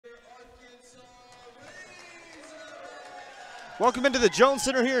Welcome into the Jones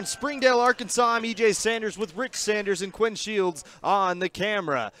Center here in Springdale, Arkansas. I'm EJ Sanders with Rich Sanders and Quinn Shields on the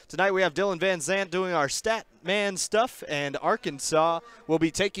camera. Tonight we have Dylan Van Zant doing our stat man stuff, and Arkansas will be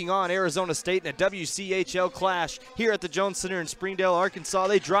taking on Arizona State in a WCHL clash here at the Jones Center in Springdale, Arkansas.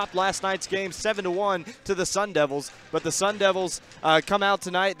 They dropped last night's game 7-1 to the Sun Devils, but the Sun Devils come out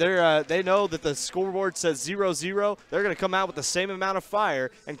tonight. They know that the scoreboard says 0-0. They're going to come out with the same amount of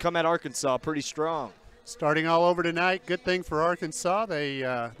fire and come at Arkansas pretty strong. Starting all over tonight, good thing for Arkansas. They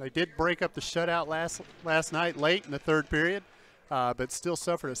did break up the shutout last night late in the third period, but still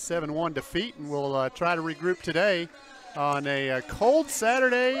suffered a 7-1 defeat, and will try to regroup today on a cold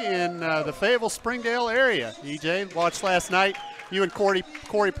Saturday in the Fayetteville Springdale area. EJ, watched last night. You and Corey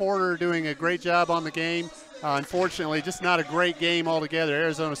Porter are doing a great job on the game. Unfortunately, just not a great game altogether.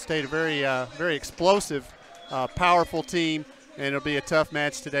 Arizona State, a very explosive, powerful team, and it'll be a tough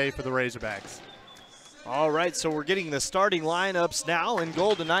match today for the Razorbacks. All right, so we're getting the starting lineups now. In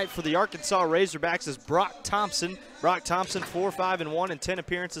goal tonight for the Arkansas Razorbacks is Brock Thompson. Brock Thompson, 4-5-1 and 10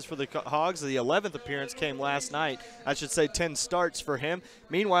 appearances for the Hogs. The 11th appearance came last night. I should say 10 starts for him.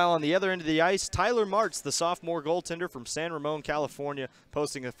 Meanwhile, on the other end of the ice, Tyler Martz, the sophomore goaltender from San Ramon, California,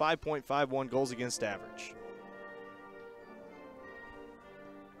 posting a 5.51 goals against average.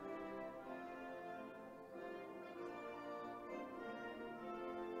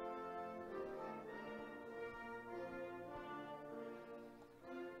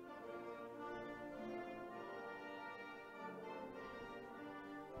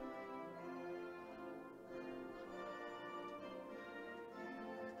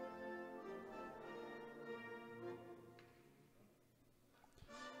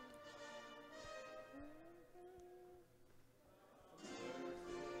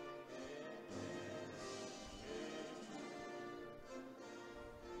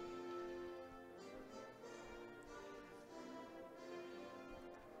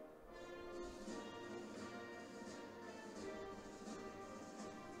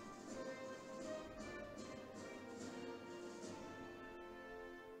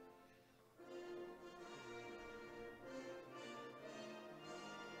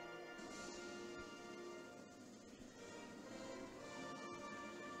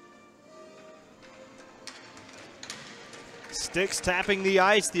 Sticks tapping the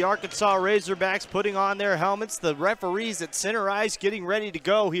ice. The Arkansas Razorbacks putting on their helmets. The referees at center ice getting ready to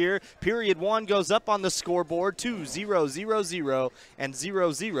go here. Period 1 goes up on the scoreboard. 2-0-0-0 and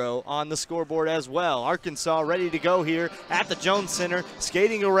 0-0 on the scoreboard as well. Arkansas ready to go here at the Jones Center.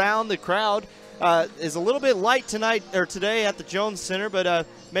 Skating around. The crowd is a little bit light tonight or today at the Jones Center, but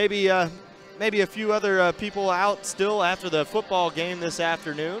maybe a few other people out still after the football game this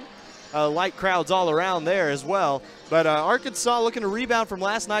afternoon. Light crowds all around there as well. But Arkansas looking to rebound from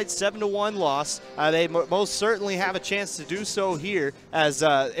last night's 7-1 loss. They most certainly have a chance to do so here, as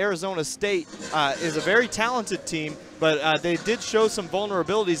Arizona State is a very talented team, but they did show some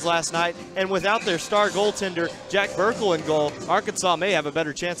vulnerabilities last night. And without their star goaltender, Jack Burkle, in goal, Arkansas may have a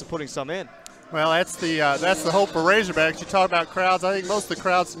better chance of putting some in. Well, that's the hope for Razorbacks. You talk about crowds. I think most of the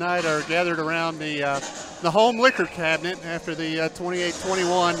crowds tonight are gathered around the home liquor cabinet after the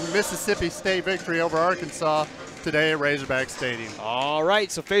 28-21 Mississippi State victory over Arkansas today at Razorback Stadium. All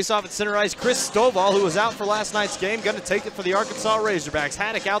right, so face-off at center ice. Chris Stovall, who was out for last night's game, going to take it for the Arkansas Razorbacks.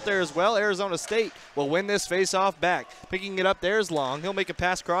 Haddock out there as well. Arizona State will win this face-off back. Picking it up there is Long. He'll make a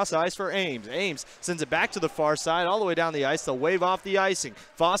pass cross ice for Ames. Ames sends it back to the far side, all the way down the ice. They'll wave off the icing.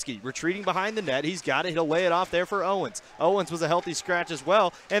 Foskey retreating behind the net. He's got it. He'll lay it off there for Owens. Owens was a healthy scratch as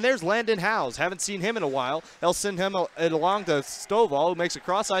well. And there's Landon Howes. Haven't seen him in a while. They'll send him it along to Stovall, who makes a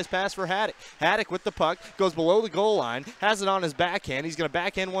cross ice pass for Haddock. Haddock with the puck, goes below the goal line, has it on his backhand. He's going to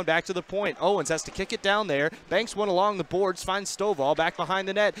backhand one back to the point. Owens has to kick it down there. Banks one along the boards, finds Stovall back behind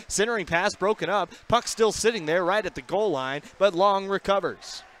the net. Centering pass broken up. Puck still sitting there right at the goal line, but Long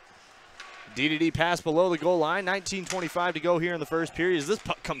recovers. D-to-D pass below the goal line. 19:25 to go here in the first period as this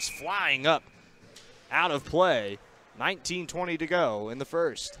puck comes flying up out of play. 19:20 to go in the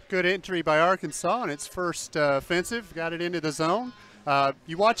first. Good entry by Arkansas in its first offensive. Got it into the zone.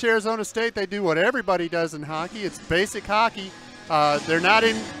 You watch Arizona State, they do what everybody does in hockey. It's basic hockey. They're not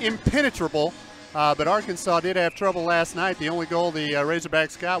impenetrable, but Arkansas did have trouble last night. The only goal the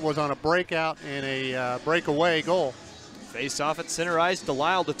Razorbacks got was on a breakout and a breakaway goal. Face off at center ice.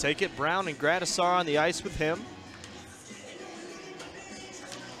 Delisle to take it. Brown and Gradisar on the ice with him.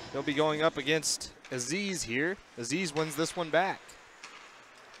 They'll be going up against Aziz here. Aziz wins this one back.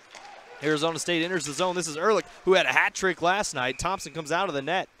 Arizona State enters the zone. This is Ehrlich, who had a hat trick last night. Thompson comes out of the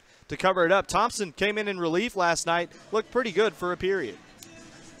net to cover it up. Thompson came in relief last night. Looked pretty good for a period.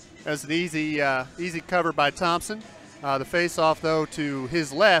 That's an easy cover by Thompson. The face-off, though, to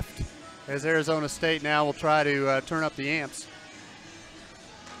his left, as Arizona State now will try to turn up the amps.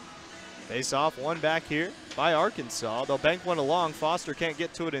 Face off, one back here by Arkansas. They'll bank one along. Foster can't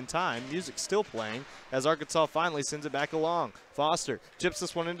get to it in time. Music's still playing as Arkansas finally sends it back along. Foster chips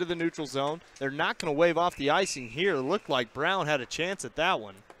this one into the neutral zone. They're not going to wave off the icing here. It looked like Brown had a chance at that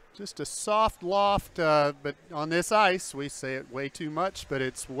one. Just a soft loft, but on this ice, we say it way too much, but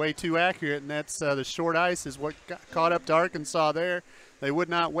it's way too accurate, and that's the short ice is what got caught up to Arkansas there. They would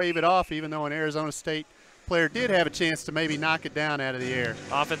not wave it off, even though an Arizona State player did have a chance to maybe knock it down out of the air.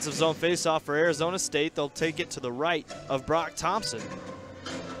 Offensive zone faceoff for Arizona State. They'll take it to the right of Brock Thompson.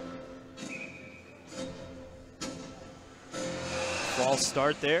 False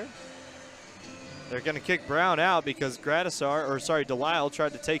start there. They're going to kick Brown out because Delisle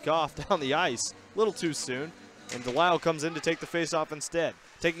tried to take off down the ice a little too soon, and Delisle comes in to take the faceoff instead.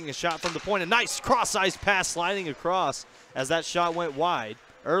 Taking a shot from the point, a nice cross-ice pass sliding across as that shot went wide.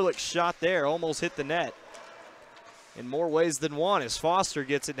 Ehrlich's shot there almost hit the net in more ways than one as Foster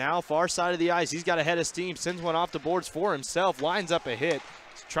gets it now, far side of the ice. He's got a head of steam, sends one off the boards for himself, lines up a hit.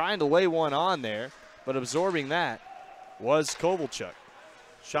 He's trying to lay one on there, but absorbing that was Kovalchuk.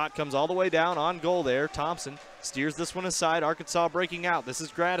 Shot comes all the way down on goal there. Thompson steers this one aside. Arkansas breaking out. This is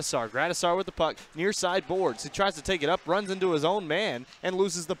Gradisar. Gradisar with the puck near side boards. He tries to take it up, runs into his own man, and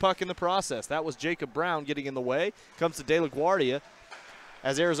loses the puck in the process. That was Jacob Brown getting in the way. Comes to De La Guardia.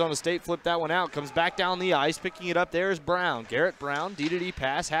 As Arizona State flipped that one out, comes back down the ice, picking it up there is Brown. Garrett Brown, D-to-D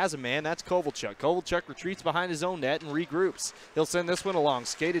pass, has a man, that's Kovalchuk. Kovalchuk retreats behind his own net and regroups. He'll send this one along,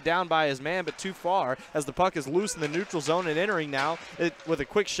 skated down by his man, but too far as the puck is loose in the neutral zone and entering now with a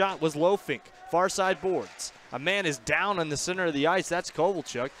quick shot was Lofink. Far side boards. A man is down in the center of the ice, that's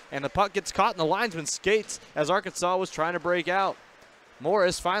Kovalchuk, and the puck gets caught in the linesman skates as Arkansas was trying to break out.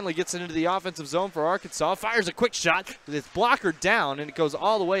 Morris finally gets into the offensive zone for Arkansas, fires a quick shot with its blocker down, and it goes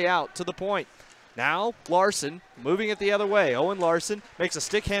all the way out to the point. Now Larson moving it the other way. Owen Larson makes a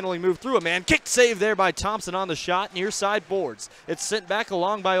stick handling move through a man. Kick save there by Thompson on the shot, near side boards. It's sent back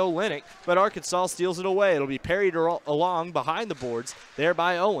along by Olenek, but Arkansas steals it away. It'll be parried along behind the boards there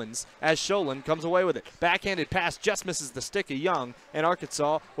by Owens as Sholin comes away with it. Backhanded pass just misses the stick of Young, and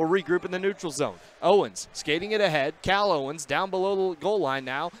Arkansas will regroup in the neutral zone. Owens skating it ahead. Cal Owens down below the goal line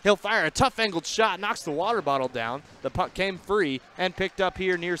now. He'll fire a tough angled shot, knocks the water bottle down. The puck came free and picked up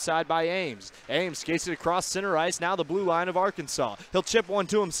here near side by Ames. Ames skates it across center ice, now the blue line of Arkansas. He'll chip one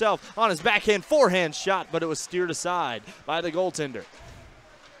to himself on his backhand forehand shot, but it was steered aside by the goaltender.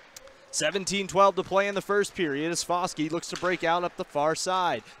 17-12 to play in the first period as Foskey looks to break out up the far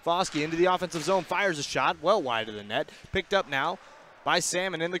side. Foskey into the offensive zone, fires a shot well wide of the net. Picked up now by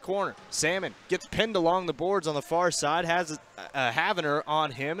Salmon in the corner. Salmon gets pinned along the boards on the far side, has Havener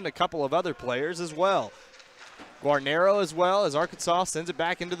on him and a couple of other players as well. Guarnero as well as Arkansas sends it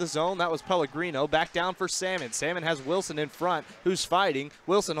back into the zone. That was Pellegrino. Back down for Salmon. Salmon has Wilson in front who's fighting.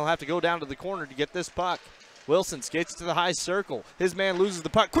 Wilson will have to go down to the corner to get this puck. Wilson skates to the high circle. His man loses the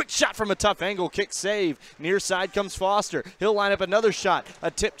puck. Quick shot from a tough angle. Kick save. Near side comes Foster. He'll line up another shot.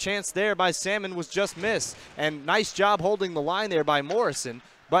 A tip chance there by Salmon was just missed. And nice job holding the line there by Morrison.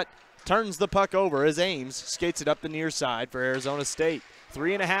 But turns the puck over as Ames skates it up the near side for Arizona State.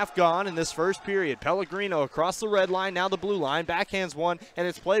 3.5 gone in this first period. Pellegrino across the red line, now the blue line. Backhands one, and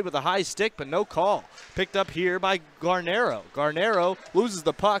it's played with a high stick, but no call. Picked up here by Guarnero. Guarnero loses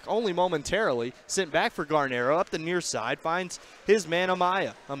the puck only momentarily. Sent back for Guarnero up the near side. Finds his man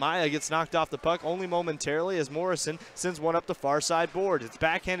Amaya. Amaya gets knocked off the puck only momentarily as Morrison sends one up the far side board. It's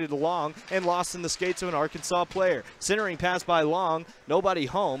backhanded along and lost in the skates of an Arkansas player. Centering pass by Long. Nobody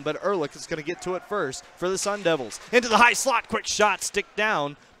home, but Ehrlich is going to get to it first for the Sun Devils. Into the high slot. Quick shot. Stick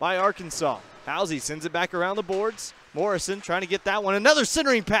down by Arkansas. Housey sends it back around the boards. Morrison trying to get that one. Another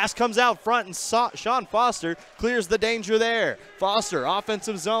centering pass comes out front, and Sean Foster clears the danger there. Foster,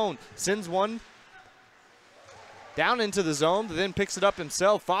 offensive zone, sends one down into the zone, then picks it up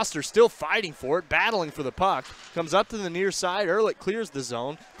himself. Foster still fighting for it, battling for the puck. Comes up to the near side. Ehrlich clears the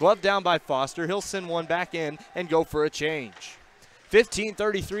zone. Glove down by Foster. He'll send one back in and go for a change.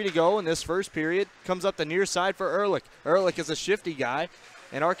 15:33 to go in this first period. Comes up the near side for Ehrlich. Ehrlich is a shifty guy,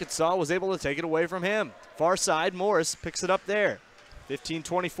 and Arkansas was able to take it away from him. Far side, Morris picks it up there.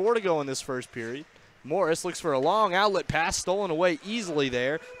 15:24 to go in this first period. Morris looks for a long outlet pass, stolen away easily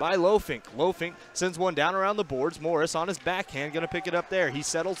there by Lofink. Lofink sends one down around the boards. Morris on his backhand going to pick it up there. He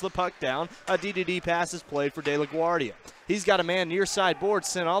settles the puck down. A D-to-D pass is played for De La Guardia. He's got a man near side board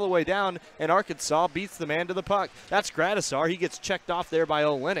sent all the way down, and Arkansas beats the man to the puck. That's Gradisar. He gets checked off there by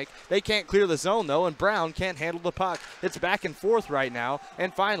Olenek. They can't clear the zone, though, and Brown can't handle the puck. It's back and forth right now,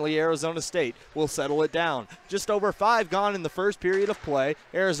 and finally Arizona State will settle it down. Just over 5 gone in the first period of play.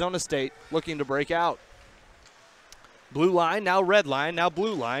 Arizona State looking to break out. Blue line, now red line, now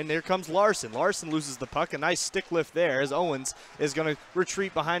blue line. There comes Larson. Larson loses the puck. A nice stick lift there as Owens is going to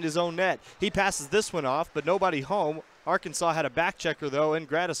retreat behind his own net. He passes this one off, but nobody home. Arkansas had a back checker, though, in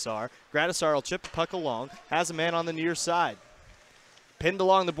Gradisar. Gradisar will chip the puck along, has a man on the near side. Pinned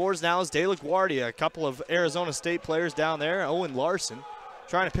along the boards now is De La Guardia. A couple of Arizona State players down there. Owen Larson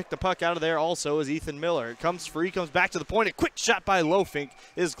trying to pick the puck out of there also is Ethan Miller. It comes free, comes back to the point. A quick shot by Lofink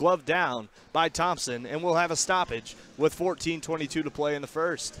is gloved down by Thompson, and we'll have a stoppage with 14:22 to play in the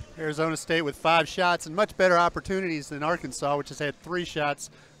first. Arizona State with 5 shots and much better opportunities than Arkansas, which has had 3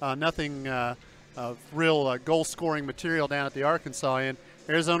 shots. Nothing of real goal-scoring material down at the Arkansas end.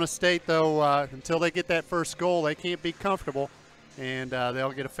 Arizona State, though, until they get that first goal, they can't be comfortable, and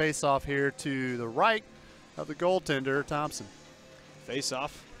they'll get a face-off here to the right of the goaltender, Thompson.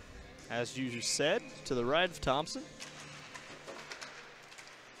 Face-off, as you said, to the right of Thompson.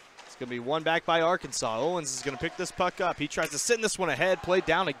 It's going to be one back by Arkansas. Owens is going to pick this puck up. He tries to send this one ahead, play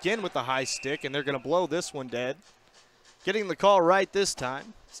down again with the high stick, and they're going to blow this one dead. Getting the call right this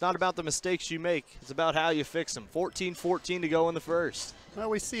time. It's not about the mistakes you make. It's about how you fix them. 14-14 to go in the first. Well,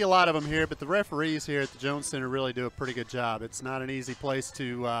 we see a lot of them here, but the referees here at the Jones Center really do a pretty good job. It's not an easy place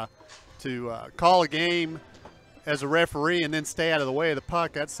to call a game as a referee and then stay out of the way of the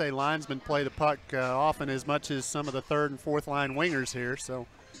puck. I'd say linesmen play the puck often as much as some of the 3rd and 4th line wingers here, so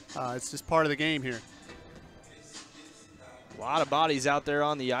it's just part of the game here. A lot of bodies out there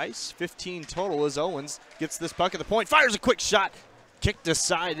on the ice. 15 total as Owens gets this puck at the point. Fires a quick shot. Kicked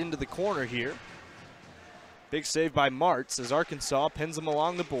aside into the corner here. Big save by Martz as Arkansas pins them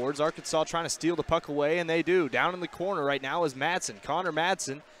along the boards. Arkansas trying to steal the puck away, and they do. Down in the corner right now is Madsen. Connor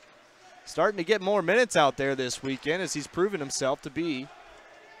Madsen starting to get more minutes out there this weekend as he's proven himself to be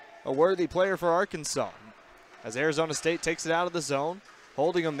a worthy player for Arkansas. As Arizona State takes it out of the zone,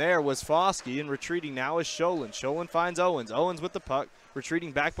 holding him there was Foskey, and retreating now is Sholin. Sholin finds Owens. Owens with the puck,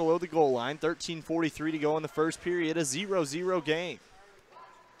 retreating back below the goal line. 13:43 to go in the first period, a 0-0 game.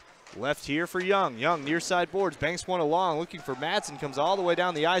 Left here for Young. Young near side boards, banks one along, looking for Madsen, comes all the way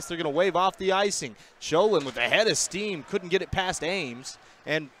down the ice. They're going to wave off the icing. Sholin with a head of steam, couldn't get it past Ames.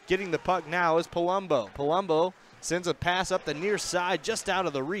 And getting the puck now is Palumbo. Palumbo sends a pass up the near side, just out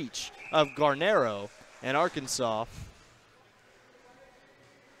of the reach of Garnero. And Arkansas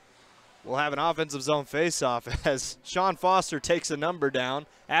will have an offensive zone faceoff as Sean Foster takes a number down.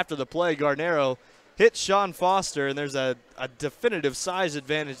 After the play, Garnero hits Sean Foster, and there's a definitive size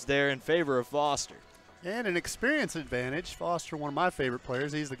advantage there in favor of Foster. And an experience advantage. Foster, one of my favorite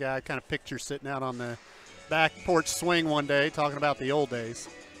players. He's the guy I kind of picture sitting out on the back porch swing one day talking about the old days.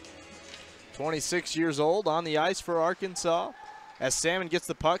 26 years old on the ice for Arkansas. As Salmon gets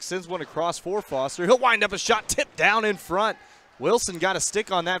the puck, sends one across for Foster. He'll wind up a shot tipped down in front. Wilson got a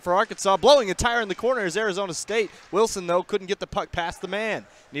stick on that for Arkansas. Blowing a tire in the corner is Arizona State. Wilson, though, couldn't get the puck past the man.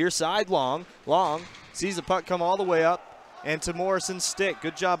 Near side, Long. Long sees the puck come all the way up and to Morrison's stick.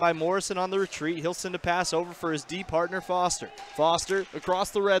 Good job by Morrison on the retreat. He'll send a pass over for his D partner, Foster. Foster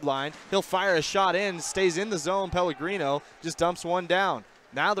across the red line. He'll fire a shot in, stays in the zone. Pellegrino just dumps one down.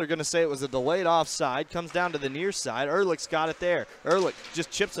 Now they're going to say it was a delayed offside. Comes down to the near side. Ehrlich's got it there. Ehrlich just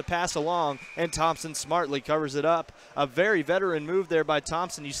chips a pass along, and Thompson smartly covers it up. A very veteran move there by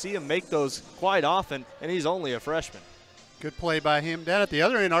Thompson. You see him make those quite often, and he's only a freshman. Good play by him. Down at the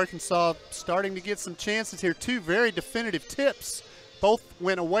other end, Arkansas starting to get some chances here. 2 very definitive tips. Both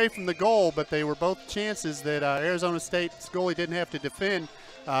went away from the goal, but they were both chances that Arizona State's goalie didn't have to defend,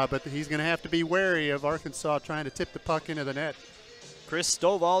 but he's going to have to be wary of Arkansas trying to tip the puck into the net. Chris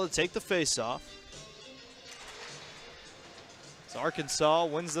Stovall to take the faceoff. So Arkansas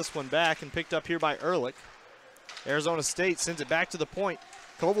wins this one back and picked up here by Ehrlich. Arizona State sends it back to the point.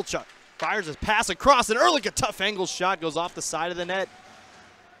 Kovalchuk fires his pass across, and Ehrlich, a tough angle shot, goes off the side of the net.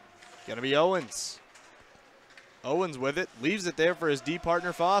 Gonna be Owens. Owens with it, leaves it there for his D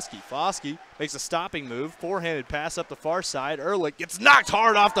partner, Foskey. Foskey makes a stopping move, forehanded pass up the far side. Ehrlich gets knocked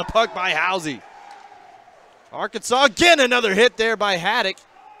hard off the puck by Housey. Arkansas, again, another hit there by Haddock.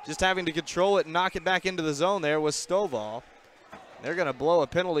 Just having to control it and knock it back into the zone there was Stovall. They're going to blow a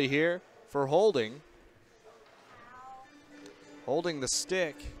penalty here for holding. Holding the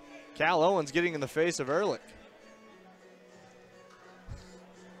stick. Cal Owens getting in the face of Ehrlich.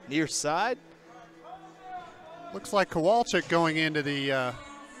 Near side. Looks like Kowalczyk going into the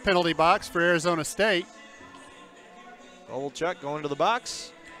penalty box for Arizona State. Kovalchuk going to the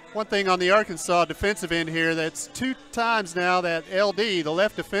box. One thing on the Arkansas defensive end here, that's 2 times now that LD, the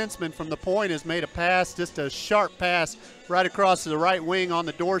left defenseman from the point, has made a pass, just a sharp pass right across to the right wing on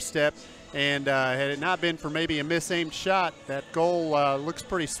the doorstep. And had it not been for maybe a misaimed shot, that goal looks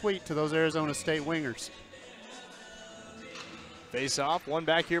pretty sweet to those Arizona State wingers. Face off, one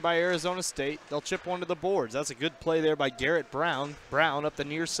back here by Arizona State. They'll chip one to the boards. That's a good play there by Garrett Brown. Brown up the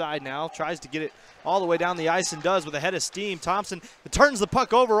near side now, tries to get it all the way down the ice and does with a head of steam. Thompson turns the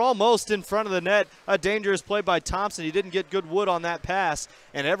puck over almost in front of the net. A dangerous play by Thompson. He didn't get good wood on that pass,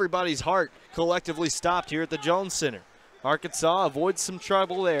 and everybody's heart collectively stopped here at the Jones Center. Arkansas avoids some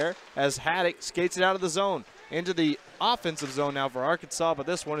trouble there as Haddock skates it out of the zone into the offensive zone now for Arkansas, but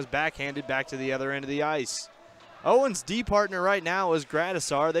this one is backhanded back to the other end of the ice. Owen's D partner right now is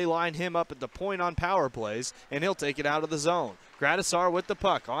Gradisar. They line him up at the point on power plays, and he'll take it out of the zone. Gradisar with the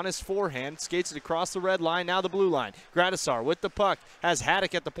puck on his forehand, skates it across the red line, now the blue line. Gradisar with the puck, has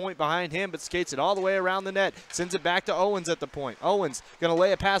Haddock at the point behind him, but skates it all the way around the net, sends it back to Owens at the point. Owens going to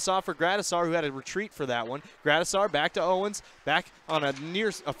lay a pass off for Gradisar, who had a retreat for that one. Gradisar back to Owens, back on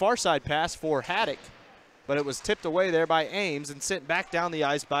a far side pass for Haddock, but it was tipped away there by Ames and sent back down the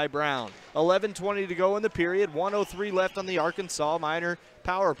ice by Brown. 11:20 to go in the period, 1:03 left on the Arkansas minor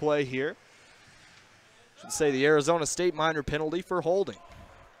power play here. Should say the Arizona State minor penalty for holding.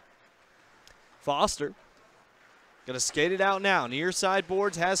 Foster going to skate it out now. Near side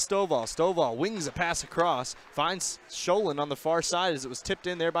boards has Stovall. Stovall wings a pass across, finds Sholin on the far side as it was tipped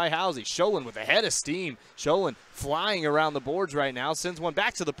in there by Housey. Sholin with a head of steam. Sholin flying around the boards right now, sends one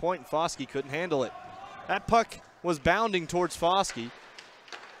back to the point, and Foskey couldn't handle it. That puck was bounding towards Foskey.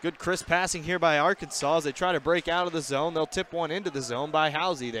 Good crisp passing here by Arkansas as they try to break out of the zone. They'll tip one into the zone by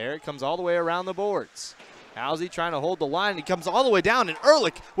Housey there. It comes all the way around the boards. Housey trying to hold the line. He comes all the way down, and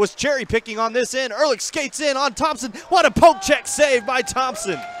Ehrlich was cherry picking on this end. Ehrlich skates in on Thompson. What a poke check save by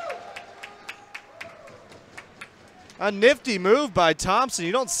Thompson. A nifty move by Thompson.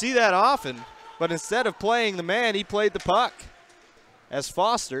 You don't see that often, but instead of playing the man, he played the puck. As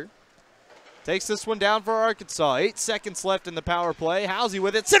Foster takes this one down for Arkansas. 8 seconds left in the power play. Housey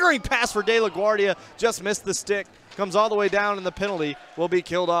with it. Centering pass for De La Guardia. Just missed the stick. Comes all the way down, and the penalty will be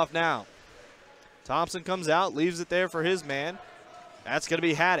killed off now. Thompson comes out, leaves it there for his man. That's going to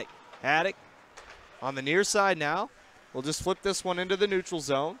be Haddock. Haddock on the near side now. We'll just flip this one into the neutral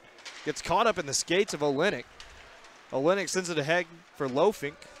zone. Gets caught up in the skates of Olenek. Olenek sends it ahead for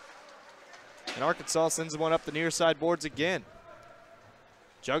Lofink. And Arkansas sends one up the near side boards again.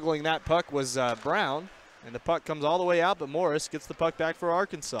 Juggling that puck was Brown, and the puck comes all the way out, but Morris gets the puck back for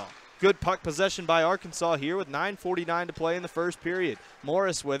Arkansas. Good puck possession by Arkansas here with 9:49 to play in the first period.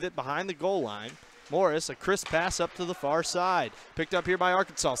 Morris with it behind the goal line. Morris, a crisp pass up to the far side. Picked up here by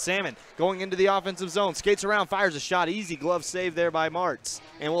Arkansas. Salmon going into the offensive zone. Skates around, fires a shot. Easy glove save there by Martz.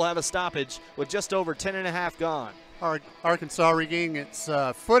 And we'll have a stoppage with just over 10.5 gone. Arkansas regaining its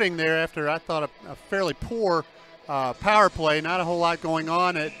footing there after I thought a fairly poor power play. Not a whole lot going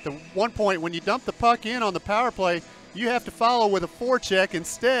on. At the one point when you dump the puck in on the power play, you have to follow with a forecheck.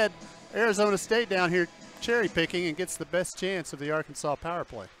 Instead, Arizona State down here cherry picking and gets the best chance of the Arkansas power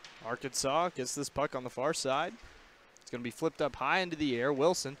play. Arkansas gets this puck on the far side. It's going to be flipped up high into the air.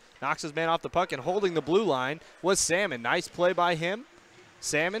 Wilson knocks his man off the puck, and holding the blue line was Salmon. Nice play by him.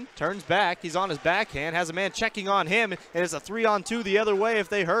 Salmon turns back. He's on his backhand, has a man checking on him, and it's a 3-on-2 the other way if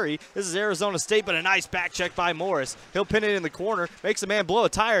they hurry. This is Arizona State, but a nice back check by Morris. He'll pin it in the corner, makes a man blow a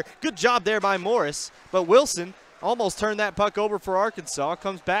tire. Good job there by Morris, but Wilson almost turned that puck over for Arkansas.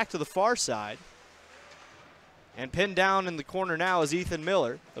 Comes back to the far side. And pinned down in the corner now is Ethan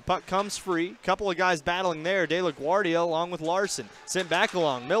Miller. The puck comes free. Couple of guys battling there. De La Guardia along with Larson. Sent back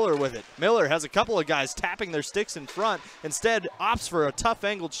along. Miller with it. Miller has a couple of guys tapping their sticks in front. Instead, opts for a tough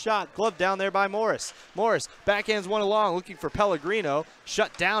angled shot. Gloved down there by Morris. Morris backhands one along looking for Pellegrino.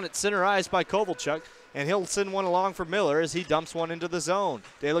 Shut down at center ice by Kovalchuk. And he'll send one along for Miller as he dumps one into the zone.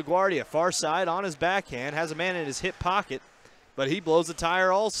 De La Guardia, far side on his backhand. Has a man in his hip pocket, but he blows a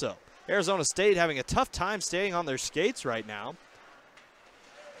tire also. Arizona State having a tough time staying on their skates right now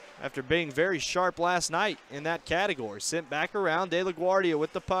after being very sharp last night in that category. Sent back around, De La Guardia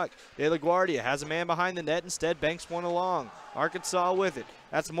with the puck. De La Guardia has a man behind the net, instead banks one along. Arkansas with it.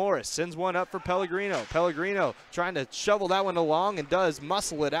 That's Morris, sends one up for Pellegrino. Pellegrino trying to shovel that one along and does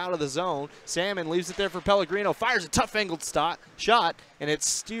muscle it out of the zone. Salmon leaves it there for Pellegrino, fires a tough angled shot, and it's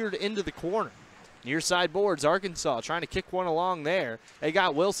steered into the corner. Near side boards, Arkansas trying to kick one along there. They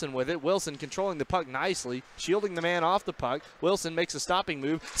got Wilson with it. Wilson controlling the puck nicely, shielding the man off the puck. Wilson makes a stopping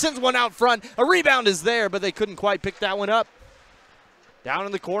move, sends one out front. A rebound is there, but they couldn't quite pick that one up. Down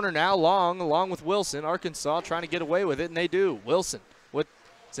in the corner now, Long, along with Wilson. Arkansas trying to get away with it, and they do. Wilson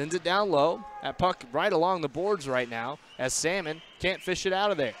sends it down low. That puck right along the boards right now as Salmon can't fish it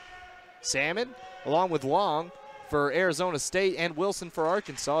out of there. Salmon, along with Long for Arizona State and Wilson for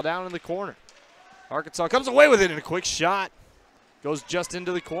Arkansas down in the corner. Arkansas comes away with it in a quick shot. Goes just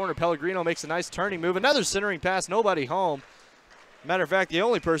into the corner. Pellegrino makes a nice turning move. Another centering pass, nobody home. Matter of fact, the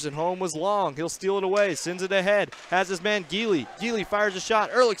only person home was Long. He'll steal it away, sends it ahead, has his man Geely. Geely fires a shot.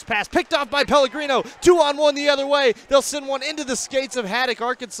 Ehrlich's pass picked off by Pellegrino. 2-on-1 the other way. They'll send one into the skates of Haddock.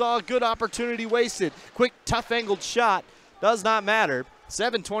 Arkansas, good opportunity wasted. Quick, tough angled shot. Does not matter.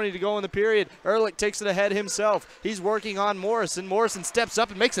 7:20 to go in the period. Ehrlich takes it ahead himself. He's working on Morrison. Morrison steps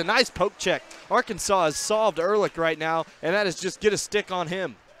up and makes a nice poke check. Arkansas has solved Ehrlich right now, and that is just get a stick on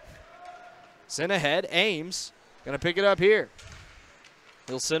him. Send ahead. Ames going to pick it up here.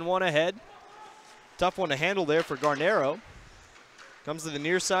 He'll send one ahead. Tough one to handle there for Garnero. Comes to the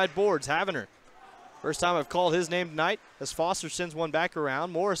near side boards. Havener. First time I've called his name tonight as Foster sends one back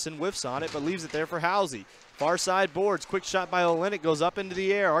around. Morrison whiffs on it but leaves it there for Housey. Far side boards. Quick shot by Olenek. Goes up into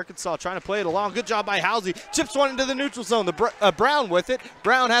the air. Arkansas trying to play it along. Good job by Housey. Chips one into the neutral zone. Brown with it.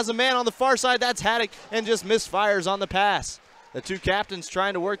 Brown has a man on the far side. That's Haddock and just misfires on the pass. The two captains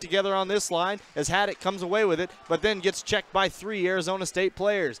trying to work together on this line as Haddock comes away with it, but then gets checked by 3 Arizona State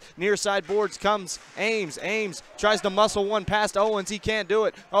players. Near side boards comes Ames. Ames tries to muscle one past Owens. He can't do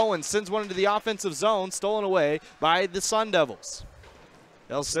it. Owens sends one into the offensive zone, stolen away by the Sun Devils.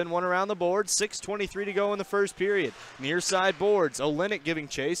 They'll send one around the board. 6:23 to go in the first period. Near side boards. Olenek giving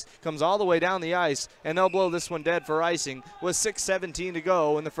chase. Comes all the way down the ice, and they'll blow this one dead for icing with 6:17 to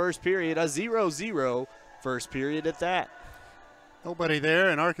go in the first period. A 0-0 first period at that. Nobody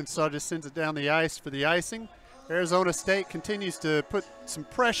there, and Arkansas just sends it down the ice for the icing. Arizona State continues to put some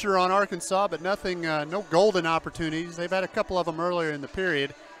pressure on Arkansas, but nothing, no golden opportunities. They've had a couple of them earlier in the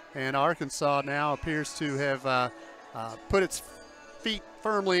period, and Arkansas now appears to have put its feet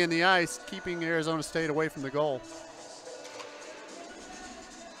firmly in the ice, keeping Arizona State away from the goal.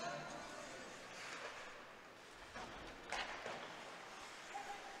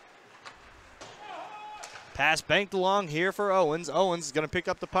 Pass banked along here for Owens. Owens is going to pick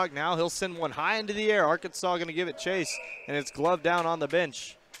up the puck now. He'll send one high into the air. Arkansas going to give it chase, and it's gloved down on the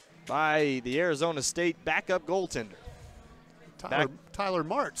bench by the Arizona State backup goaltender. Tyler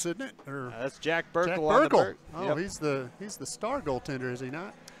Martz, isn't it? Or that's Jack Burkle. Jack on the Burkle. Oh, yep. he's the star goaltender, is he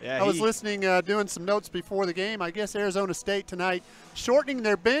not? Yeah, I was listening, doing some notes before the game. I guess Arizona State tonight shortening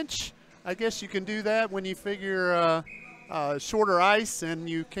their bench. I guess you can do that when you figure shorter ice and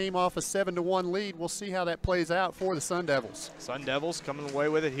you came off a 7-1 lead. We'll see how that plays out for the Sun Devils. Sun Devils coming away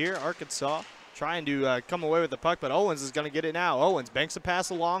with it here. Arkansas trying to come away with the puck, but Owens is going to get it now. Owens banks a pass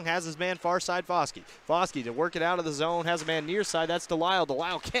along, has his man far side Foskey. Foskey to work it out of the zone, has a man near side. That's Delisle.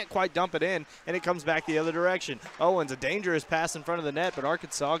 Delisle can't quite dump it in, and it comes back the other direction. Owens, a dangerous pass in front of the net, but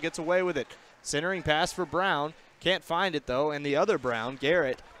Arkansas gets away with it. Centering pass for Brown. Can't find it, though, and the other Brown,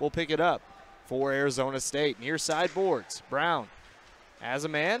 Garrett, will pick it up for Arizona State. Near side boards. Brown has a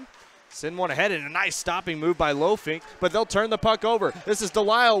man. Send one ahead, and a nice stopping move by Lofink, but they'll turn the puck over. This is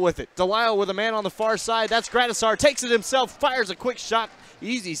Delisle with it. Delisle with a man on the far side. That's Gradisar. Takes it himself, fires a quick shot.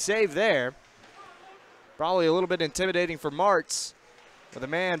 Easy save there. Probably a little bit intimidating for Martz with a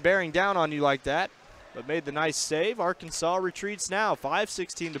man bearing down on you like that, but made the nice save. Arkansas retreats now.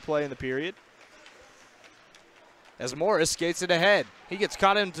 5:16 to play in the period. As Morris skates it ahead. He gets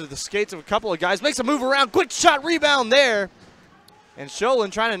caught into the skates of a couple of guys. Makes a move around. Quick shot rebound there. And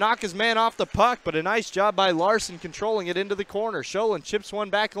Sholin trying to knock his man off the puck, but a nice job by Larson controlling it into the corner. Sholin chips one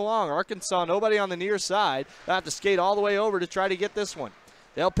back along. Arkansas, nobody on the near side. They'll have to skate all the way over to try to get this one.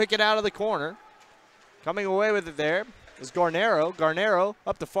 They'll pick it out of the corner. Coming away with it there is Garnero. Garnero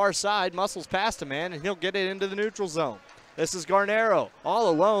up the far side, muscles past a man, and he'll get it into the neutral zone. This is Garnero, all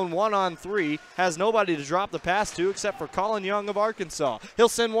alone, 1-on-3, has nobody to drop the pass to except for Colin Young of Arkansas. He'll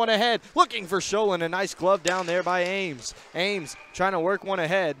send one ahead, looking for Sholin, a nice glove down there by Ames. Ames trying to work one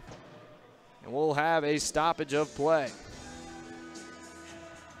ahead, and we'll have a stoppage of play.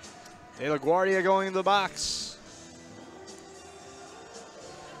 De La Guardia going into the box.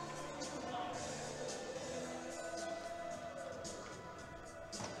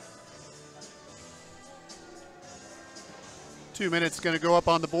 .2 minutes going to go up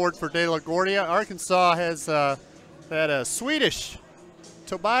on the board for De La Guardia. Arkansas has had a Swedish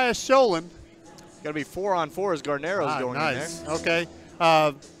Tobias Sholin. Got to be 4-on-4 as Garnero's going nice. in there.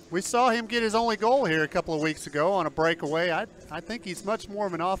 Okay. We saw him get his only goal here a couple of weeks ago on a breakaway. I think he's much more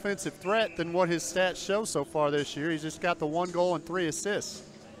of an offensive threat than what his stats show so far this year. He's just got the 1 goal and 3 assists.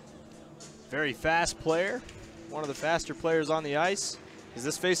 Very fast player. One of the faster players on the ice. As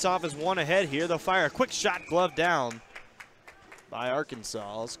this faceoff is one ahead here, they'll fire a quick shot, glove down by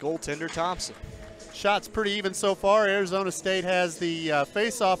Arkansas's goaltender Thompson. Shots pretty even so far. Arizona State has the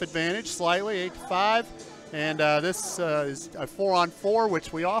face-off advantage slightly, 8-5. And this is a 4-on-4,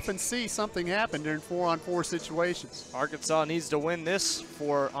 which we often see something happen during 4-on-4 situations. Arkansas needs to win this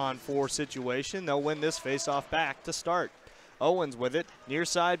 4-on-4 situation. They'll win this face-off back to start. Owens with it, near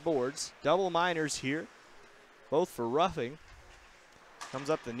side boards. Double minors here, both for roughing. Comes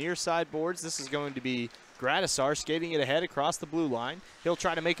up the near side boards. This is going to be Gradisar skating it ahead across the blue line. He'll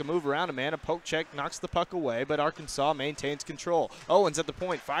try to make a move around a man. A poke check knocks the puck away, but Arkansas maintains control. Owens at the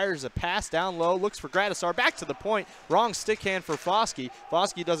point, fires a pass down low, looks for Gradisar, back to the point. Wrong stick hand for Foskey.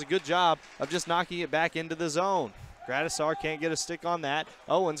 Foskey does a good job of just knocking it back into the zone. Gradisar can't get a stick on that.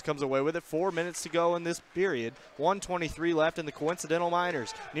 Owens comes away with it. 4 minutes to go in this period. 1:23 left in the coincidental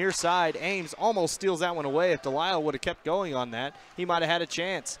minors. Near side, Ames almost steals that one away. If Delisle would have kept going on that, he might have had a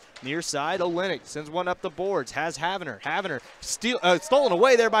chance. Near side, Olenek sends one up the boards. Has Havener. Havener stolen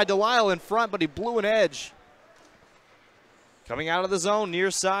away there by Delisle in front, but he blew an edge. Coming out of the zone, near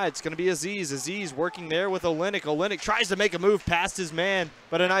side, it's going to be Aziz. Aziz working there with Olenek. Olenek tries to make a move past his man,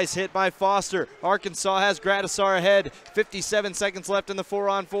 but a nice hit by Foster. Arkansas has Gradisar ahead. 57 seconds left in the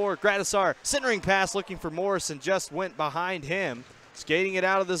 4-on-4. Gradisar, centering pass looking for Morrison, just went behind him. Skating it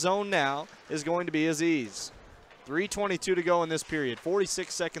out of the zone now is going to be Aziz. 3:22 to go in this period.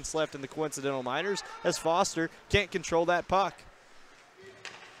 46 seconds left in the coincidental minors as Foster can't control that puck.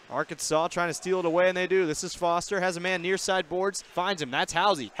 Arkansas trying to steal it away, and they do. This is Foster, has a man near side boards, finds him. That's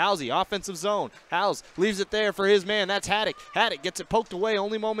Housey. Housey, offensive zone. House leaves it there for his man. That's Haddock. Haddock gets it poked away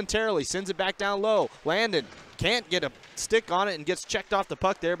only momentarily, sends it back down low. Landon can't get a stick on it and gets checked off the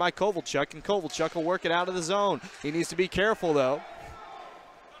puck there by Kovalchuk, and Kovalchuk will work it out of the zone. He needs to be careful, though.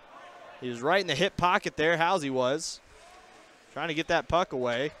 He was right in the hip pocket there, Housey was. Trying to get that puck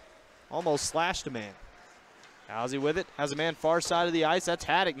away. Almost slashed a man. Housey with it, has a man far side of the ice. That's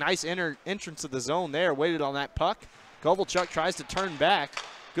Haddock. Nice entrance of the zone there. Waited on that puck. Kovalchuk tries to turn back.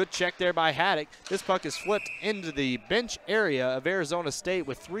 Good check there by Haddock. This puck is flipped into the bench area of Arizona State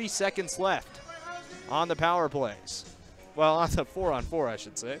with 3 seconds left on the power plays. Well, on the 4-on-4, I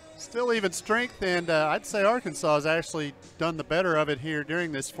should say. Still even strength, and I'd say Arkansas has actually done the better of it here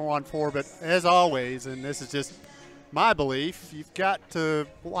during this 4-on-4. But as always, and this is just my belief, you've got to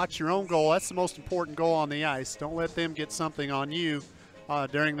watch your own goal. That's the most important goal on the ice. Don't let them get something on you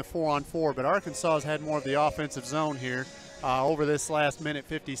during the 4-on-4. But Arkansas has had more of the offensive zone here over this last minute,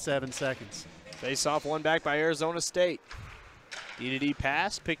 57 seconds. Face-off won back by Arizona State. D-to-D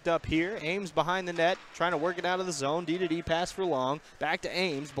pass picked up here. Ames behind the net, trying to work it out of the zone. D-to-D pass for Long. Back to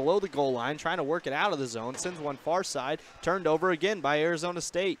Ames, below the goal line, trying to work it out of the zone. Sends one far side, turned over again by Arizona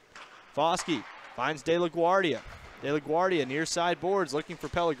State. Foskey finds De La Guardia. De La Guardia near side boards looking for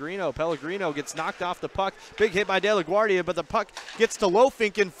Pellegrino. Pellegrino gets knocked off the puck. Big hit by De La Guardia, but the puck gets to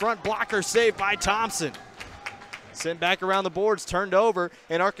Lofink in front. Blocker saved by Thompson. Sent back around the boards, turned over,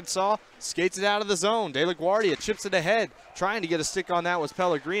 and Arkansas skates it out of the zone. De La Guardia chips it ahead. Trying to get a stick on that was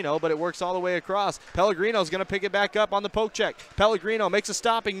Pellegrino, but it works all the way across. Pellegrino's going to pick it back up on the poke check. Pellegrino makes a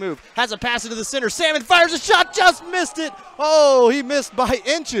stopping move. Has a pass into the center. Salmon fires a shot, just missed it. Oh, he missed by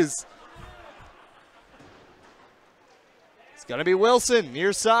inches. It's going to be Wilson,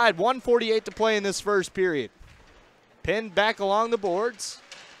 near side. 1:48 to play in this first period. Pinned back along the boards.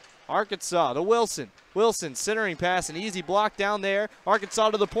 Arkansas to Wilson. Wilson centering pass, an easy block down there.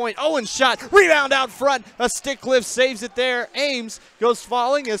 Arkansas to the point. Owens shot. Rebound out front. A stick lift saves it there. Ames goes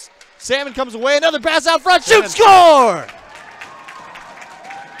falling as Salmon comes away. Another pass out front. Shoot, score!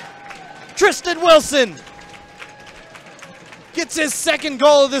 Tristan Wilson gets his second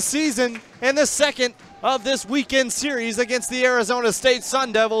goal of the season and the second of this weekend series against the Arizona State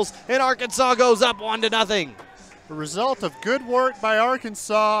Sun Devils, and Arkansas goes up 1-0. The result of good work by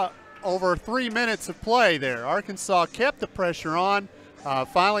Arkansas over 3 minutes of play there. Arkansas kept the pressure on,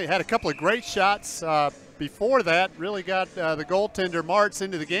 finally had a couple of great shots before that, really got the goaltender Martz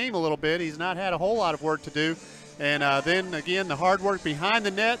into the game a little bit. He's not had a whole lot of work to do. And then again, the hard work behind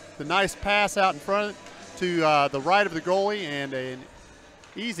the net, the nice pass out in front to the right of the goalie, and an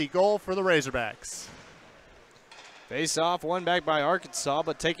easy goal for the Razorbacks. Face-off, won back by Arkansas,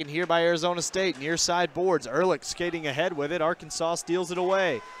 but taken here by Arizona State. Near side boards. Ehrlich skating ahead with it. Arkansas steals it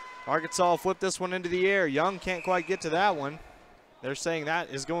away. Arkansas will flip this one into the air. Young can't quite get to that one. They're saying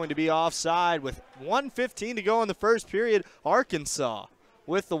that is going to be offside with 1:15 to go in the first period. Arkansas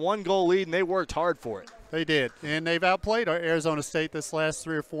with the 1-goal lead, and they worked hard for it. They did, and they've outplayed Arizona State this last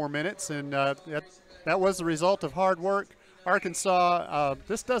 3 or 4 minutes, and that was the result of hard work. Arkansas,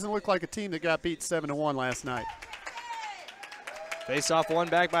 this doesn't look like a team that got beat 7-1 last night. Face-off won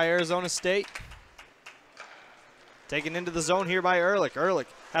back by Arizona State. Taken into the zone here by Ehrlich. Ehrlich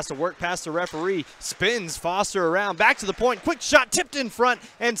has to work past the referee. Spins Foster around. Back to the point. Quick shot tipped in front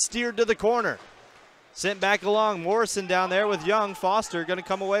and steered to the corner. Sent back along. Morrison down there with Young. Foster going to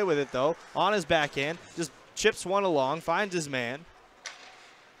come away with it, though. On his backhand. Just chips one along. Finds his man.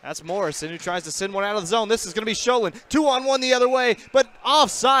 That's Morrison who tries to send one out of the zone. This is going to be Sholin. 2-on-1 the other way, but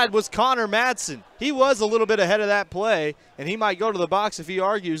offside was Connor Madsen. He was a little bit ahead of that play, and he might go to the box if he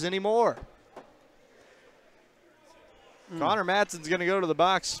argues anymore. Connor Madsen's going to go to the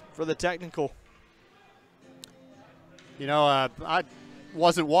box for the technical. You know, I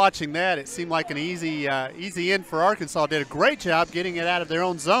wasn't watching that. It seemed like an easy in for Arkansas. Did a great job getting it out of their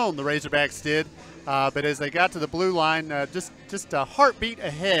own zone, the Razorbacks did. But as they got to the blue line, just a heartbeat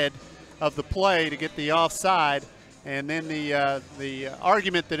ahead of the play to get the offside. And then the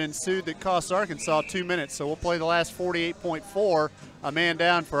argument that ensued that cost Arkansas 2 minutes. So we'll play the last 48.4, a man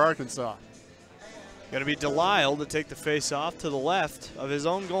down for Arkansas. Going to be Delisle to take the face-off to the left of his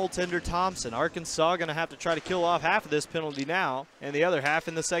own goaltender, Thompson. Arkansas going to have to try to kill off half of this penalty now and the other half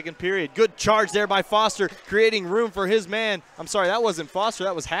in the second period. Good charge there by Foster, creating room for his man. I'm sorry, that wasn't Foster,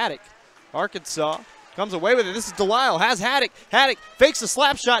 that was Haddock. Arkansas comes away with it. This is Delisle, has Haddock. Haddock fakes a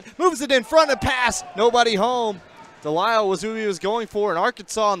slap shot, moves it in front and pass. Nobody home. Delisle was who he was going for, and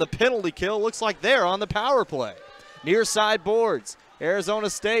Arkansas on the penalty kill. Looks like they're on the power play. Near side boards. Arizona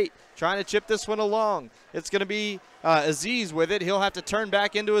State trying to chip this one along. It's going to be Aziz with it. He'll have to turn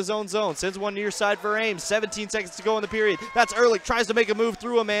back into his own zone. Sends one near side for Ames. 17 seconds to go in the period. That's Ehrlich. Tries to make a move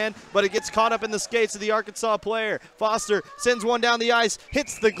through a man, but it gets caught up in the skates of the Arkansas player. Foster sends one down the ice,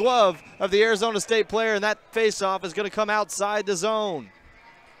 hits the glove of the Arizona State player, and that faceoff is going to come outside the zone.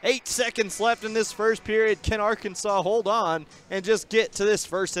 8 seconds left in this first period. Can Arkansas hold on and just get to this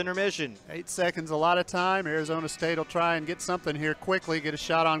first intermission? 8 seconds, a lot of time. Arizona State will try and get something here quickly, get a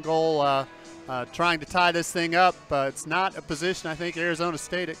shot on goal, trying to tie this thing up. It's not a position I think Arizona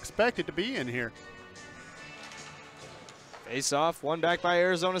State expected to be in here. Face off, one back by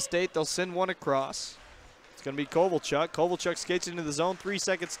Arizona State. They'll send one across. It's going to be Kovalchuk. Kovalchuk skates into the zone. 3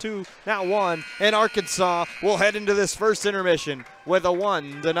 seconds, 2, now 1. And Arkansas will head into this first intermission with a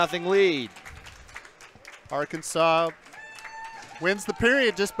 1-0 lead. Arkansas wins the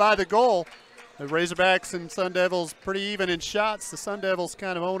period just by the goal. The Razorbacks and Sun Devils pretty even in shots. The Sun Devils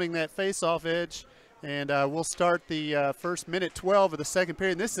kind of owning that face-off edge. And we'll start the first minute 12 of the second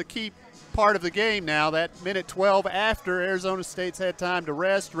period. And this is a key part of the game now, that minute 12 after Arizona State's had time to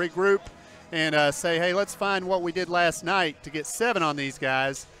rest, regroup, and say, hey, let's find what we did last night to get 7 on these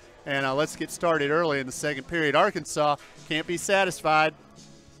guys, and let's get started early in the second period. Arkansas can't be satisfied.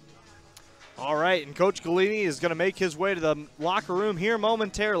 All right, and Coach Galini is going to make his way to the locker room here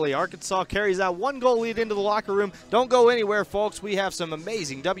momentarily. Arkansas carries out 1-goal lead into the locker room. Don't go anywhere, folks. We have some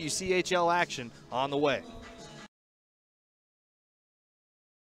amazing WCHL action on the way.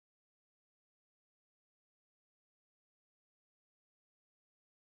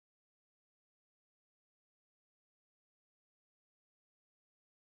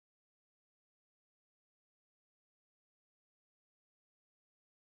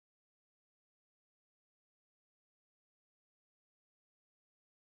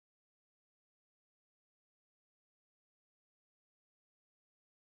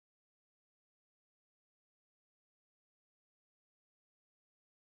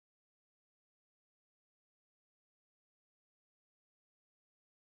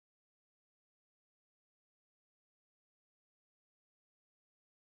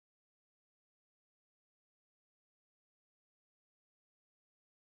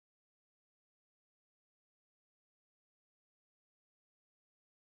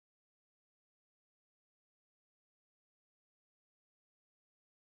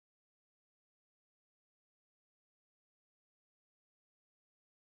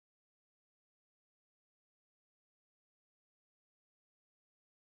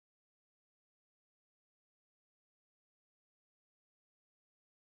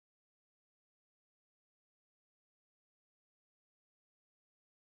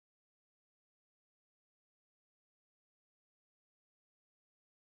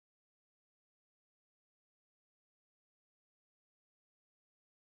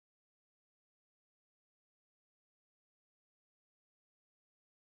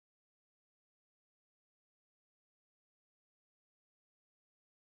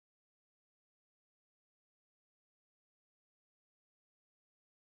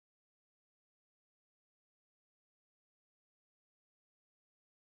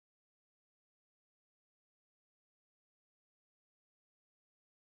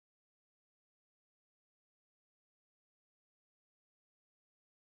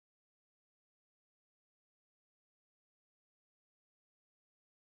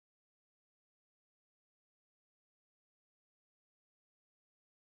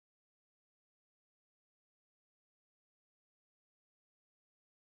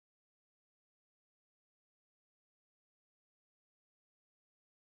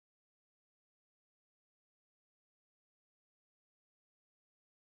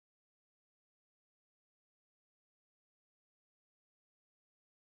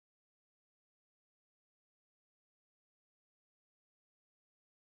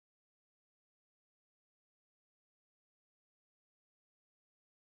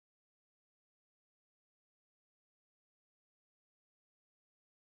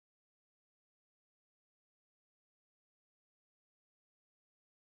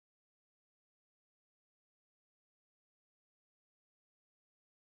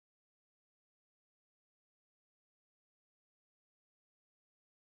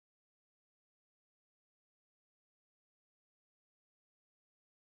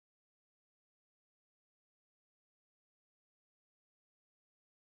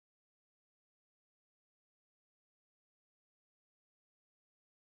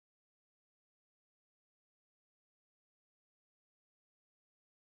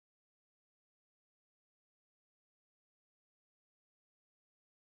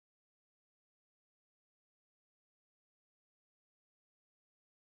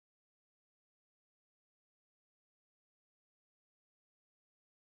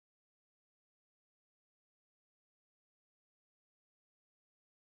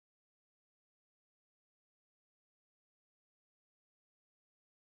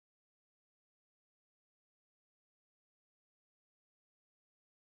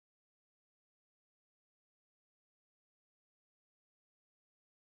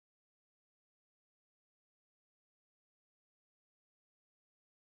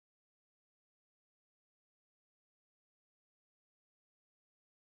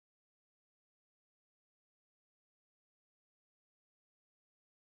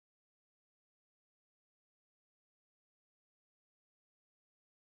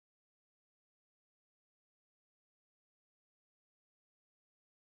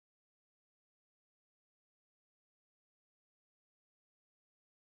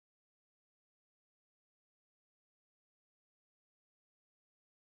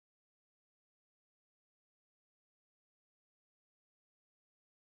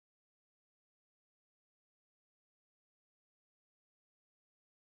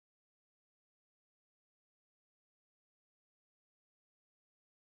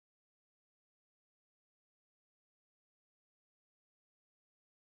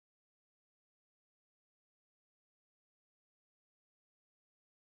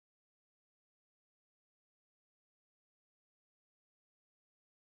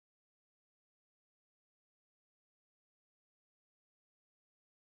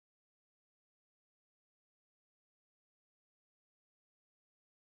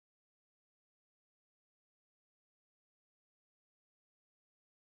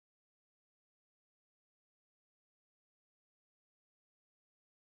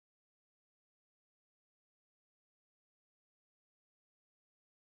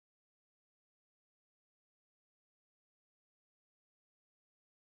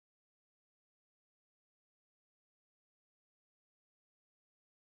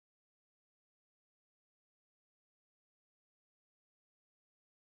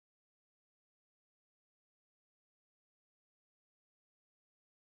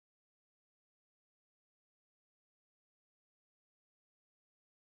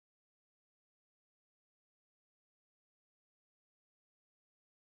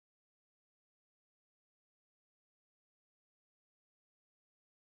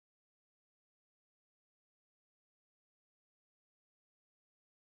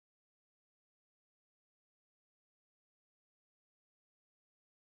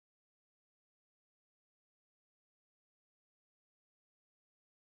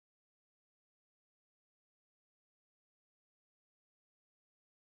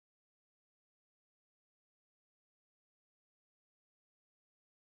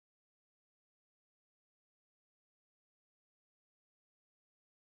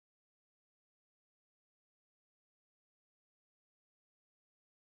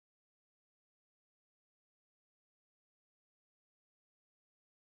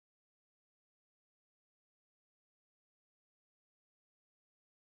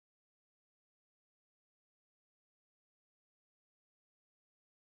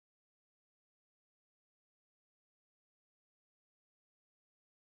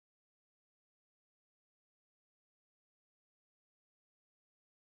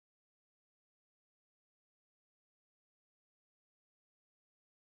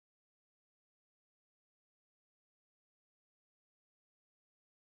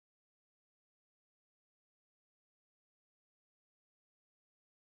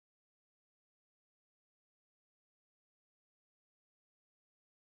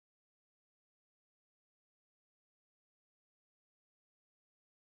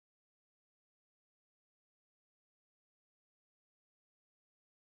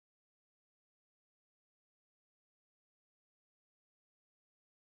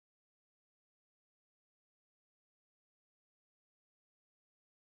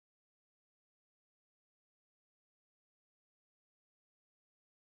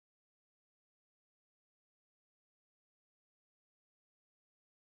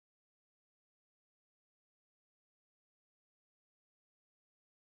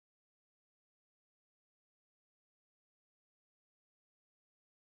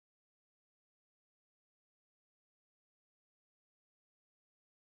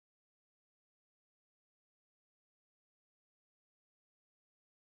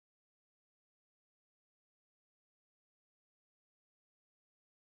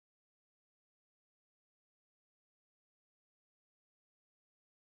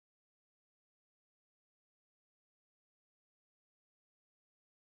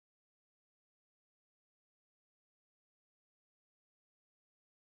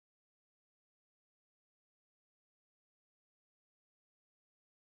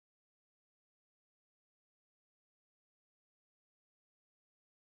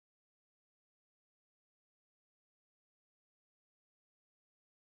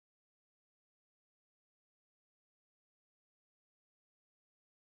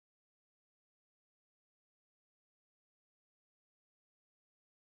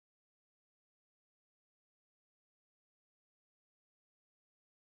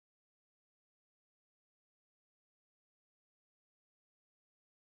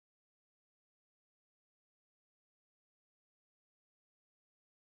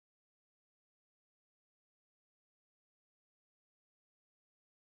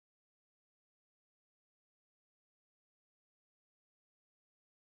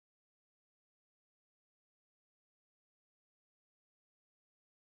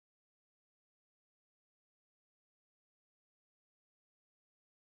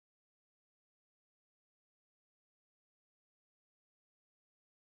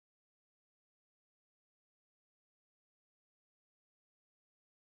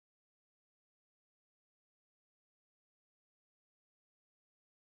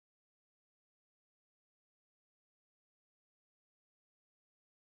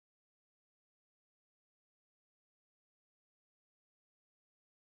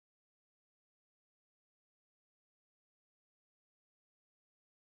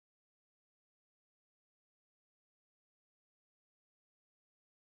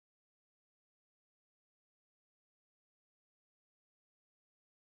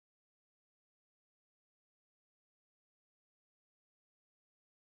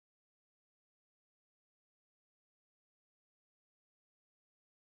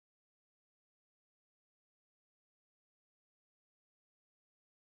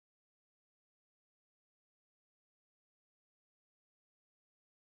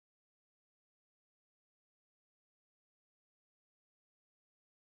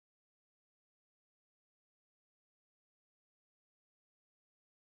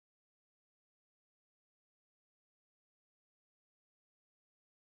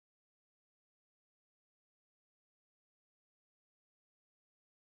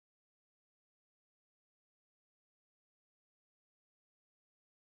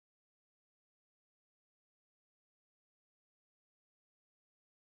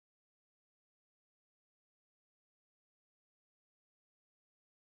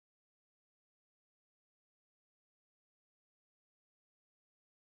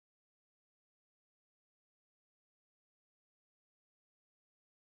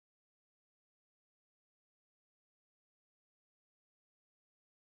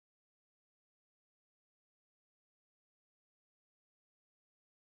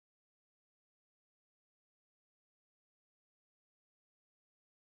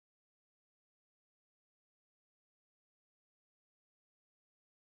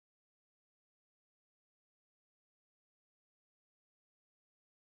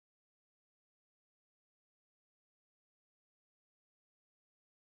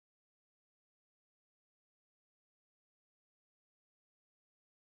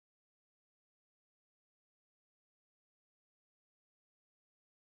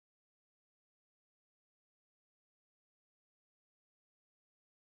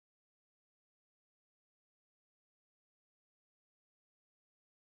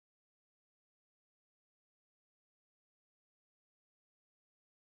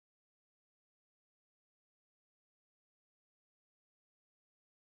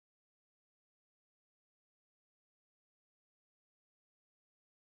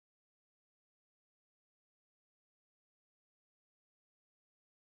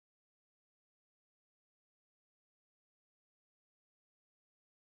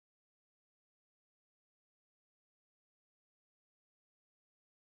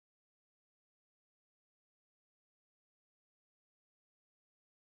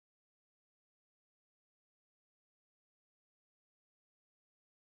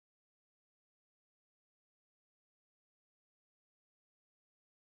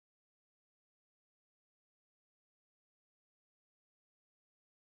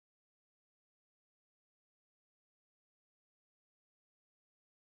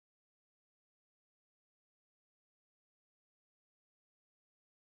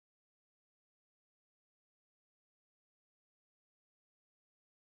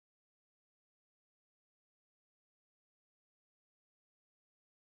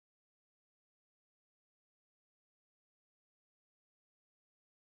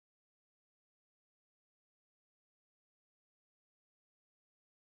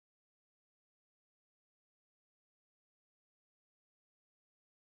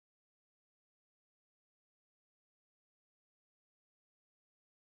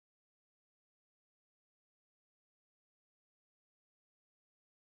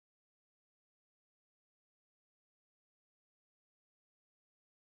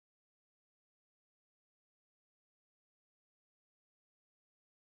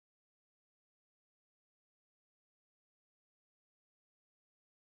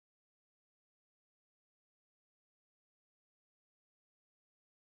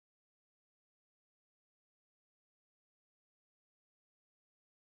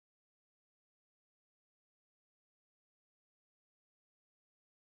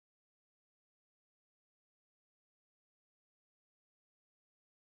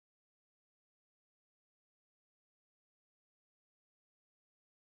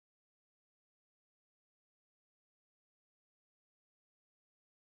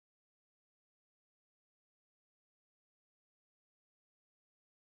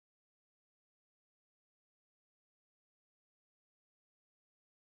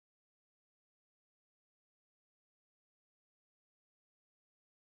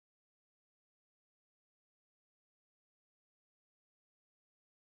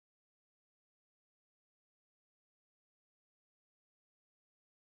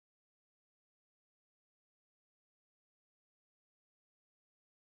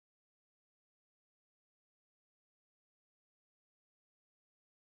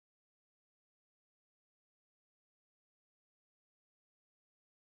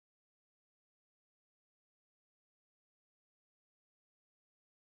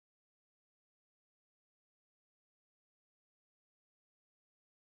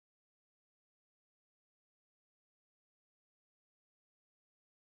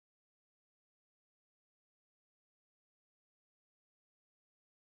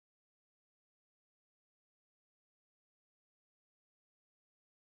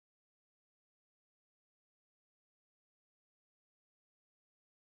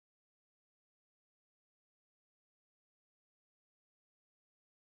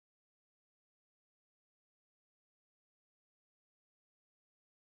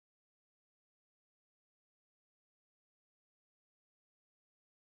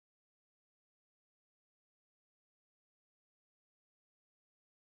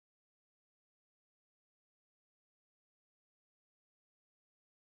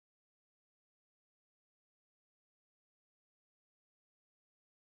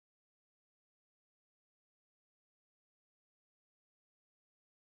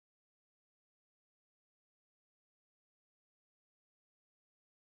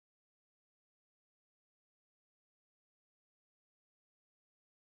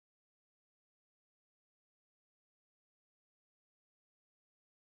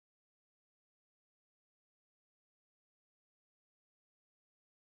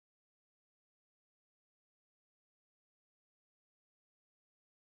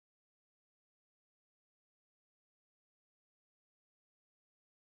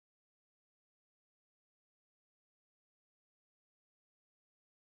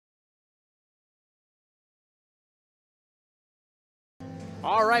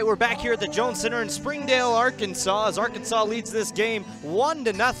 All right, we're back here at the Jones Center in Springdale, Arkansas, as Arkansas leads this game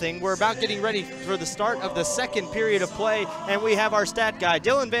 1-0. We're about getting ready for the start of the second period of play, and we have our stat guy,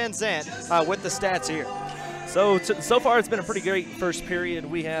 Dylan Van Zant, with the stats here. So far it's been a pretty great first period.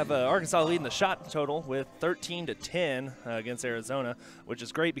 We have Arkansas leading the shot total with 13-10 against Arizona, which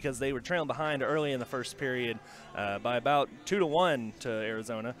is great because they were trailing behind early in the first period by about 2-1 to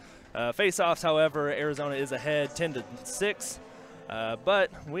Arizona. Face-offs, however, Arizona is ahead 10-6.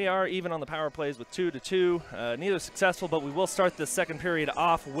 But we are even on the power plays with 2-2. Neither successful, but we will start the second period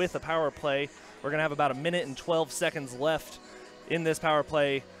off with a power play. We're going to have about 1 minute and 12 seconds left in this power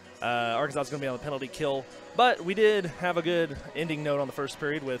play. Arkansas is going to be on the penalty kill. But we did have a good ending note on the first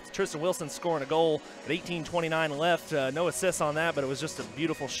period with Tristan Wilson scoring a goal at 18:29 left. No assists on that, but it was just a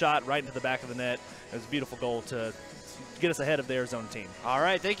beautiful shot right into the back of the net. It was a beautiful goal to get us ahead of the Arizona team. All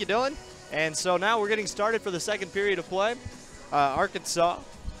right, thank you, Dylan. And so now we're getting started for the second period of play. Arkansas,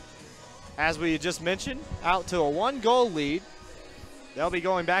 as we just mentioned, out to a 1-goal lead. They'll be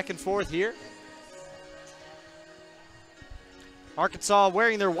going back and forth here. Arkansas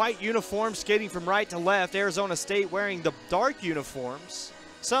wearing their white uniforms, skating from right to left. Arizona State wearing the dark uniforms.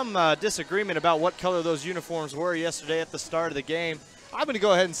 Some disagreement about what color those uniforms were yesterday at the start of the game. I'm going to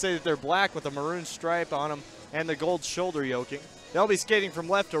go ahead and say that they're black with a maroon stripe on them and the gold shoulder yoking. They'll be skating from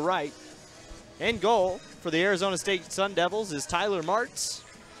left to right. In goal for the Arizona State Sun Devils is Tyler Martz.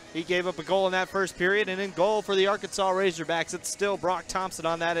 He gave up a goal in that first period. And in goal for the Arkansas Razorbacks, it's still Brock Thompson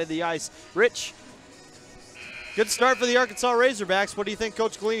on that end of the ice. Rich, good start for the Arkansas Razorbacks. What do you think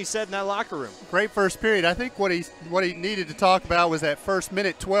Coach Galini said in that locker room? Great first period. I think what he needed to talk about was that first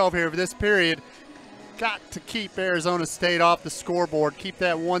minute 12 here of this period. Got to keep Arizona State off the scoreboard, keep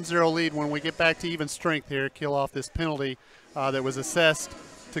that 1-0 lead when we get back to even strength here, kill off this penalty that was assessed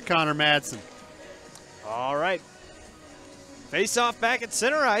to Connor Madsen. All right. Face-off back at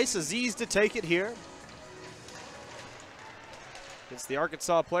center ice. Aziz to take it here. It's the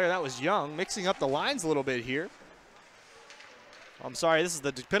Arkansas player. That was Young, mixing up the lines a little bit here. I'm sorry, this is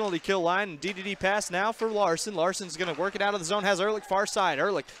the penalty kill line. DDD pass now for Larson. Larson's going to work it out of the zone. Has Ehrlich far side.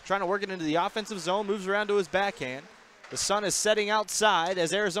 Ehrlich trying to work it into the offensive zone. Moves around to his backhand. The Sun is setting outside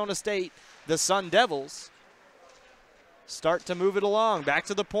as Arizona State, the Sun Devils, start to move it along. Back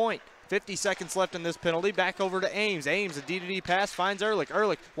to the point. 50 seconds left in this penalty. Back over to Ames. Ames, a DDD pass, finds Ehrlich.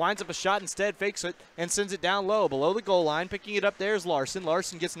 Ehrlich winds up a shot instead, fakes it, and sends it down low. Below the goal line, picking it up there's Larson.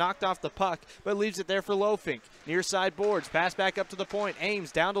 Larson gets knocked off the puck, but leaves it there for Lofink. Near side boards, pass back up to the point.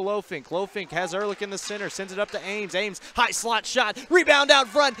 Ames down to Lofink. Lofink has Ehrlich in the center, sends it up to Ames. Ames, high slot shot, rebound out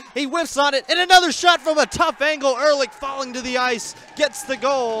front. He whiffs on it, and another shot from a tough angle. Ehrlich falling to the ice, gets the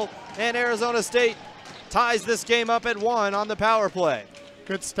goal, and Arizona State ties this game up at 1 on the power play.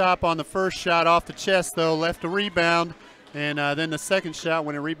 Good stop on the first shot off the chest, though. Left a rebound. And then the second shot,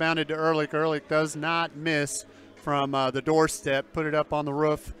 when it rebounded to Ehrlich, Ehrlich does not miss from the doorstep. Put it up on the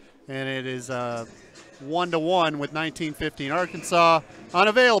roof, and it is 1-1 with 19:15. Arkansas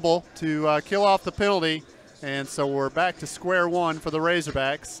unavailable to kill off the penalty. And so we're back to square one for the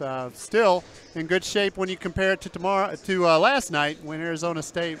Razorbacks. Still in good shape when you compare it to last night when Arizona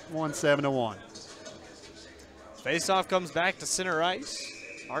State won 7-1. Faceoff comes back to center ice.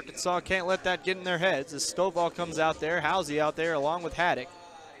 Arkansas can't let that get in their heads as Stovall comes out there, Housey out there along with Haddock.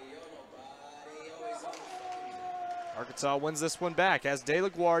 Arkansas wins this one back. Has De La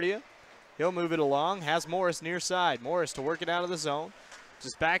Guardia. He'll move it along. Has Morris near side. Morris to work it out of the zone.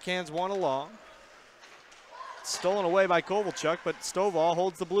 Just backhands one along. Stolen away by Kovalchuk, but Stovall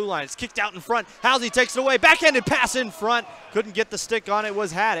holds the blue line. It's kicked out in front. Housey takes it away. Backhanded pass in front. Couldn't get the stick on it,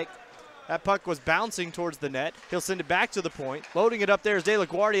 was Haddock. That puck was bouncing towards the net. He'll send it back to the point. Loading it up there is De La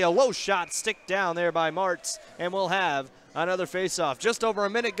Guardia. Low shot, stick down there by Martz, and we'll have another faceoff. Just over a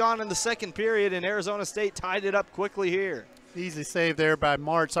minute gone in the second period, and Arizona State tied it up quickly here. Easy save there by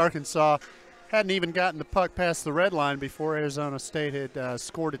Martz. Arkansas hadn't even gotten the puck past the red line before Arizona State had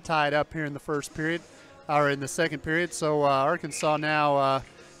scored to tie it up here in the first period, or in the second period. So Arkansas now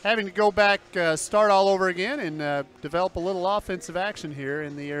having to go back, start all over again, and develop a little offensive action here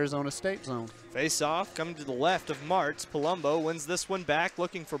in the Arizona State zone. Face-off coming to the left of Martz. Palumbo wins this one back,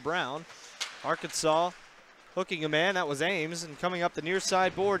 looking for Brown. Arkansas hooking a man, that was Ames, and coming up the near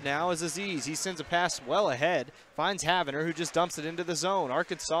side board now is Aziz. He sends a pass well ahead, finds Havener, who just dumps it into the zone.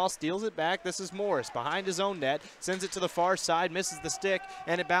 Arkansas steals it back. This is Morris behind his own net, sends it to the far side, misses the stick,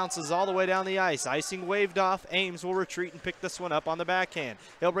 and it bounces all the way down the ice. Icing waved off. Ames will retreat and pick this one up on the backhand.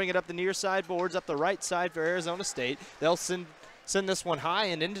 He'll bring it up the near side boards, up the right side for Arizona State. They'll send send this one high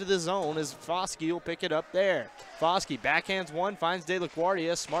and into the zone as Foskey will pick it up there. Foskey backhands one, finds De La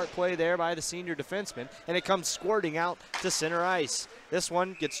Guardia. Smart play there by the senior defenseman, and it comes squirting out to center ice. This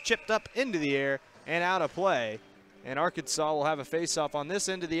one gets chipped up into the air and out of play, and Arkansas will have a face-off on this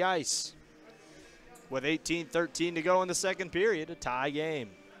end of the ice. With 18-13 to go in the second period, a tie game.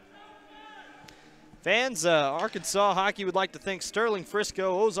 Fans, Arkansas hockey would like to thank Sterling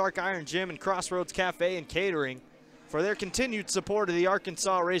Frisco, Ozark Iron Gym, and Crossroads Cafe and Catering for their continued support of the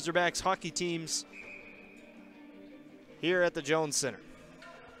Arkansas Razorbacks hockey teams here at the Jones Center.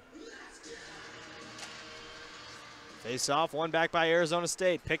 Face off, one back by Arizona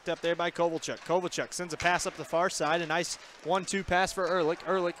State, picked up there by Kovalchuk. Kovalchuk sends a pass up the far side, a nice 1-2 pass for Ehrlich.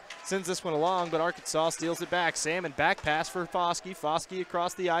 Ehrlich sends this one along, but Arkansas steals it back. Salmon back pass for Foskey. Foskey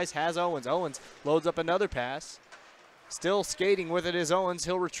across the ice has Owens. Owens loads up another pass. Still skating with it is Owens.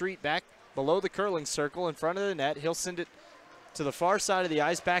 He'll retreat back below the curling circle in front of the net. He'll send it to the far side of the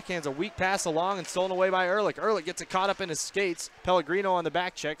ice. Backhands a weak pass along and stolen away by Ehrlich. Ehrlich gets it caught up in his skates. Pellegrino on the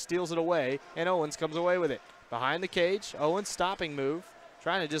back check steals it away, and Owens comes away with it. Behind the cage, Owens stopping move.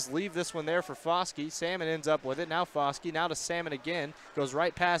 Trying to just leave this one there for Foskey. Salmon ends up with it. Now Foskey, now to Salmon again. Goes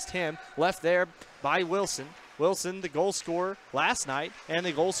right past him. Left there by Wilson. Wilson, the goal scorer last night and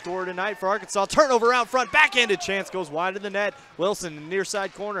the goal scorer tonight for Arkansas. Turnover out front. Backhanded chance goes wide of the net. Wilson in the near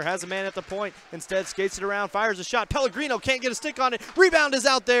side corner has a man at the point. Instead skates it around, fires a shot. Pellegrino can't get a stick on it. Rebound is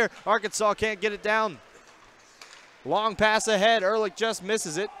out there. Arkansas can't get it down. Long pass ahead. Ehrlich just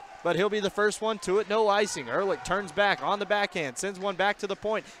misses it, but he'll be the first one to it. No icing. Ehrlich turns back on the backhand, sends one back to the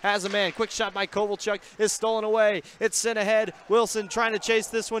point, has a man. Quick shot by Kovalchuk is stolen away. It's sent ahead. Wilson trying to chase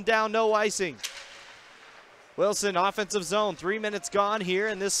this one down. No icing. Wilson, offensive zone. 3 minutes gone here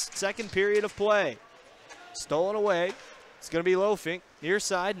in this second period of play. Stolen away. It's going to be Lofink. Near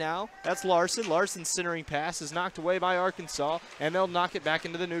side now. That's Larson. Larson's centering pass is knocked away by Arkansas, and they'll knock it back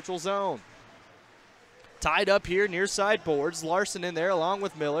into the neutral zone. Tied up here near side boards. Larson in there along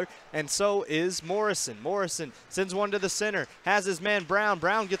with Miller, and so is Morrison. Morrison sends one to the center, has his man Brown.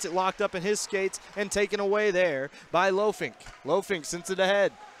 Brown gets it locked up in his skates and taken away there by Lofink. Lofink sends it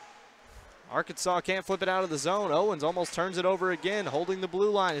ahead. Arkansas can't flip it out of the zone. Owens almost turns it over again. Holding the blue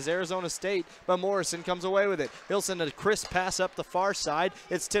line is Arizona State, but Morrison comes away with it. He'll send a crisp pass up the far side.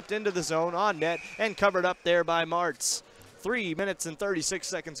 It's tipped into the zone on net and covered up there by Martz. 3 minutes and 36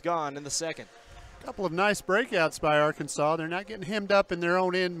 seconds gone in the second. Couple of nice breakouts by Arkansas. They're not getting hemmed up in their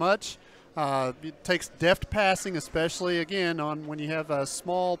own end much. It takes deft passing, especially again on when you have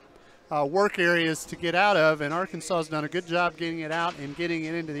small work areas to get out of, and Arkansas has done a good job getting it out and getting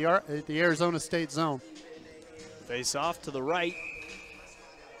it into the Arizona State zone. Face off to the right.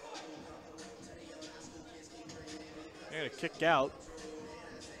 They're going to kick out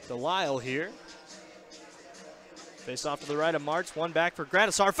Delisle here. Face off to the right of Martz. One back for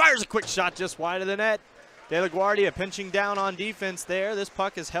Gradisar. Fires a quick shot just wide of the net. De La Guardia pinching down on defense there. This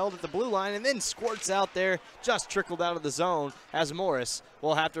puck is held at the blue line and then squirts out there, just trickled out of the zone as Morris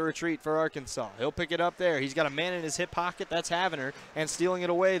will have to retreat for Arkansas. He'll pick it up there. He's got a man in his hip pocket. That's Havener, and stealing it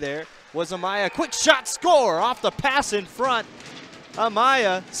away there was Amaya. Quick shot, score off the pass in front.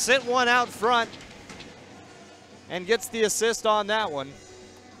 Amaya sent one out front and gets the assist on that one.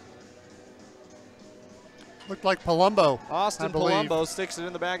 Looked like Palumbo. Austin Palumbo sticks it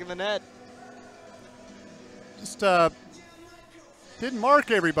in the back of the net. Just didn't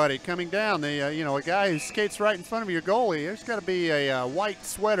mark everybody coming down. A guy who skates right in front of your goalie, there's got to be a white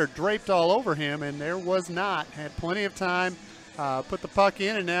sweater draped all over him, and there was not. Had plenty of time, put the puck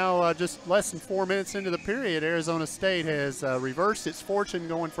in, and now just less than 4 minutes into the period, Arizona State has reversed its fortune,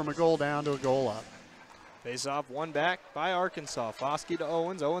 going from a goal down to a goal up. Face off, one back by Arkansas. Foskey to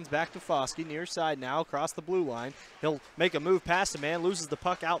Owens. Owens back to Foskey. Near side now, across the blue line. He'll make a move past a man, loses the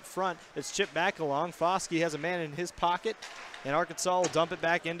puck out front. It's chipped back along. Foskey has a man in his pocket, and Arkansas will dump it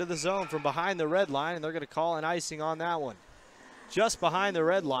back into the zone from behind the red line, and they're going to call an icing on that one. Just behind the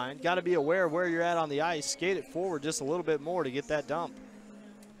red line. Got to be aware of where you're at on the ice. Skate it forward just a little bit more to get that dump.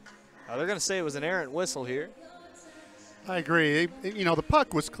 They're going to say it was an errant whistle here. I agree. The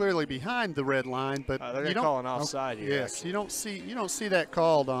puck was clearly behind the red line, but they're going to call an offside here. Yes, actually. you don't see that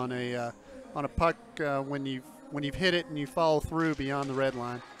called on a puck when you've hit it and you follow through beyond the red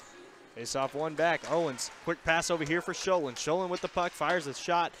line. Face off, one back. Owens, quick pass over here for Sholin. Sholin with the puck, fires a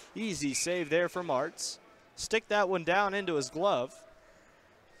shot. Easy save there for Martz. Stick that one down into his glove.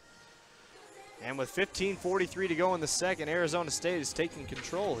 And with 15:43 to go in the second, Arizona State is taking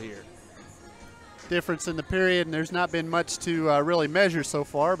control here. Difference in the period, and there's not been much to really measure so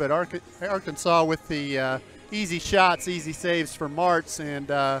far, but Arkansas with the easy shots, easy saves for Martz, and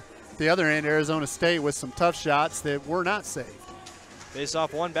the other end, Arizona State with some tough shots that were not saved. Face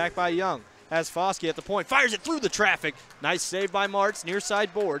off one back by Young. Has Foskey at the point, fires it through the traffic. Nice save by Martz, near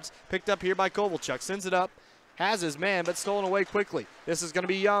side boards. Picked up here by Kovalchuk, sends it up. Has his man, but stolen away quickly. This is going to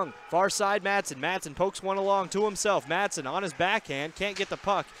be Young. Far side, Madsen. Madsen pokes one along to himself. Madsen on his backhand, can't get the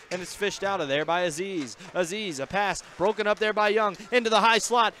puck, and it's fished out of there by Aziz. Aziz, a pass broken up there by Young, into the high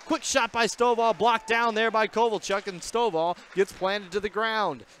slot. Quick shot by Stovall, blocked down there by Kovalchuk, and Stovall gets planted to the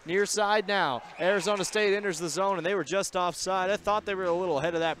ground. Near side now. Arizona State enters the zone, and they were just offside. I thought they were a little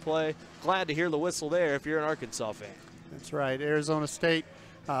ahead of that play. Glad to hear the whistle there if you're an Arkansas fan. That's right. Arizona State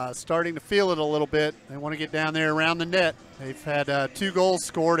starting to feel it a little bit. They want to get down there around the net. They've had 2 goals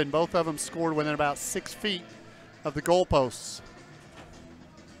scored, and both of them scored within about 6 feet of the goalposts.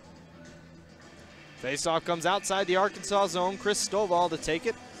 Faceoff comes outside the Arkansas zone. Chris Stovall to take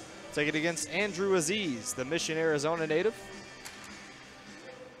it. Take it against Andrew Aziz, the Mission, Arizona native.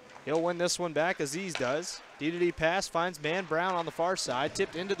 He'll win this one back, Aziz does. D-to-D pass finds man Brown on the far side,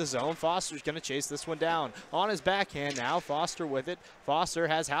 tipped into the zone. Foster's going to chase this one down. On his backhand now, Foster with it. Foster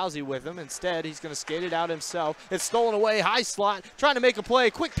has Housey with him. Instead, he's going to skate it out himself. It's stolen away, high slot, trying to make a play.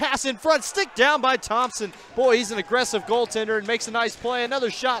 Quick pass in front, stick down by Thompson. Boy, he's an aggressive goaltender and makes a nice play.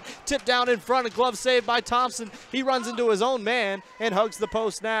 Another shot, tipped down in front, a glove saved by Thompson. He runs into his own man and hugs the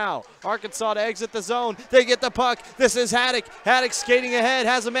post now. Arkansas to exit the zone. They get the puck. This is Haddock. Haddock skating ahead,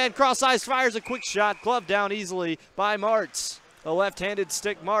 has a man cross ice, fires a quick shot, glove down easily by Martz. A left-handed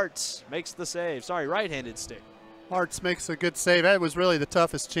stick, Martz makes the save. Sorry, right-handed stick. Martz makes a good save. That was really the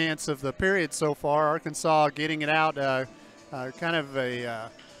toughest chance of the period so far. Arkansas getting it out, kind of a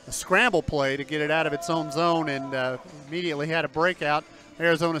scramble play to get it out of its own zone, and immediately had a breakout.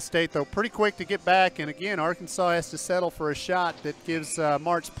 Arizona State, though, pretty quick to get back, and again, Arkansas has to settle for a shot that gives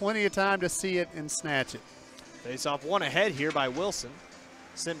Martz plenty of time to see it and snatch it. Face off one ahead here by Wilson.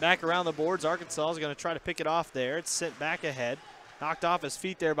 Sent back around the boards. Arkansas is going to try to pick it off there. It's sent back ahead. Knocked off his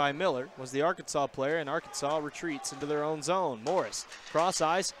feet there by Miller, was the Arkansas player, and Arkansas retreats into their own zone. Morris, cross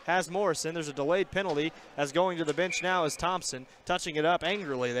ice, has Morrison. There's a delayed penalty as going to the bench now is Thompson. Touching it up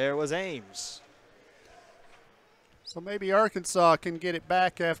angrily there was Ames. So maybe Arkansas can get it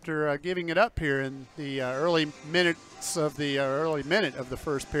back after giving it up here in the early minute of the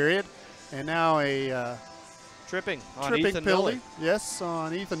first period. And now a tripping on tripping Ethan penalty. Miller. Yes,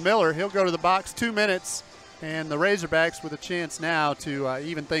 on Ethan Miller. He'll go to the box, 2 minutes, and the Razorbacks with a chance now to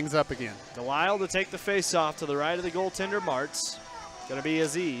even things up again. Delisle to take the face-off to the right of the goaltender, Martz. Going to be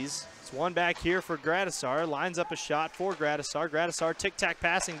Aziz. It's one back here for Gradisar. Lines up a shot for Gradisar. Gradisar tic-tac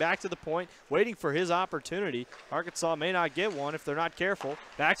passing back to the point, waiting for his opportunity. Arkansas may not get one if they're not careful.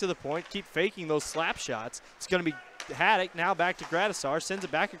 Back to the point, keep faking those slap shots. It's going to be Haddock now back to Gradisar, sends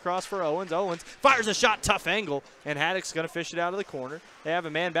it back across for Owens. Owens fires a shot, tough angle, and Haddock's going to fish it out of the corner. They have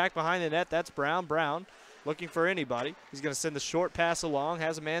a man back behind the net. That's Brown. Brown looking for anybody. He's going to send the short pass along,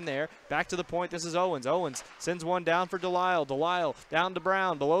 has a man there. Back to the point, this is Owens. Owens sends one down for Delisle. Delisle down to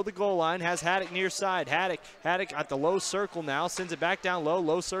Brown, below the goal line, has Haddock near side. Haddock at the low circle now, sends it back down low,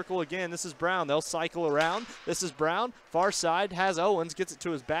 low circle again. This is Brown, they'll cycle around. This is Brown, far side, has Owens, gets it to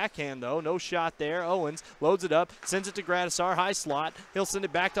his backhand though, no shot there. Owens loads it up, sends it to Gradisar, high slot. He'll send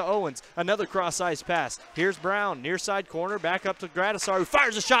it back to Owens. Another cross ice pass. Here's Brown, near side corner, back up to Gradisar, who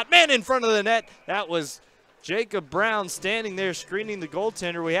fires a shot, man in front of the net. That was Jacob Brown standing there screening the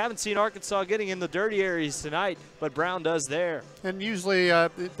goaltender. We haven't seen Arkansas getting in the dirty areas tonight, but Brown does there. And usually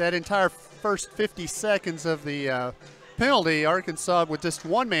that entire first 50 seconds of the penalty, Arkansas with just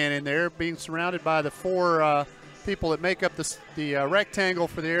one man in there, being surrounded by the 4 people that make up the rectangle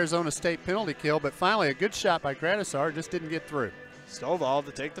for the Arizona State penalty kill. But finally a good shot by Gradisar, just didn't get through. Stovall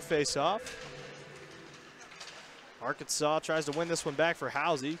to take the face-off. Arkansas tries to win this one back for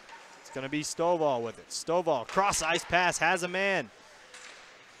Housey. Going to be Stovall with it. Stovall, cross ice pass, has a man.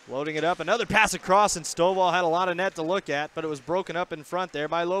 Loading it up, another pass across, and Stovall had a lot of net to look at, but it was broken up in front there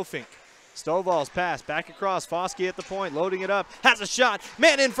by Lofink. Stovall's pass, back across, Foskey at the point, loading it up, has a shot,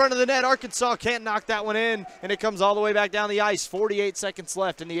 man in front of the net. Arkansas can't knock that one in, and it comes all the way back down the ice. 48 seconds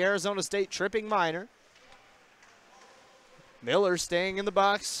left in the Arizona State tripping minor. Miller staying in the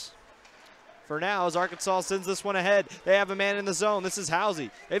box for now as Arkansas sends this one ahead. They have a man in the zone. This is Housey.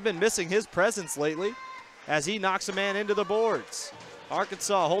 They've been missing his presence lately as he knocks a man into the boards.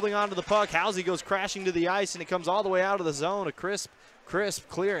 Arkansas holding on to the puck. Housey goes crashing to the ice, and it comes all the way out of the zone. A crisp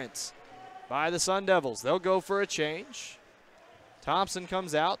clearance by the Sun Devils. They'll go for a change. Thompson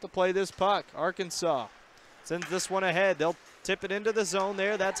comes out to play this puck. Arkansas sends this one ahead. They'll Tip it into the zone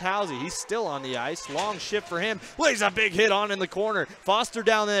there. That's Housey. He's still on the ice. Long shift for him. Lays a big hit on in the corner. Foster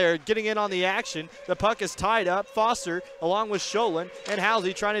down there getting in on the action. The puck is tied up. Foster along with Sholin and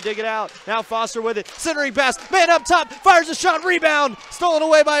Housey trying to dig it out. Now Foster with it. Centering pass. Man up top. Fires a shot. Rebound. Stolen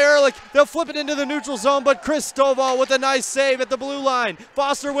away by Ehrlich. They'll flip it into the neutral zone, but Chris Stovall with a nice save at the blue line.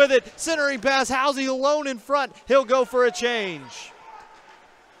 Foster with it. Centering pass. Housey alone in front. He'll go for a change.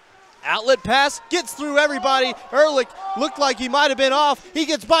 Outlet pass, gets through everybody. Ehrlich looked like he might have been off. He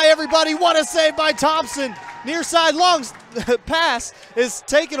gets by everybody. What a save by Thompson. Near side long pass is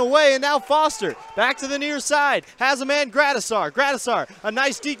taken away, and now Foster back to the near side. Has a man, Gradisar. Gradisar, a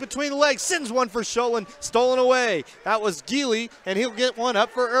nice deke between the legs, sends one for Sholin, stolen away. That was Geely, and he'll get one up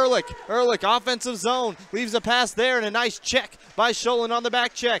for Ehrlich. Ehrlich, offensive zone, leaves a pass there, and a nice check by Sholin on the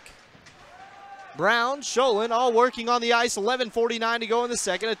back check. Brown, Sholin, all working on the ice. 11:49 to go in the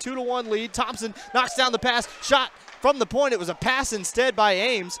second. A 2-1 lead. Thompson knocks down the pass. Shot from the point. It was a pass instead by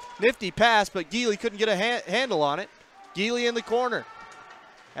Ames. Nifty pass, but Geely couldn't get a handle on it. Geely in the corner.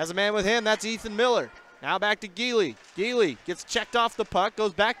 Has a man with him. That's Ethan Miller. Now back to Geely. Geely gets checked off the puck.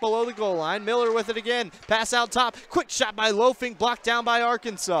 Goes back below the goal line. Miller with it again. Pass out top. Quick shot by Loafing. Blocked down by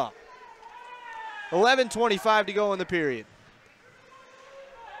Arkansas. 11:25 to go in the period.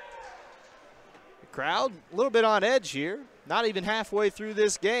 Crowd a little bit on edge here, not even halfway through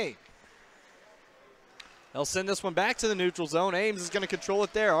this game. They'll send this one back to the neutral zone. Ames is going to control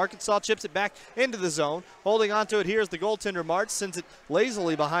it there. Arkansas chips it back into the zone. Holding onto it here is the goaltender March, sends it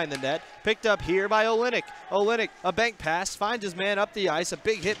lazily behind the net. Picked up here by Olenek. Olenek, a bank pass, finds his man up the ice. A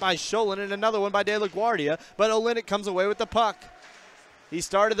big hit by Sholin and another one by De La Guardia, but Olenek comes away with the puck. He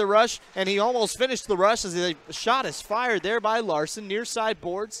started the rush, and he almost finished the rush as the shot is fired there by Larson, near side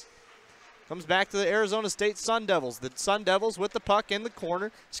boards. Comes back to the Arizona State Sun Devils. The Sun Devils with the puck in the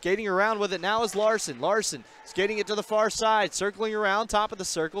corner. Skating around with it now is Larson. Larson skating it to the far side. Circling around, top of the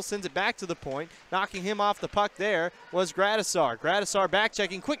circle. Sends it back to the point. Knocking him off the puck there was Gradisar. Gradisar back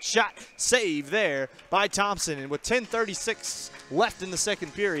checking. Quick shot. Save there by Thompson. And with 10:36 left in the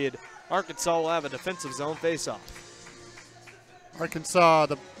second period, Arkansas will have a defensive zone faceoff.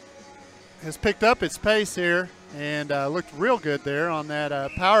 Arkansas has picked up its pace here and looked real good there on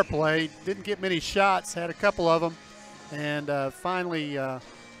that power play. Didn't get many shots, had a couple of them, and finally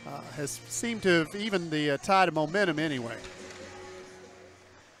has seemed to have evened the tide of momentum anyway.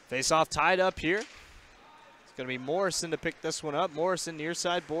 Face-off tied up here. It's going to be Morrison to pick this one up. Morrison near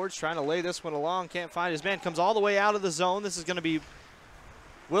side boards, trying to lay this one along. Can't find his man. Comes all the way out of the zone. This is going to be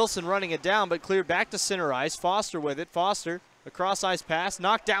Wilson running it down, but cleared back to center ice. Foster with it. Foster. A cross-ice pass,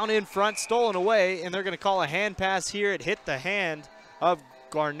 knocked down in front, stolen away, and they're going to call a hand pass here. It hit the hand of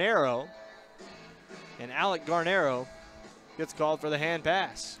Garnero, and Alec Garnero gets called for the hand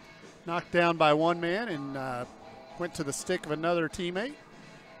pass. Knocked down by one man and went to the stick of another teammate.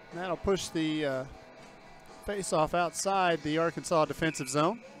 And that'll push the face-off outside the Arkansas defensive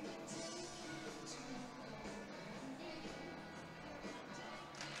zone.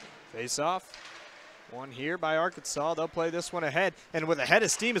 Face-off. One here by Arkansas. They'll play this one ahead. And with a head of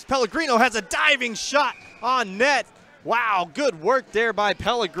steam as Pellegrino has a diving shot on net. Wow, good work there by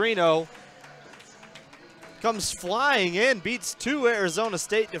Pellegrino. Comes flying in, beats two Arizona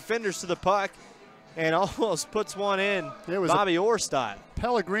State defenders to the puck, and almost puts one in. It was Bobby Orr style.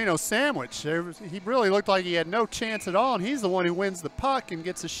 Pellegrino sandwich. He really looked like he had no chance at all, and he's the one who wins the puck and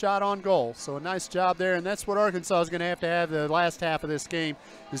gets a shot on goal. So a nice job there, and that's what Arkansas is going to have the last half of this game,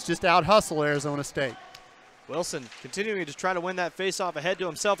 is just out-hustle Arizona State. Wilson continuing to try to win that face-off ahead to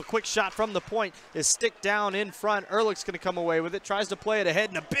himself. A quick shot from the point is stick down in front. Ehrlich's going to come away with it. Tries to play it ahead,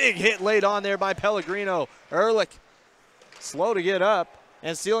 and a big hit laid on there by Pellegrino. Ehrlich slow to get up.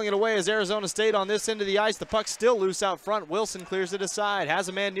 And stealing it away is Arizona State on this end of the ice. The puck's still loose out front. Wilson clears it aside. Has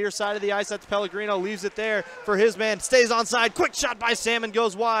a man near side of the ice. That's Pellegrino. Leaves it there for his man. Stays onside. Quick shot by Salmon.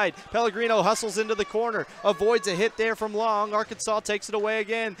 Goes wide. Pellegrino hustles into the corner. Avoids a hit there from Long. Arkansas takes it away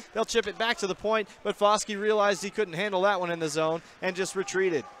again. They'll chip it back to the point. But Foskey realized he couldn't handle that one in the zone and just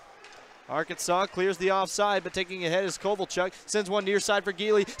retreated. Arkansas clears the offside, but taking ahead is Kovalchuk. Sends one near side for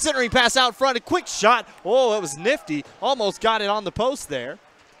Geely. Centering pass out front. A quick shot. Oh, it was nifty. Almost got it on the post there.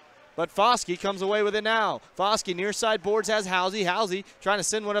 But Foskey comes away with it now. Foskey near side boards has Housey. Housey trying to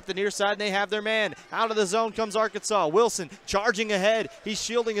send one up the near side, and they have their man. Out of the zone comes Arkansas. Wilson charging ahead. He's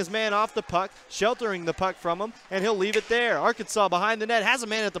shielding his man off the puck, sheltering the puck from him, and he'll leave it there. Arkansas behind the net has a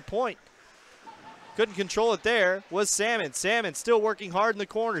man at the point. Couldn't control it there was Salmon. Salmon still working hard in the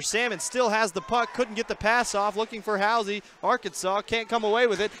corner. Salmon still has the puck. Couldn't get the pass off. Looking for Housey. Arkansas can't come away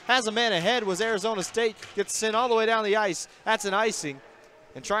with it. Has a man ahead was Arizona State. Gets sent all the way down the ice. That's an icing.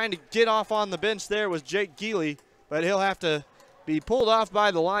 And trying to get off on the bench there was Jake Geely, but he'll have to be pulled off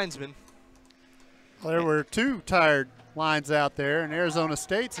by the linesman. Well, there were 2 tired lines out there, and Arizona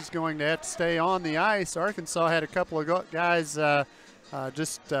State's is going to have to stay on the ice. Arkansas had a couple of guys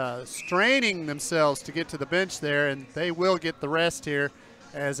just straining themselves to get to the bench there, and they will get the rest here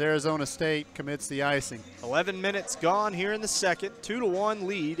as Arizona State commits the icing. 11 minutes gone here in the second. 2-1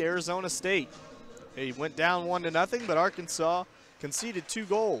 lead, Arizona State. They went down 1-0, but Arkansas conceded 2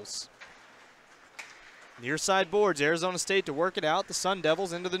 goals. Near side boards, Arizona State to work it out. The Sun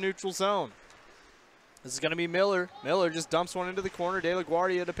Devils into the neutral zone. This is going to be Miller. Miller just dumps one into the corner. De La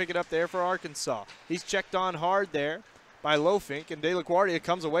Guardia to pick it up there for Arkansas. He's checked on hard there by Lofink, and De La Guardia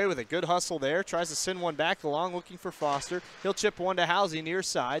comes away with a good hustle there. Tries to send one back along, looking for Foster. He'll chip one to Housey near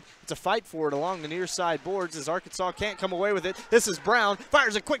side. It's a fight for it along the near side boards as Arkansas can't come away with it. This is Brown.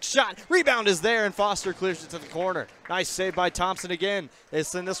 Fires a quick shot. Rebound is there, and Foster clears it to the corner. Nice save by Thompson again. They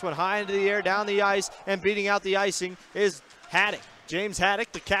send this one high into the air, down the ice, and beating out the icing is Haddock. James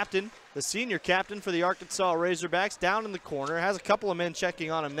Haddock, the captain, the senior captain for the Arkansas Razorbacks, down in the corner. Has a couple of men checking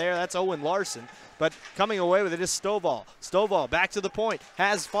on him there. That's Owen Larson. But coming away with it is Stovall. Stovall back to the point.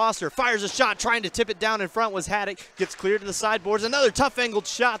 Has Foster. Fires a shot. Trying to tip it down in front was Haddock. Gets cleared to the sideboards. Another tough angled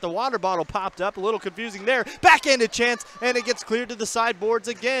shot. The water bottle popped up. A little confusing there. Backhanded chance. And it gets cleared to the sideboards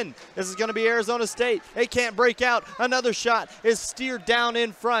again. This is going to be Arizona State. They can't break out. Another shot is steered down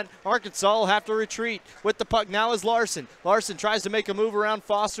in front. Arkansas will have to retreat. With the puck now is Larson. Larson tries to make a move around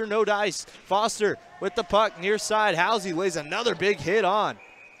Foster. No dice. Foster with the puck near side. Housey lays another big hit on.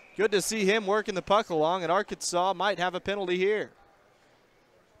 Good to see him working the puck along, and Arkansas might have a penalty here.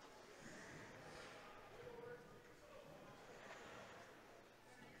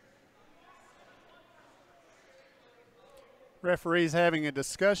 Referees having a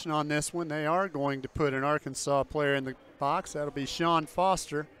discussion on this one. They are going to put an Arkansas player in the box. That'll be Sean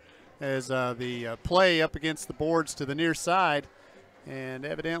Foster as the play up against the boards to the near side. And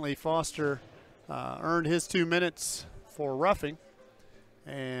evidently Foster earned his 2 minutes for roughing.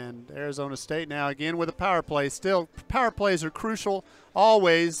 And Arizona State now again with a power play. Still, power plays are crucial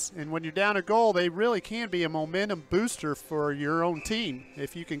always, and when you're down a goal, they really can be a momentum booster for your own team.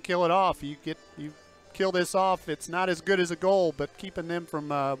 If you can kill it off, you kill this off. It's not as good as a goal, but keeping them from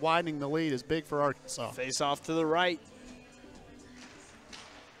widening the lead is big for Arkansas. Face off to the right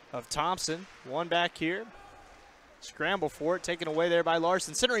of Thompson. One back here. Scramble for it, taken away there by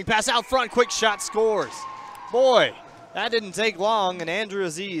Larson. Centering pass out front, quick shot, scores. Boy, that didn't take long, and Andrew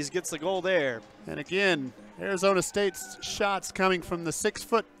Aziz gets the goal there. And again, Arizona State's shots coming from the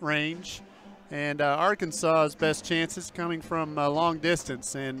 6-foot range, and Arkansas's best chances coming from long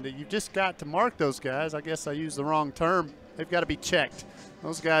distance. And you've just got to mark those guys. I guess I used the wrong term. They've got to be checked.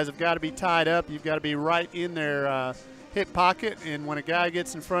 Those guys have got to be tied up. You've got to be right in their hip pocket, and when a guy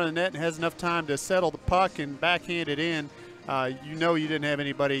gets in front of the net and has enough time to settle the puck and backhand it in, you know you didn't have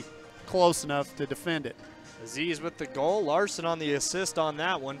anybody close enough to defend it. Aziz with the goal. Larson on the assist on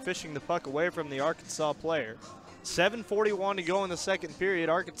that one, fishing the puck away from the Arkansas player. 7:41 to go in the second period.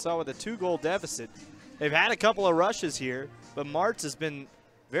 Arkansas with a 2-goal deficit. They've had a couple of rushes here, but Martz has been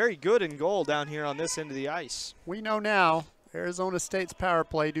very good in goal down here on this end of the ice. We know now Arizona State's power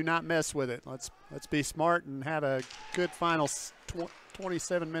play, do not mess with it. Let's be smart and have a good final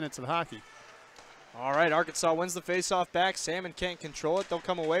 27 minutes of hockey. All right, Arkansas wins the faceoff back. Salmon can't control it. They'll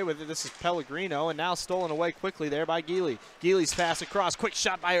come away with it. This is Pellegrino, and now stolen away quickly there by Geely. Geely's pass across. Quick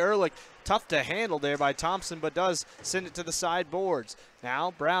shot by Ehrlich. Tough to handle there by Thompson, but does send it to the sideboards.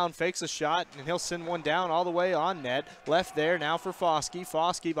 Now Brown fakes a shot, and he'll send one down all the way on net. Left there now for Foskey.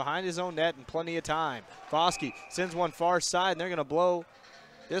 Foskey behind his own net and plenty of time. Foskey sends one far side, and they're going to blow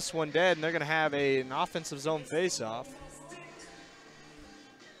this one dead, and they're going to have an offensive zone faceoff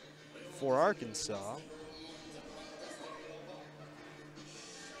for Arkansas.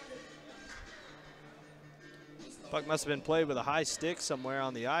 Puck must have been played with a high stick somewhere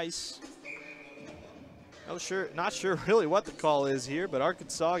on the ice. Not sure really what the call is here, but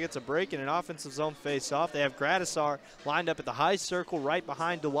Arkansas gets a break in an offensive zone face-off. They have Gradisar lined up at the high circle right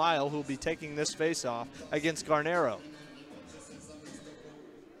behind Delisle, who will be taking this face-off against Garnero.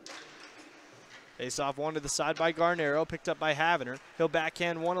 Face-off one to the side by Garnero, picked up by Havener. He'll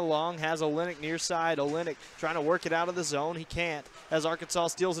backhand one along, has Olenek near side. Olenek trying to work it out of the zone. He can't as Arkansas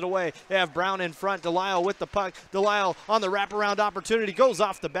steals it away. They have Brown in front, Delisle with the puck. Delisle on the wraparound opportunity, goes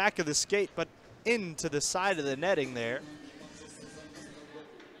off the back of the skate, but into the side of the netting there.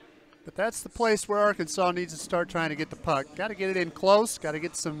 But that's the place where Arkansas needs to start trying to get the puck. Got to get it in close, got to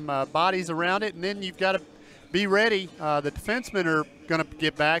get some bodies around it, and then you've got to be ready. The defensemen are going to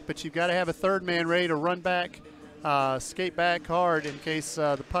get back, but you've got to have a third man ready to run back, skate back hard in case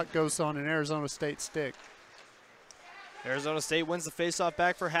the puck goes on an Arizona State stick. Arizona State wins the faceoff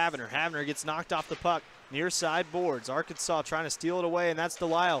back for Havener. Havener gets knocked off the puck. Near side boards. Arkansas trying to steal it away, and that's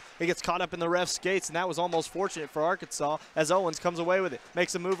Delisle. It gets caught up in the ref's skates, and that was almost fortunate for Arkansas as Owens comes away with it.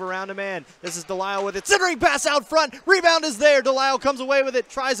 Makes a move around a man. This is Delisle with it. Centering pass out front. Rebound is there. Delisle comes away with it.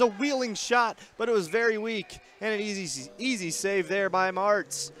 Tries a wheeling shot, but it was very weak. And an easy save there by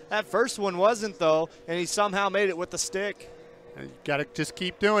Martz. That first one wasn't, though, and he somehow made it with the stick. You got to just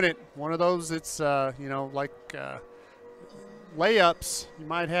keep doing it. One of those, it's, like layups. You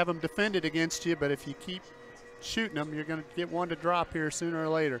might have them defended against you, but if you keep shooting them, you're going to get one to drop here sooner or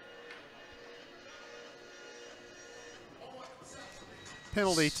later.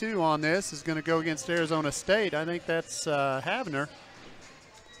 Penalty 2 on this is going to go against Arizona State. I think that's Havener.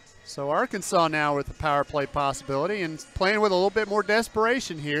 So Arkansas now with the power play possibility and playing with a little bit more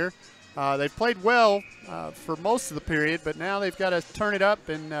desperation here. They've played well for most of the period, but now they've got to turn it up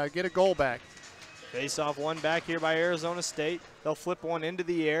and get a goal back. Face-off one back here by Arizona State. They'll flip one into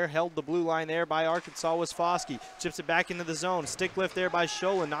the air. Held the blue line there by Arkansas was Foskey. Chips it back into the zone. Stick lift there by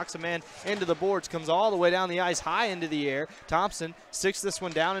Sholin. Knocks a man into the boards. Comes all the way down the ice, high into the air. Thompson sticks this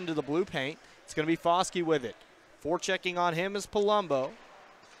one down into the blue paint. It's going to be Foskey with it. Forechecking on him is Palumbo.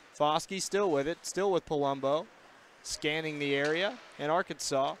 Foskey still with it. Still with Palumbo. Scanning the area, and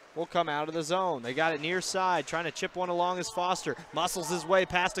Arkansas will come out of the zone. They got it near side, trying to chip one along as Foster. Muscles his way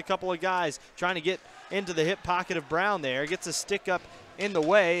past a couple of guys, trying to get into the hip pocket of Brown there. Gets a stick up in the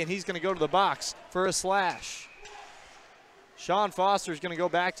way, and he's going to go to the box for a slash. Sean Foster is going to go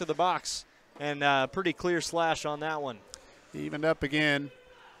back to the box, and pretty clear slash on that one. Evened up again.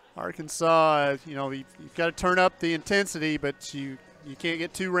 Arkansas, you've got to turn up the intensity, but you can't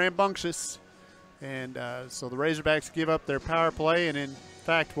get too rambunctious. And so the Razorbacks give up their power play, and in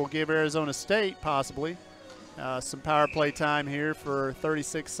fact will give Arizona State possibly some power play time here for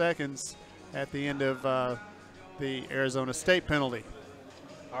 36 seconds at the end of the Arizona State penalty.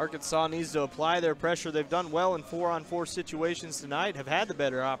 Arkansas needs to apply their pressure. They've done well in 4-on-4 situations tonight, have had the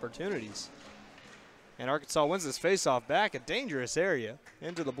better opportunities. And Arkansas wins this faceoff back, a dangerous area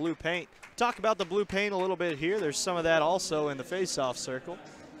into the blue paint. Talk about the blue paint a little bit here. There's some of that also in the faceoff circle,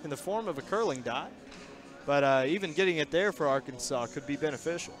 in the form of a curling dot. But even getting it there for Arkansas could be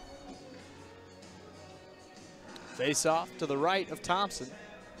beneficial. Face off to the right of Thompson.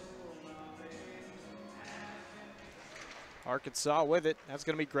 Arkansas with it. That's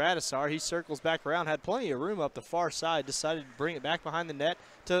going to be Gradisar. He circles back around, had plenty of room up the far side, decided to bring it back behind the net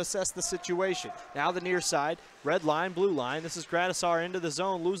to assess the situation. Now the near side, red line, blue line. This is Gradisar into the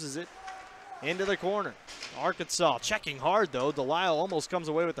zone, loses it. Into the corner. Arkansas checking hard, though. Delisle almost comes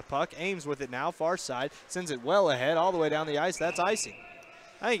away with the puck. Ames with it now, far side. Sends it well ahead, all the way down the ice. That's icing.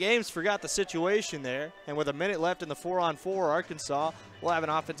 I think Ames forgot the situation there. And with a minute left in the 4-on-4, Arkansas will have an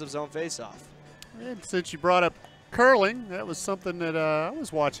offensive zone faceoff. And since you brought up curling, that was something that I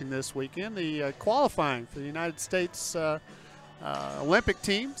was watching this weekend. The qualifying for the United States Olympic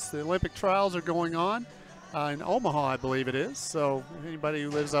teams. The Olympic trials are going on in Omaha, I believe it is. So anybody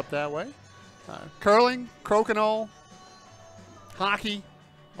who lives up that way. Curling, crokinole, hockey,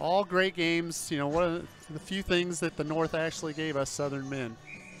 all great games. One of the few things that the North actually gave us Southern men.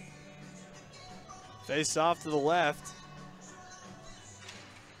 Face off to the left.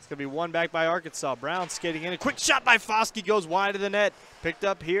 It's going to be one back by Arkansas. Brown skating in. A quick shot by Foskey goes wide of the net. Picked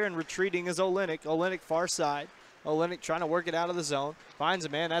up here and retreating is Olenek. Olenek far side. Olenek trying to work it out of the zone. Finds a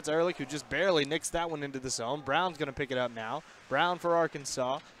man. That's Ehrlich, who just barely nicks that one into the zone. Brown's going to pick it up now. Brown for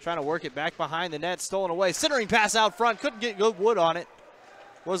Arkansas. Trying to work it back behind the net. Stolen away. Centering pass out front. Couldn't get good wood on it.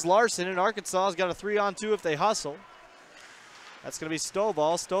 Was Larson, and Arkansas's got a 3-on-2 if they hustle. That's going to be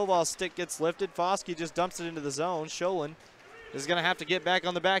Stovall. Stovall's stick gets lifted. Foskey just dumps it into the zone. Sholin is going to have to get back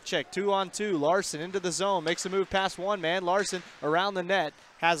on the back check. 2-on-2. Larson into the zone. Makes a move past one man. Larson around the net.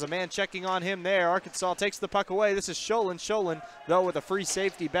 Has a man checking on him there. Arkansas takes the puck away. This is Sholin. Sholin, though, with a free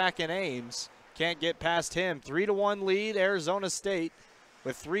safety back in Ames. Can't get past him. 3-1 lead, Arizona State,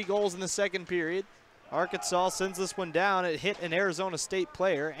 with 3 goals in the second period. Arkansas sends this one down. It hit an Arizona State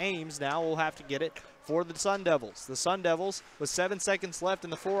player. Ames now will have to get it for the Sun Devils. The Sun Devils, with 7 seconds left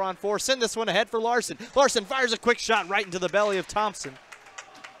in the 4-on-4, send this one ahead for Larson. Larson fires a quick shot right into the belly of Thompson.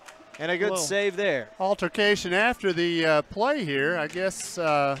 And a good save there. Altercation after the play here. I guess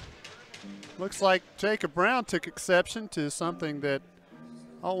looks like Jacob Brown took exception to something that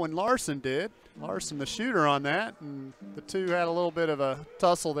Owen Larson did. Larson the shooter on that, and the two had a little bit of a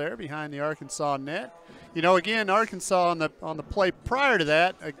tussle there behind the Arkansas net. Again, Arkansas on the play prior to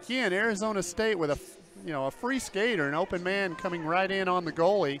that, again, Arizona State with a free skater, an open man coming right in on the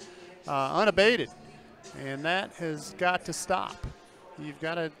goalie, unabated. And that has got to stop. You've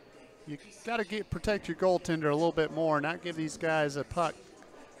got to you got to protect your goaltender a little bit more, not give these guys a puck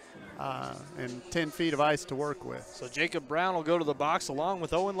and 10 feet of ice to work with. So Jacob Brown will go to the box along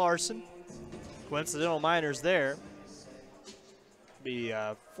with Owen Larson. Coincidental minors there. Be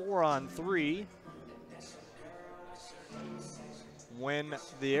 4-on-3 when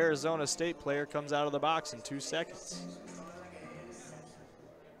the Arizona State player comes out of the box in 2 seconds.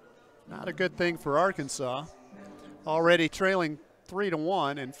 Not a good thing for Arkansas. Already trailing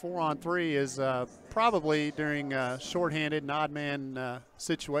 3-1, and 4-on-3 is probably during shorthanded and odd man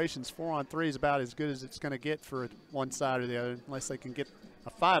situations. 4-on-3 is about as good as it's going to get for one side or the other, unless they can get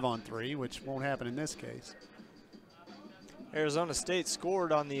a 5-on-3, which won't happen in this case. Arizona State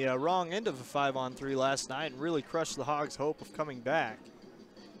scored on the wrong end of a 5-on-3 last night and really crushed the Hogs' hope of coming back.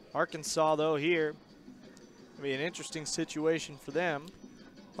 Arkansas, though, here, will be an interesting situation for them.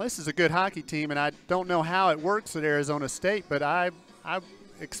 Well, this is a good hockey team, and I don't know how it works at Arizona State, but I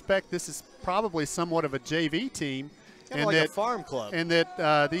expect this is probably somewhat of a JV team. Kind of like a farm club. And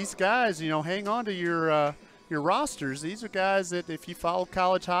that these guys, you know, hang on to your rosters. These are guys that if you follow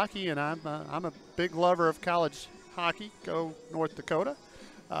college hockey, and I'm a big lover of college hockey, go North Dakota.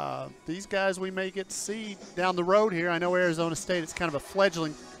 These guys we may get to see down the road here. I know Arizona State, it's kind of a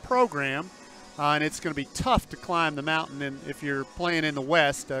fledgling program, and it's going to be tough to climb the mountain. And if you're playing in the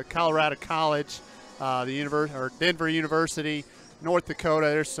West, Colorado College, Denver University, North Dakota,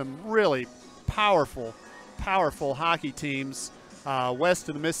 there's some really powerful hockey teams west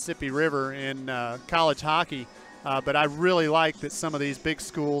of the Mississippi River in college hockey. But I really like that some of these big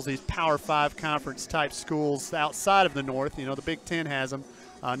schools, these Power 5 conference type schools outside of the North, you know, the Big Ten has them,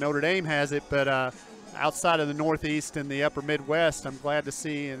 Notre Dame has it, but outside of the Northeast and the upper Midwest, I'm glad to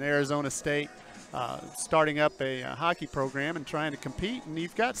see in Arizona State starting up a hockey program and trying to compete. And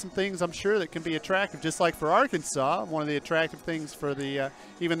you've got some things I'm sure that can be attractive, just like for Arkansas. One of the attractive things for the,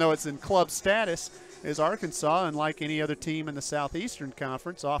 even though it's in club status, is Arkansas, unlike any other team in the Southeastern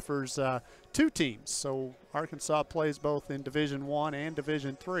Conference, offers 2 teams. So Arkansas plays both in Division I and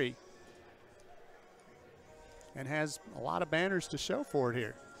Division III and has a lot of banners to show for it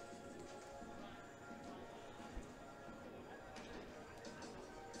here.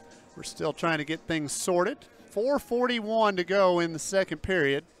 We're still trying to get things sorted. 4:41 to go in the second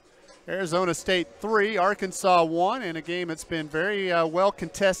period. Arizona State 3, Arkansas 1, in a game that's been very well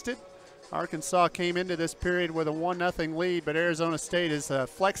contested. Arkansas came into this period with a 1-0 lead, but Arizona State has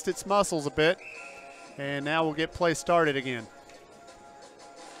flexed its muscles a bit, and now we'll get play started again.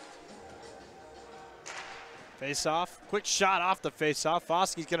 Face-off, quick shot off the face-off.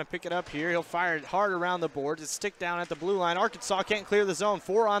 Foskey's going to pick it up here. He'll fire it hard around the boards. It's stick down at the blue line. Arkansas can't clear the zone.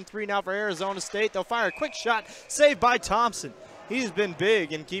 4-on-3 now for Arizona State. They'll fire a quick shot, saved by Thompson. He's been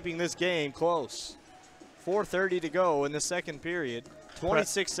big in keeping this game close. 4:30 to go in the second period.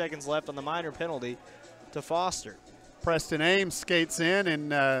 26 seconds left on the minor penalty to Foster. Preston Ames skates in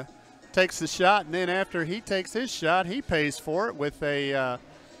and takes the shot, and then after he takes his shot, he pays for it with a,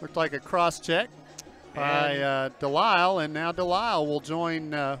 looked like a cross-check by Delisle, and now Delisle will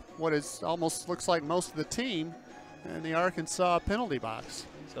join what is almost looks like most of the team in the Arkansas penalty box.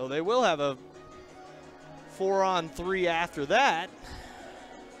 So they will have a 4-on-3 after that.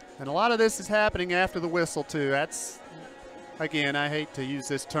 And a lot of this is happening after the whistle, too. That's, again, I hate to use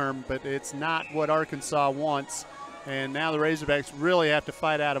this term, but it's not what Arkansas wants. And now the Razorbacks really have to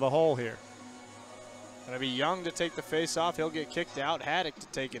fight out of a hole here. Going to be Young to take the face-off. He'll get kicked out. Haddock to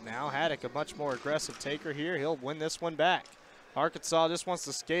take it now. Haddock, a much more aggressive taker here. He'll win this one back. Arkansas just wants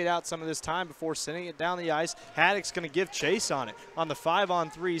to skate out some of this time before sending it down the ice. Haddock's going to give chase on it. On the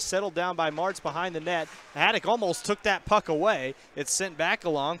 5-on-3, settled down by Martz behind the net. Haddock almost took that puck away. It's sent back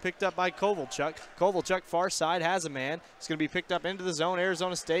along, picked up by Kovalchuk. Kovalchuk far side, has a man. It's going to be picked up into the zone.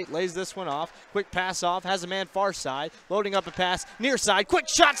 Arizona State lays this one off. Quick pass off, has a man far side. Loading up a pass, near side. Quick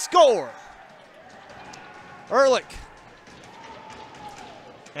shot, score! Ehrlich.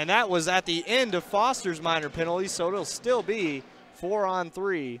 And that was at the end of Foster's minor penalty, so it'll still be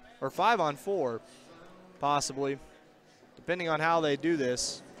 4-on-3 or 5-on-4, possibly, depending on how they do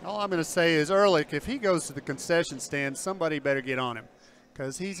this. All I'm going to say is Ehrlich, if he goes to the concession stand, somebody better get on him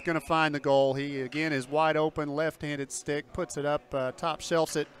because he's going to find the goal. He, again, is wide open, left-handed stick, puts it up, top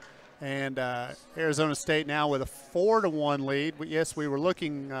shelves it, and Arizona State now with a 4-1 lead. Yes, we were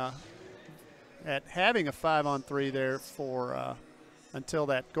looking at having a 5-on-3 there for until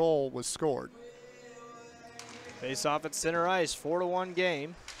that goal was scored. Face off at center ice, 4-1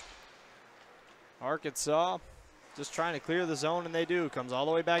 game. Arkansas just trying to clear the zone, and they do. Comes all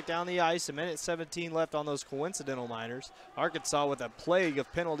the way back down the ice. 1:17 left on those coincidental minors. Arkansas with a plague of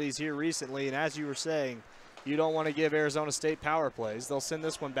penalties here recently, and as you were saying, You don't want to give Arizona State power plays. They'll send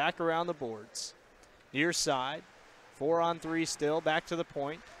this one back around the boards. Near side, 4-on-3 still, back to the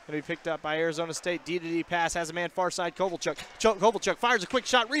point. Going to be picked up by Arizona State. D-to-D pass, has a man far side, Kovalchuk. Kovalchuk fires a quick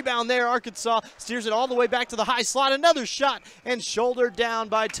shot, rebound there. Arkansas steers it all the way back to the high slot. Another shot, and shouldered down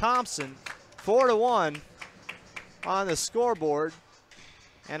by Thompson. 4-1 on the scoreboard,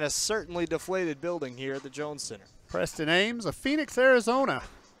 and a certainly deflated building here at the Jones Center. Preston Ames, a Phoenix, Arizona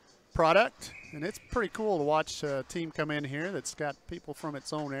product, and it's pretty cool to watch a team come in here that's got people from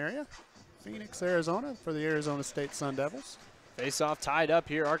its own area. Phoenix, Arizona for the Arizona State Sun Devils. Face-off tied up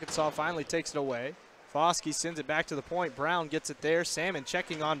here. Arkansas finally takes it away. Foskey sends it back to the point. Brown gets it there. Salmon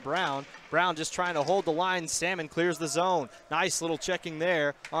checking on Brown. Brown just trying to hold the line. Salmon clears the zone. Nice little checking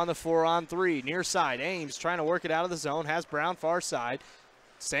there on the 4-on-3. Near side, Ames trying to work it out of the zone. Has Brown far side.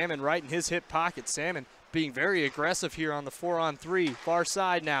 Salmon right in his hip pocket. Salmon being very aggressive here on the 4-on-3. Far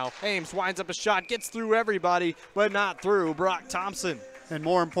side now. Ames winds up a shot. Gets through everybody, but not through Brock Thompson. And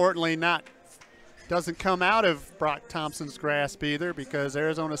more importantly, doesn't come out of Brock Thompson's grasp either, because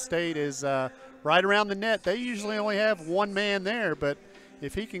Arizona State is right around the net. They usually only have one man there, but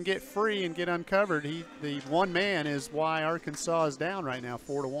if he can get free and get uncovered, the one man is why Arkansas is down right now,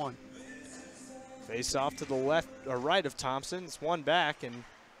 4-1. Face off to the left or right of Thompson. It's one back and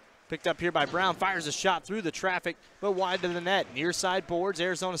picked up here by Brown. Fires a shot through the traffic, but wide to the net. Near side boards.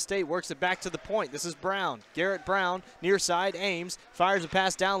 Arizona State works it back to the point. This is Brown. Garrett Brown, near side, Ames. Fires a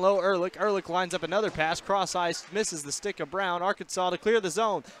pass down low, Ehrlich. Ehrlich lines up another pass. Cross ice, misses the stick of Brown. Arkansas to clear the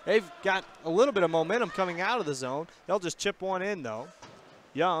zone. They've got a little bit of momentum coming out of the zone. They'll just chip one in, though.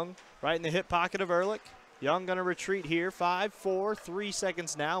 Young, right in the hip pocket of Ehrlich. Young going to retreat here. 5-4, 3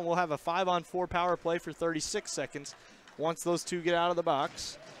 seconds now. And we'll have a 5-on-4 power play for 36 seconds once those two get out of the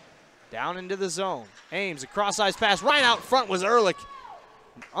box. Down into the zone. Ames, a cross-ice pass. Right out front was Ehrlich.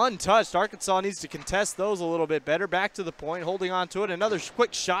 Untouched. Arkansas needs to contest those a little bit better. Back to the point, holding on to it. Another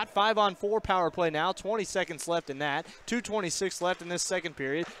quick shot. 5-on-4 power play now. 20 seconds left in that. 2:26 left in this second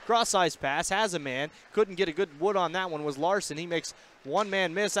period. Cross-ice pass. Has a man. Couldn't get a good wood on that one was Larson. He makes one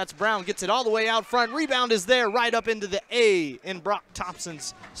man miss. That's Brown. Gets it all the way out front. Rebound is there right up into the A in Brock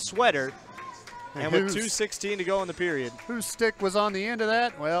Thompson's sweater. And with 2:16 to go in the period. Whose stick was on the end of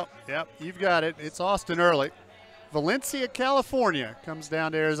that? Well, yep, you've got it. It's Austin Ehrlich. Valencia, California comes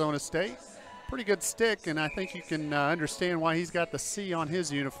down to Arizona State. Pretty good stick, and I think you can understand why he's got the C on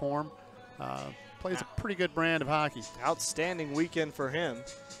his uniform. Plays a pretty good brand of hockey. Outstanding weekend for him.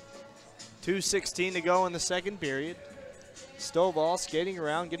 2:16 to go in the second period. Stovall skating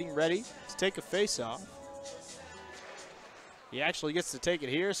around, getting ready to take a face-off. He actually gets to take it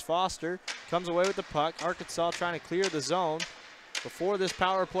here as Foster comes away with the puck. Arkansas trying to clear the zone. Before this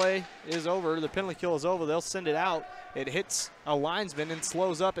power play is over, the penalty kill is over, they'll send it out. It hits a linesman and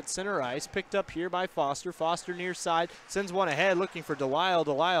slows up at center ice. Picked up here by Foster. Foster near side, sends one ahead looking for Delisle.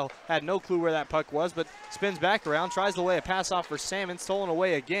 Delisle had no clue where that puck was, but spins back around, tries to lay a pass off for Salmon. Stolen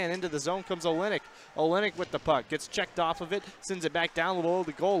away again. Into the zone comes Olenek. Olenek with the puck. Gets checked off of it, sends it back down below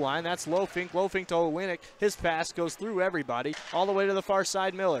the goal line. That's Lofink. Lofink to Olenek. His pass goes through everybody all the way to the far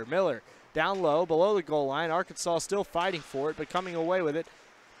side. Miller. Miller down low, below the goal line. Arkansas still fighting for it, but coming away with it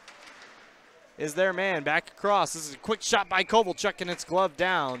is their man. Back across. This is a quick shot by Kovalchuk, and it's gloved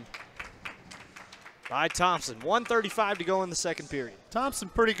down by Thompson. 1:35 to go in the second period. Thompson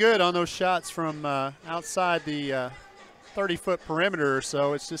pretty good on those shots from outside the 30-foot perimeter or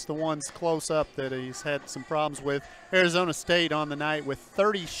so. It's just the ones close up that he's had some problems with. Arizona State on the night with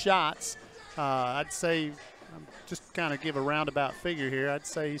 30 shots. I'd say, just kind of give a roundabout figure here, I'd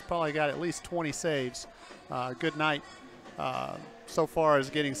say he's probably got at least 20 saves. Good night so far as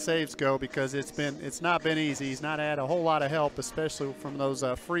getting saves go, because it's not been easy. He's not had a whole lot of help, especially from those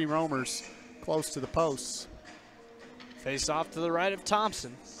free roamers close to the posts. Face off to the right of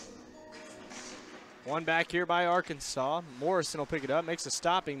Thompson. One back here by Arkansas. Morrison will pick it up, makes a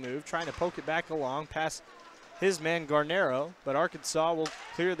stopping move, trying to poke it back along past his man Garnero, but Arkansas will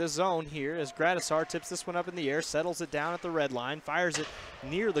clear the zone here as Gradisar tips this one up in the air, settles it down at the red line, fires it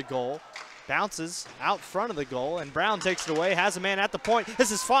near the goal, bounces out front of the goal, and Brown takes it away, has a man at the point.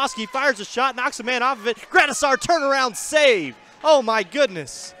 This is Foskey, fires a shot, knocks a man off of it. Gradisar turnaround save. Oh my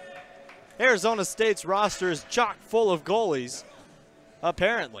goodness. Arizona State's roster is chock full of goalies,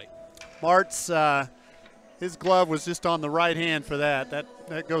 apparently. Martz, his glove was just on the right hand for that.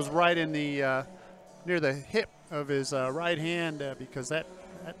 That goes right in the near the hip of his right hand, because that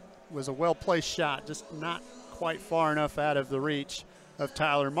was a well-placed shot, just not quite far enough out of the reach of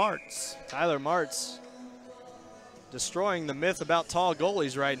Tyler Martz. Tyler Martz destroying the myth about tall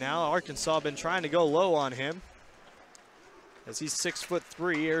goalies right now. Arkansas been trying to go low on him. as he's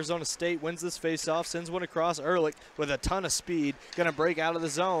 6'3". Arizona State wins this faceoff, sends one across. Ehrlich with a ton of speed, gonna break out of the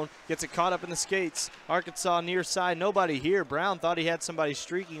zone, gets it caught up in the skates. Arkansas near side, nobody here. Brown thought he had somebody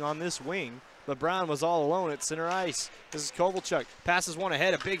streaking on this wing, but Brown was all alone at center ice. This is Kovalchuk, passes one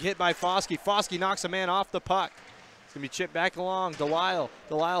ahead, a big hit by Foskey. Foskey knocks a man off the puck. It's gonna be chipped back along.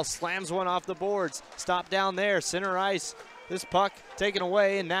 Delisle slams one off the boards. Stop down there, center ice. This puck taken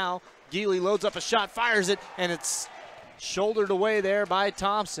away, and now Geely loads up a shot, fires it, and it's shouldered away there by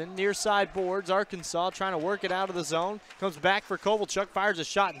Thompson. Near side boards, Arkansas trying to work it out of the zone. Comes back for Kovalchuk, fires a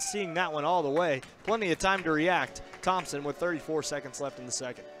shot, and seeing that one all the way. Plenty of time to react. Thompson with 34 seconds left in the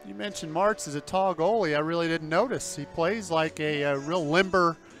second. You mentioned Martz is a tall goalie. I really didn't notice. He plays like a real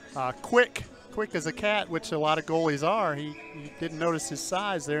limber, quick as a cat, which a lot of goalies are. He didn't notice his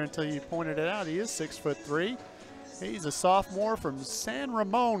size there until you pointed it out. He is 6'3". He's a sophomore from San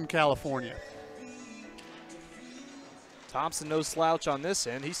Ramon, California. Thompson no slouch on this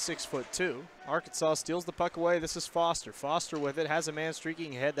end. He's 6'2". Arkansas steals the puck away. This is Foster. Foster with it, has a man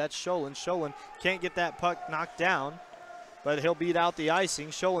streaking ahead. That's Sholin. Sholin can't get that puck knocked down, but he'll beat out the icing.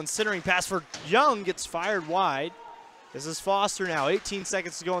 Sholin centering pass for Young gets fired wide. This is Foster now, 18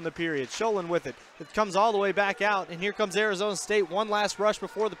 seconds to go in the period. Sholin with it. It comes all the way back out, and here comes Arizona State. One last rush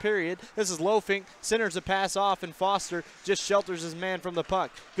before the period. This is Lofink, centers a pass off, and Foster just shelters his man from the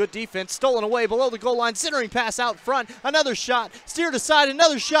puck. Good defense, stolen away below the goal line, centering pass out front. Another shot, steered aside,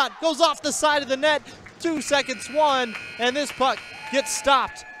 another shot, goes off the side of the net. 2 seconds, one, and this puck gets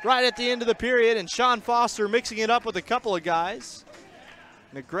stopped right at the end of the period, and Sean Foster mixing it up with a couple of guys.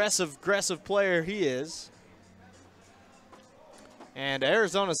 An aggressive player he is. And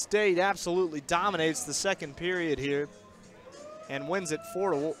Arizona State absolutely dominates the second period here and wins it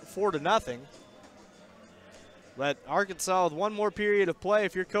 4-0. But Arkansas with one more period of play,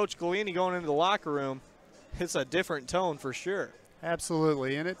 if you're Coach Galini going into the locker room, it's a different tone for sure.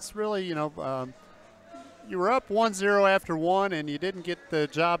 Absolutely, and it's really, you were up 1-0 after one and you didn't get the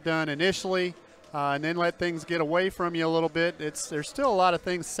job done initially and then let things get away from you a little bit. There's still a lot of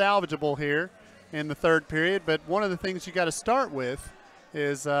things salvageable here in the third period, but one of the things you got to start with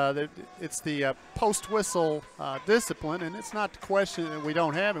is it's the post-whistle discipline, and it's not the question that we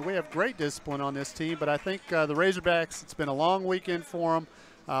don't have it. We have great discipline on this team, but I think the Razorbacks, it's been a long weekend for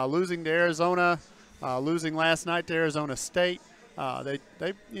them, losing to Arizona, losing last night to Arizona State.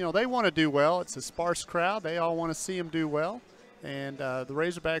 They want to do well. It's a sparse crowd. They all want to see them do well. And the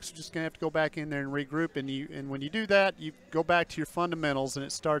Razorbacks are just going to have to go back in there and regroup. And when you do that, you go back to your fundamentals, and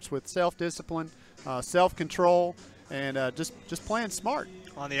it starts with self-discipline, self-control, and just playing smart.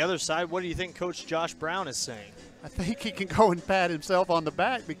 On the other side, what do you think Coach Josh Brown is saying? I think he can go and pat himself on the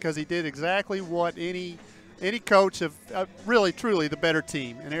back because he did exactly what any coach of really, truly the better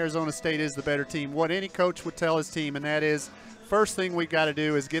team, and Arizona State is the better team, what any coach would tell his team, and that is first thing we got to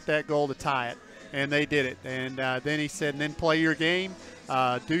do is get that goal to tie it. And they did it. And then he said, and then play your game,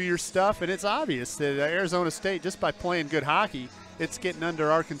 do your stuff. And it's obvious that Arizona State, just by playing good hockey, it's getting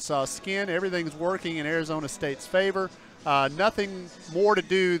under Arkansas' skin. Everything's working in Arizona State's favor. Nothing more to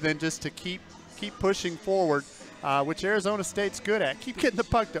do than just to keep pushing forward, which Arizona State's good at. Keep getting the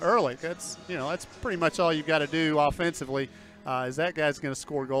puck to Ehrlich. That's pretty much all you've got to do offensively. Is that guy's going to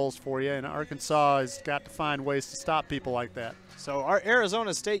score goals for you, and Arkansas has got to find ways to stop people like that. So our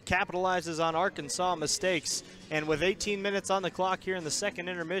Arizona State capitalizes on Arkansas mistakes, and with 18 minutes on the clock here in the second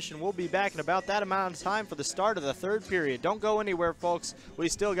intermission, we'll be back in about that amount of time for the start of the third period. Don't go anywhere, folks. We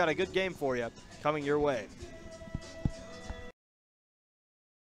still got a good game for you coming your way.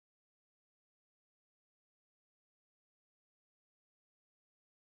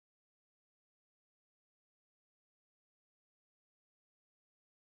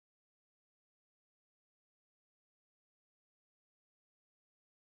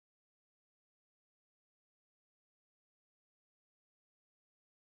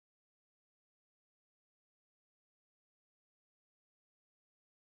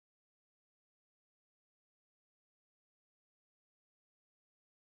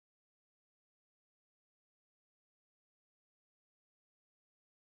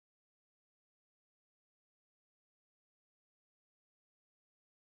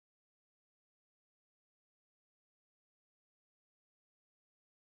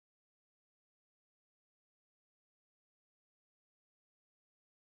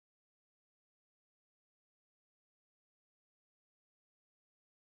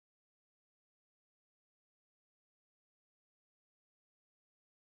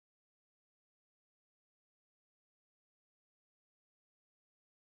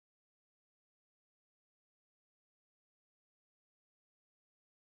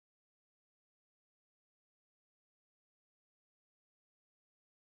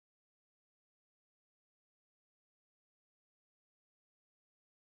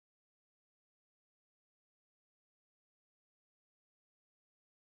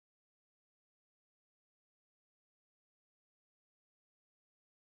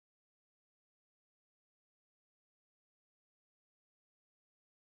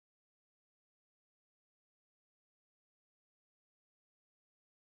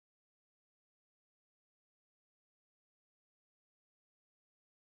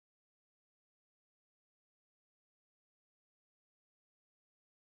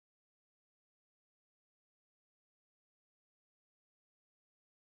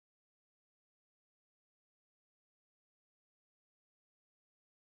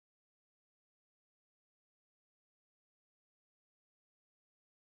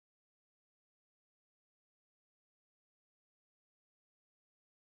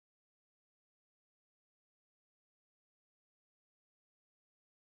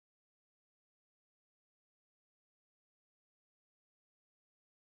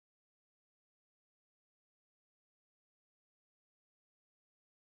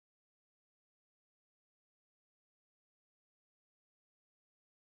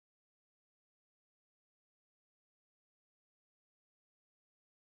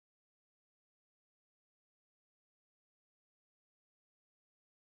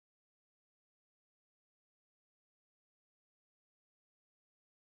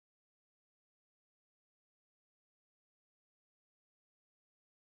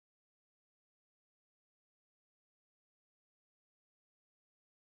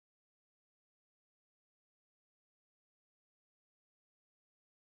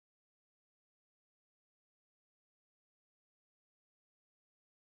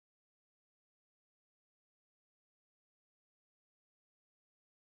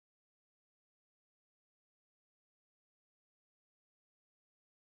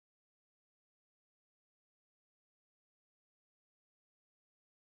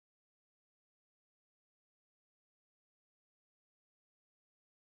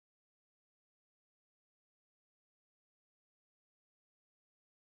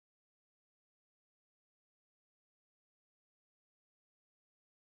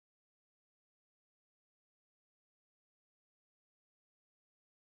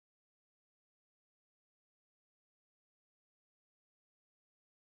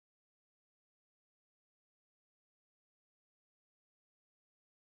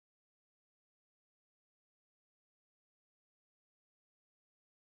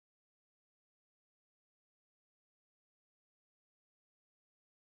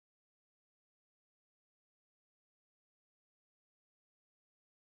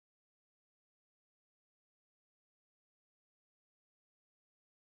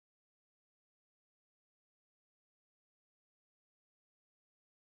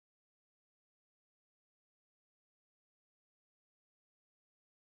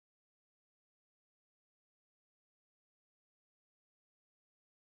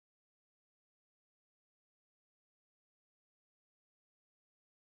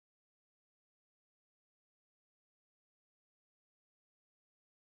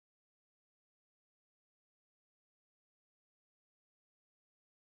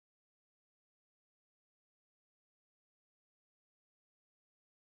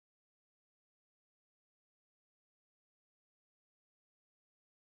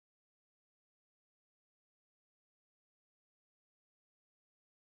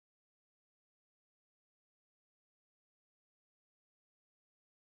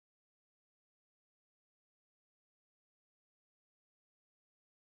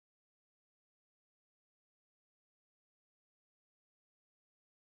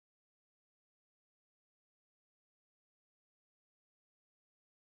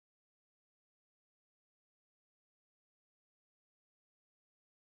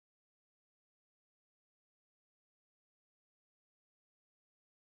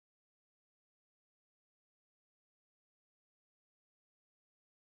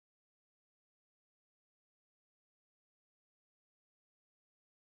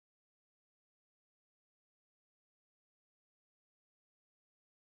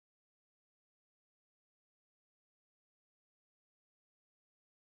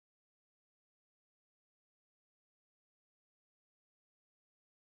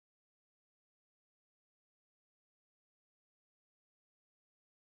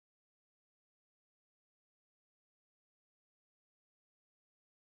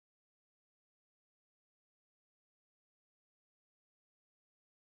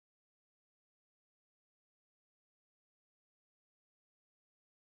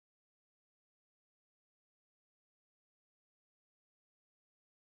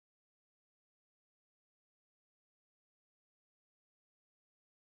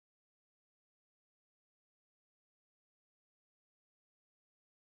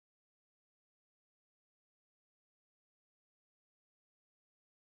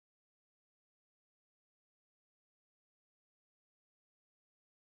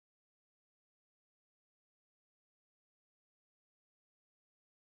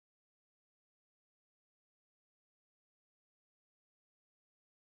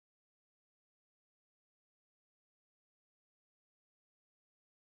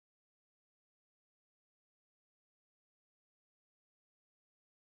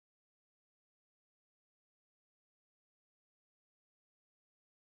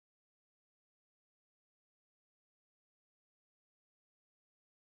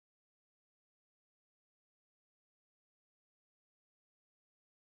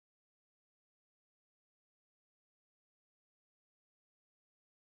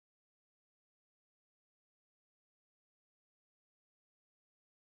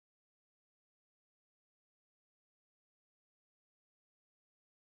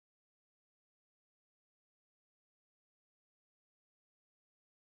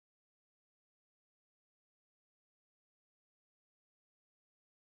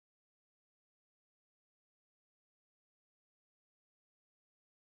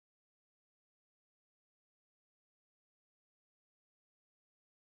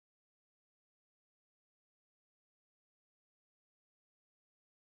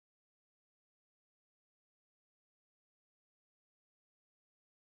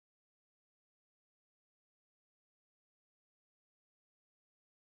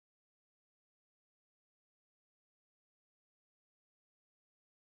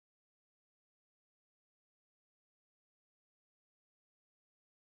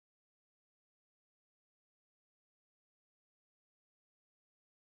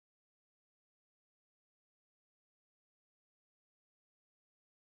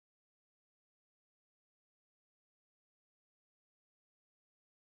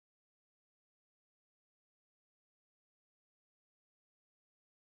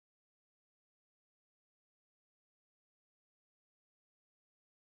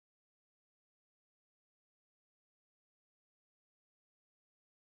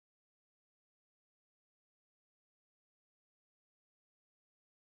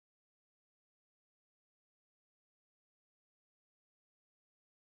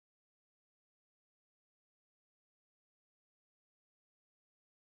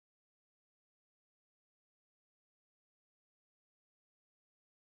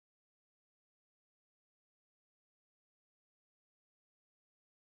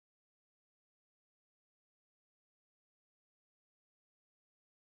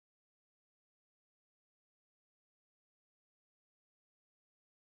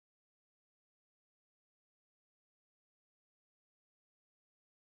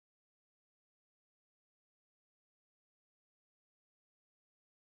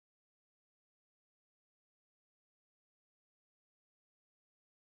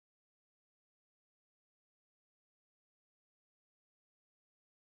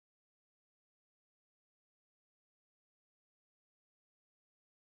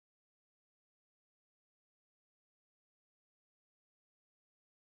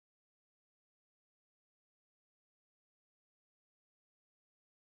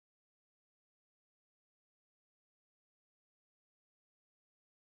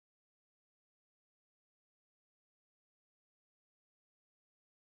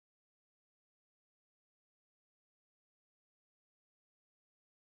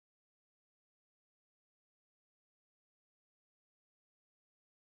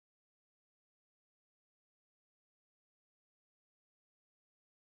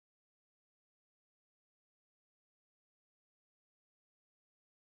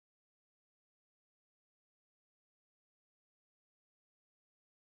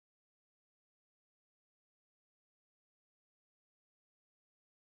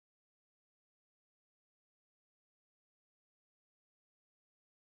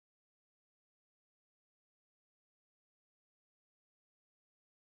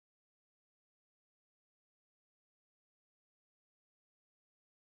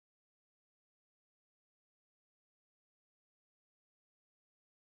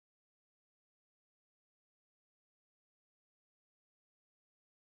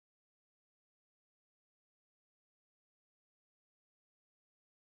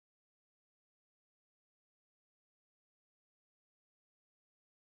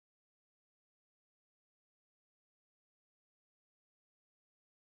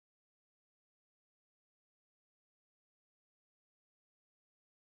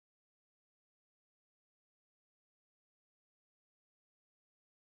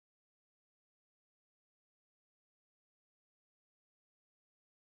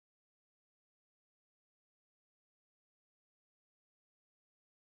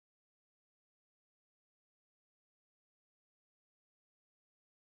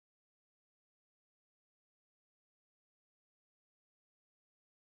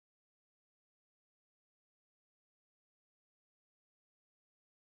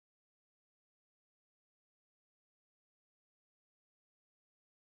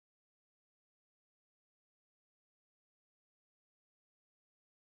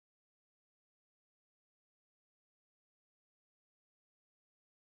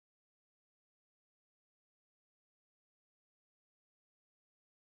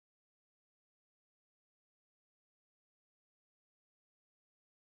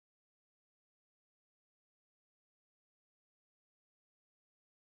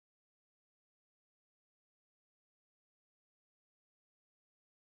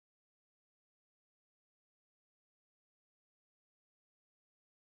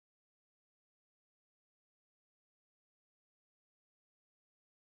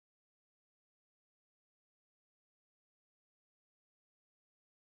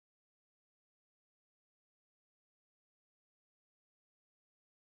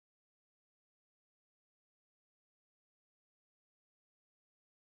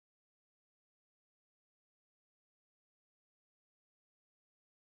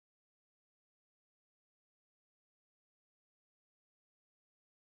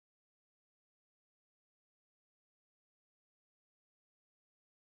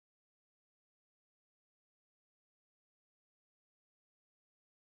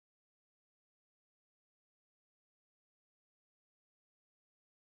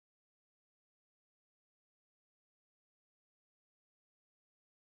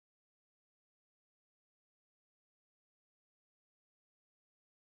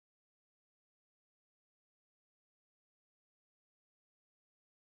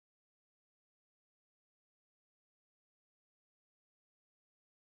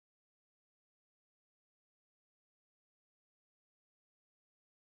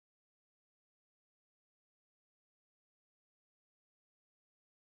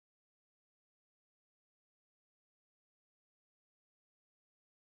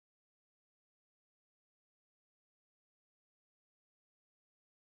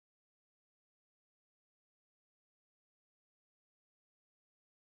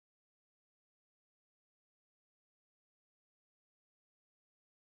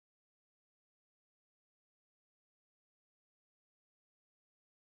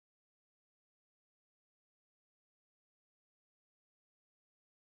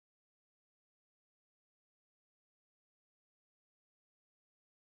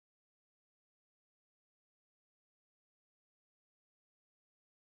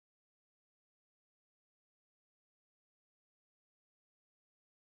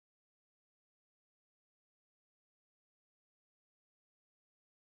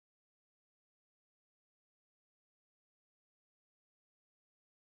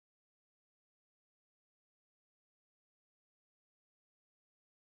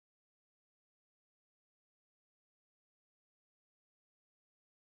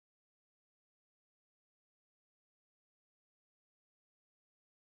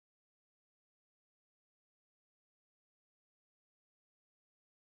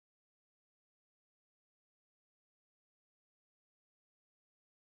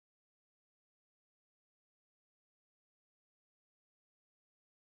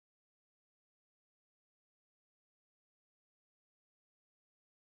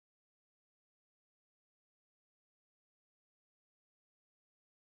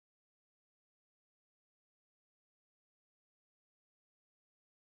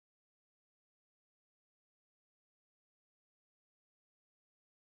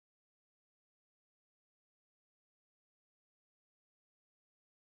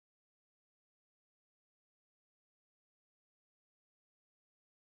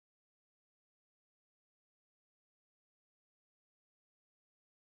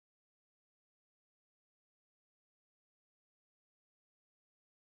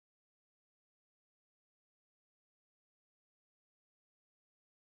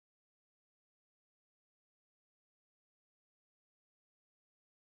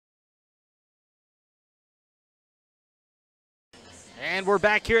 And we're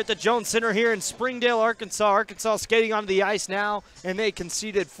back here at the Jones Center here in Springdale, Arkansas. Arkansas skating onto the ice now, and they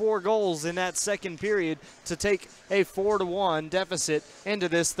conceded 4 goals in that second period to take a 4-1 deficit into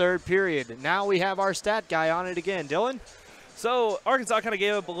this third period. Now we have our stat guy on it again. Dylan? So Arkansas kind of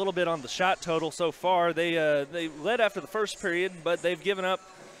gave up a little bit on the shot total so far. They led after the first period, but they've given up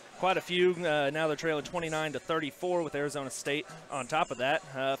quite a few. Now they're trailing 29-34 with Arizona State on top of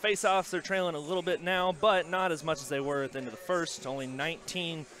that. Face-offs, they're trailing a little bit now, but not as much as they were at the end of the first. Only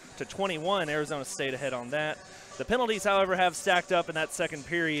 19-21, Arizona State ahead on that. The penalties, however, have stacked up in that second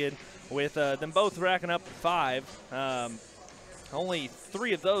period with them both racking up 5. Only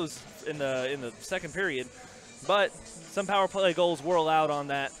 3 of those in the second period, but some power play goals were allowed on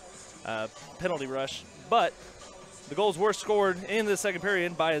that penalty rush. But the goals were scored in the second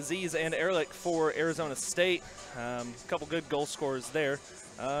period by Aziz and Ehrlich for Arizona State. A couple good goal scorers there.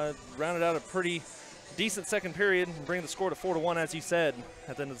 Rounded out a pretty decent second period and bring the score to 4-1, as you said,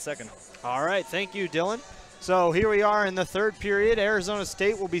 at the end of the second. All right, thank you, Dylan. So here we are in the third period. Arizona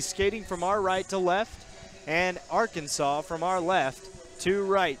State will be skating from our right to left, and Arkansas from our left to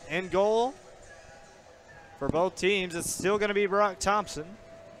right. In goal for both teams, it's still going to be Brock Thompson.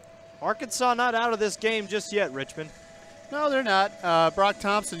 Arkansas not out of this game just yet, Richmond. No, they're not. Brock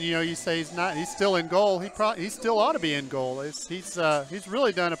Thompson, you say he's not. He's still in goal. He still ought to be in goal. He's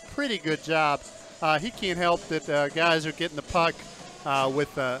really done a pretty good job. He can't help that guys are getting the puck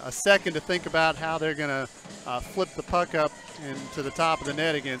with a second to think about how they're going to flip the puck up into the top of the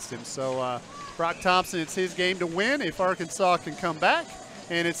net against him. So Brock Thompson, it's his game to win if Arkansas can come back,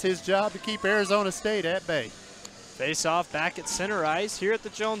 and it's his job to keep Arizona State at bay. Face-off back at center ice here at the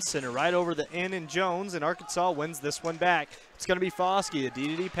Jones Center, right over the N in Jones, and Arkansas wins this one back. It's going to be Foskey, a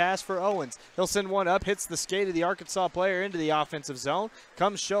D-to-D pass for Owens. He'll send one up, hits the skate of the Arkansas player into the offensive zone.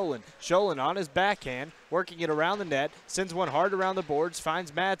 Comes Sholin. Sholin on his backhand, working it around the net, sends one hard around the boards, finds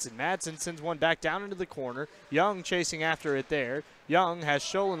Madsen. Madsen sends one back down into the corner. Young chasing after it there. Young has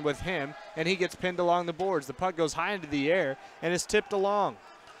Sholin with him, and he gets pinned along the boards. The puck goes high into the air and is tipped along.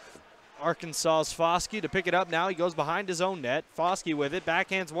 Arkansas's Foskey to pick it up now. He goes behind his own net. Foskey with it.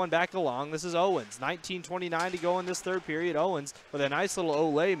 Backhands one back along. This is Owens. 19:29 to go in this third period. Owens with a nice little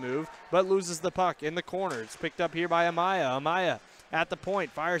Olay move, but loses the puck in the corner. It's picked up here by Amaya. Amaya at the point,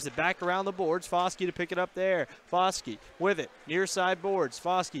 fires it back around the boards. Foskey to pick it up there. Foskey with it, near side boards.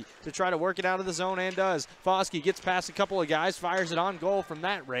 Foskey to try to work it out of the zone, and does. Foskey gets past a couple of guys, fires it on goal from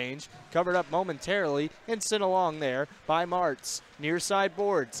that range. Covered up momentarily and sent along there by Martz. Near side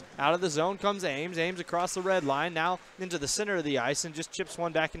boards. Out of the zone comes Ames. Ames across the red line, now into the center of the ice, and just chips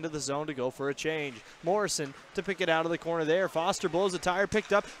one back into the zone to go for a change. Morrison to pick it out of the corner there. Foster blows a tire,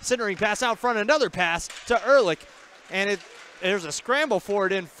 picked up. Centering pass out front. Another pass to Ehrlich, and there's a scramble for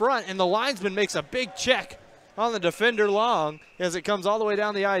it in front, and the linesman makes a big check on the defender Long as it comes all the way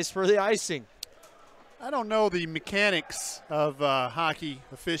down the ice for the icing. I don't know the mechanics of hockey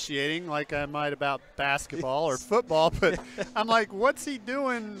officiating like I might about basketball or football, but I'm like, what's he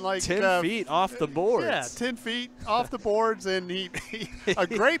doing? Like 10 feet off the boards. Yeah, 10 feet off the boards, and he a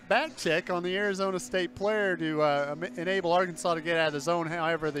great back check on the Arizona State player to enable Arkansas to get out of the zone.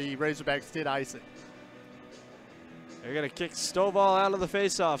 However, the Razorbacks did ice it. They're going to kick Stovall out of the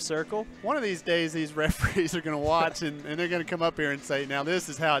face-off circle. One of these days, these referees are going to watch, and they're going to come up here and say, now this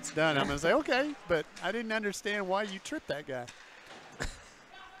is how it's done. I'm going to say, okay, but I didn't understand why you tripped that guy.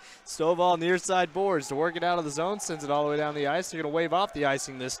 Stovall near side boards to work it out of the zone, sends it all the way down the ice. They're going to wave off the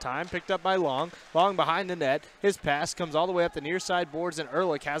icing this time. Picked up by Long. Long behind the net. His pass comes all the way up the near side boards, and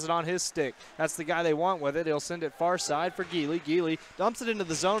Ehrlich has it on his stick. That's the guy they want with it. He'll send it far side for Geely. Geely dumps it into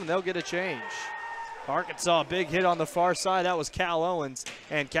the zone, and they'll get a change. Arkansas, big hit on the far side. That was Cal Owens,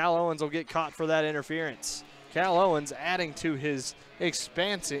 and Cal Owens will get caught for that interference. Cal Owens adding to his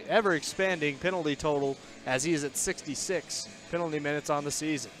ever-expanding penalty total as he is at 66 penalty minutes on the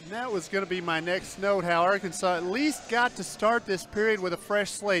season. And that was going to be my next note, how Arkansas at least got to start this period with a fresh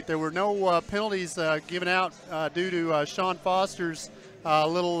slate. There were no penalties given out due to Sean Foster's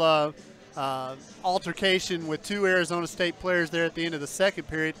little altercation with 2 Arizona State players there at the end of the second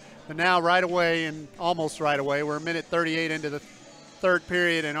period. But now right away, and almost right away, we're a minute 38 into the third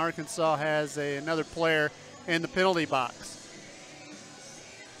period, and Arkansas has another player in the penalty box.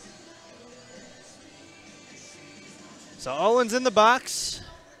 So Owens in the box.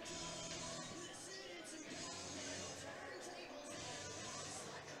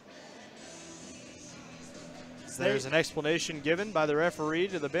 There's an explanation given by the referee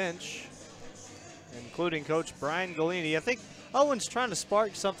to the bench, including Coach Brian Galini. I think Owens trying to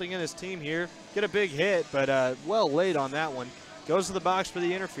spark something in his team here. Get a big hit, but well laid on that one. Goes to the box for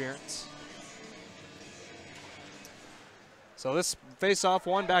the interference. So this face-off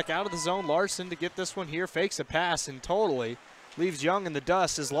one back out of the zone. Larson to get this one here, fakes a pass and totally leaves Young in the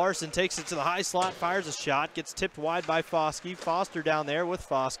dust as Larson takes it to the high slot, fires a shot, gets tipped wide by Foskey. Foster down there with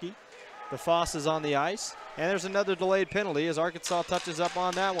Foskey. The Foss is on the ice, and there's another delayed penalty as Arkansas touches up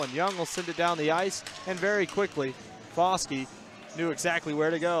on that one. Young will send it down the ice, and very quickly, Foskey knew exactly where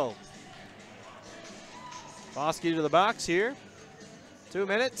to go. Foskey to the box here. 2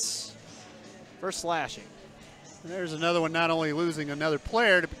 minutes for slashing. And there's another one, not only losing another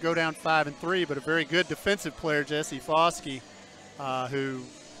player to go down 5-3, but a very good defensive player, Jesse Foskey, who,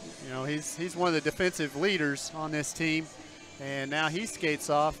 you know, he's one of the defensive leaders on this team. And now he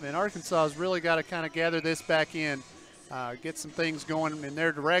skates off, and Arkansas has really got to kind of gather this back in, get some things going in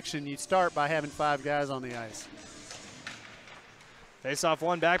their direction. You start by having 5 guys on the ice. Face off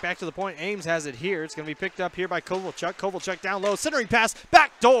one back to the point. Ames has it here. It's going to be picked up here by Kovalchuk. Kovalchuk down low, centering pass,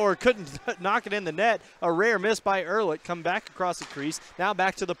 back door, couldn't knock it in the net. A rare miss by Ehrlich. Come back across the crease. Now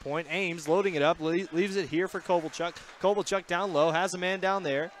back to the point. Ames loading it up, leaves it here for Kovalchuk. Kovalchuk down low, has a man down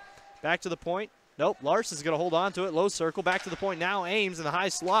there. Back to the point. Nope, Larson's going to hold on to it. Low circle, back to the point. Now Ames in the high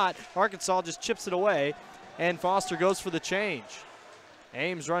slot. Arkansas just chips it away, and Foster goes for the change.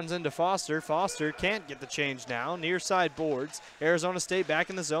 Ames runs into Foster. Foster can't get the change now. Near side boards. Arizona State back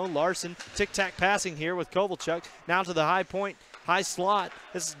in the zone. Larson tic-tac passing here with Kovalchuk. Now to the high point, high slot.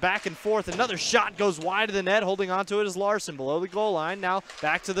 This is back and forth. Another shot goes wide of the net. Holding on to it is Larson below the goal line. Now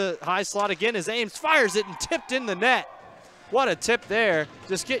back to the high slot again as Ames fires it and tipped in the net. What a tip there.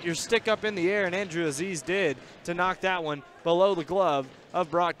 Just get your stick up in the air, and Andrew Aziz did to knock that one below the glove of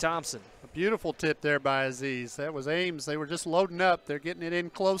Brock Thompson. A beautiful tip there by Aziz. That was Ames. They were just loading up. They're getting it in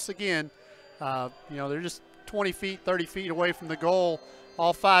close again. You know, they're just 20 feet, 30 feet away from the goal.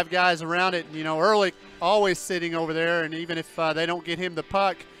 All 5 guys around it. You know, Ehrlich always sitting over there, and even if they don't get him the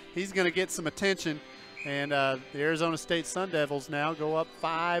puck, he's going to get some attention. And the Arizona State Sun Devils now go up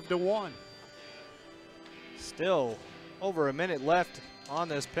 5-1. Still over a minute left on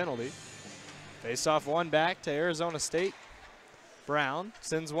this penalty. Face off one back to Arizona State. Brown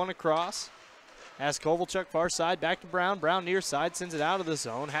sends one across. Has Kovalchuk far side, back to Brown. Brown near side, sends it out of the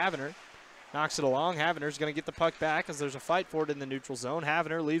zone. Havener knocks it along. Havener's going to get the puck back as there's a fight for it in the neutral zone.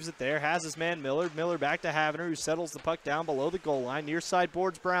 Havener leaves it there, has his man Miller. Miller back to Havener, who settles the puck down below the goal line. Near side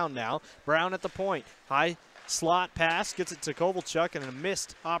boards Brown now. Brown at the point. High slot pass, gets it to Kovalchuk, and a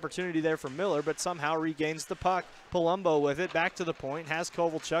missed opportunity there for Miller, but somehow regains the puck. Palumbo with it, back to the point, has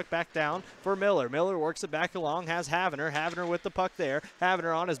Kovalchuk back down for Miller. Miller works it back along, has Havener. Havener with the puck there.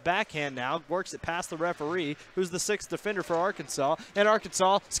 Havener on his backhand now, works it past the referee, who's the 6th defender for Arkansas, and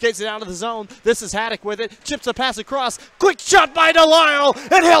Arkansas skates it out of the zone. This is Haddock with it, chips a pass across, quick shot by Delisle,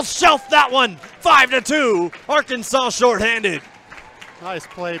 and he'll shelf that one. 5-2, Arkansas shorthanded. Nice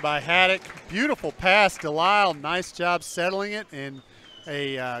play by Haddock. Beautiful pass, Delisle. Nice job settling it, and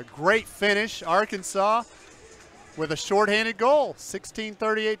a great finish. Arkansas with a shorthanded goal.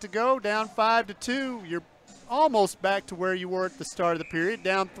 16:38 to go, down 5-2. You're almost back to where you were at the start of the period.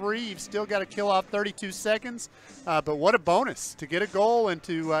 Down 3, you've still got to kill off 32 seconds. But what a bonus to get a goal and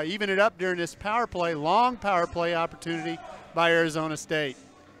to even it up during this power play, long power play opportunity by Arizona State.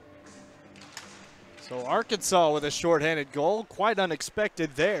 So Arkansas with a shorthanded goal, quite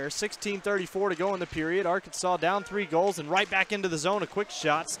unexpected there. 16:34 to go in the period. Arkansas down 3 goals and right back into the zone. A quick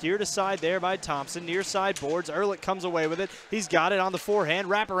shot steered aside there by Thompson. Near side boards. Ehrlich comes away with it. He's got it on the forehand.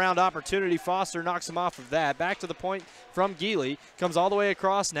 Wraparound opportunity. Foster knocks him off of that. Back to the point from Geely. Comes all the way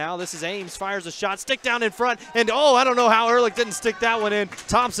across now. This is Ames. Fires a shot. Stick down in front. And oh, I don't know how Ehrlich didn't stick that one in.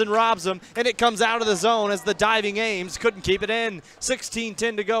 Thompson robs him, and it comes out of the zone as the diving Ames couldn't keep it in.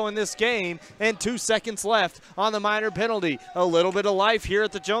 16:10 to go in this game, and 2 seconds left on the minor penalty. A little bit of life here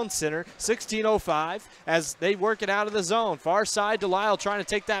at the Jones Center. 16:05 as they work it out of the zone. Far side, Delisle trying to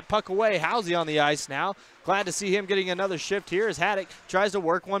take that puck away. Housey on the ice now. Glad to see him getting another shift here as Haddock tries to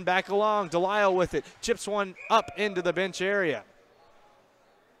work one back along. Delisle with it. Chips one up into the bench area.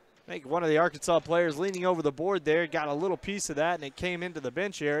 I think one of the Arkansas players leaning over the board there got a little piece of that, and it came into the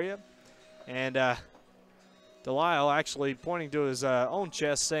bench area. And Delisle actually pointing to his own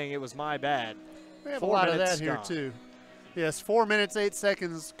chest saying it was my bad. We have a lot of that here too. Yes, 4 minutes, 8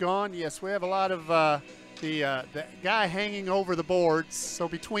 seconds gone. Yes, we have a lot of the guy hanging over the boards. So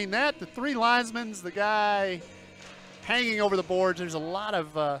between that, the 3 linesmen, the guy hanging over the boards, there's a lot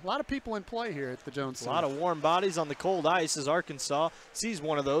of people in play here at the Jones Center. A lot of warm bodies on the cold ice as Arkansas sees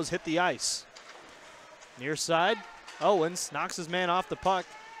one of those hit the ice. Near side, Owens knocks his man off the puck.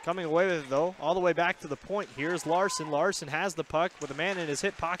 Coming away with it, though, all the way back to the point. Here's Larson. Larson has the puck with a man in his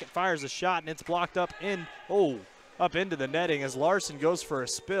hip pocket, fires a shot, and it's blocked up up into the netting as Larson goes for a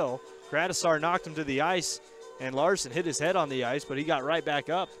spill. Gradisar knocked him to the ice, And Larson hit his head on the ice, but he got right back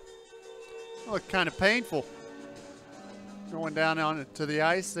up. Looked kind of painful. Going down onto the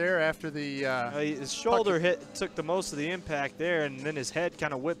ice there after the his shoulder took the most of the impact there, and then his head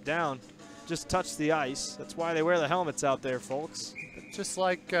kind of whipped down, just touched the ice. That's why they wear the helmets out there, folks. Just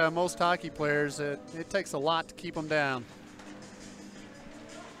like most hockey players, it takes a lot to keep them down.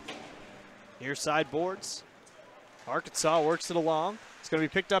 Near side boards. Arkansas works it along. It's going to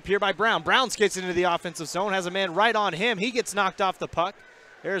be picked up here by Brown. Brown skates into the offensive zone, has a man right on him. He gets knocked off the puck.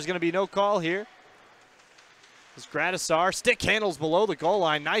 There's going to be no call here. As Gradisar stick handles below the goal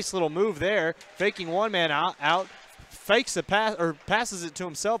line. Nice little move there. Faking one man out. Fakes a pass, or passes it to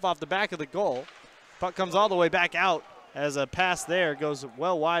himself off the back of the goal. Puck comes all the way back out as a pass there goes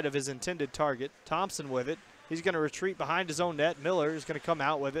well wide of his intended target. Thompson with it. He's going to retreat behind his own net. Miller is going to come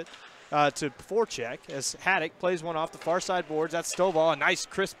out with it to forecheck as Haddock plays one off the far side boards. That's Stovall. A nice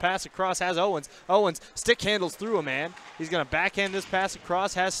crisp pass across has Owens. Owens stick handles through a man. He's going to backhand this pass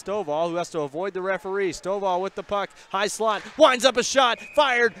across, has Stovall, who has to avoid the referee. Stovall with the puck. High slot. Winds up a shot.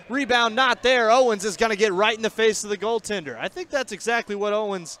 Fired. Rebound not there. Owens is going to get right in the face of the goaltender. I think that's exactly what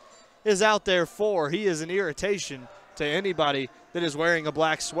Owens is out there for. He is an irritation to anybody that is wearing a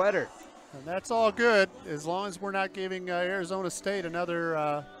black sweater. And that's all good as long as we're not giving Arizona State another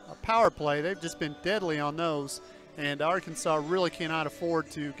a power play. They've just been deadly on those, and Arkansas really cannot afford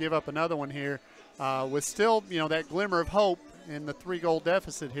to give up another one here with still, that glimmer of hope in the 3-goal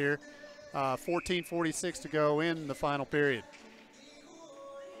deficit here. 14:46 to go in the final period.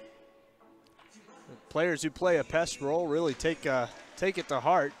 The players who play a pest role really take it to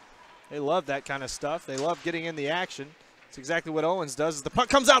heart. They love that kind of stuff. They love getting in the action. That's exactly what Owens does. As the puck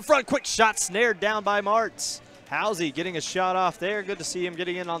comes out front, quick shot snared down by Martz. Housey getting a shot off there. Good to see him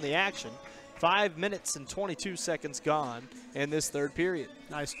getting in on the action. 5 minutes and 22 seconds gone in this third period.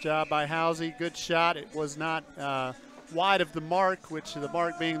 Nice job by Housey. Good shot. It was not wide of the mark, which the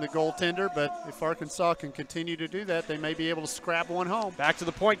mark being the goaltender, but if Arkansas can continue to do that, they may be able to scrap one home. Back to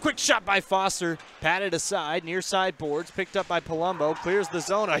the point. Quick shot by Foster. Patted aside. Near side boards. Picked up by Palumbo. Clears the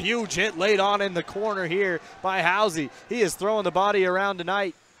zone. A huge hit laid on in the corner here by Housey. He is throwing the body around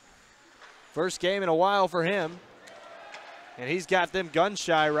tonight. First game in a while for him. And he's got them gun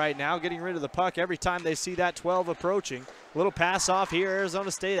shy right now, getting rid of the puck every time they see that 12 approaching. Little pass off here. Arizona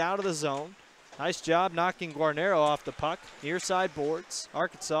State out of the zone. Nice job knocking Guarnero off the puck. Near side boards.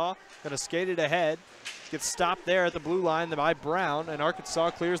 Arkansas going to skate it ahead. Gets stopped there at the blue line by Brown, and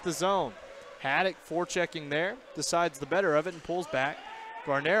Arkansas clears the zone. Haddock forechecking there. Decides the better of it and pulls back.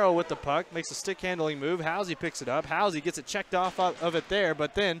 Guarnero with the puck. Makes a stick handling move. Housey picks it up. Housey gets it checked off of it there,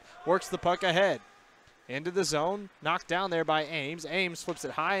 but then works the puck ahead. Into the zone, knocked down there by Ames. Ames flips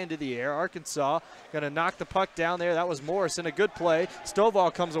it high into the air. Arkansas going to knock the puck down there. That was Morrison, a good play.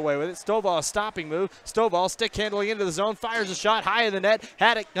 Stovall comes away with it. Stovall, a stopping move. Stovall stick handling into the zone, fires a shot high in the net.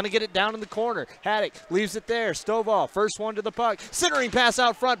 Haddock going to get it down in the corner. Haddock leaves it there. Stovall, first one to the puck. Centering pass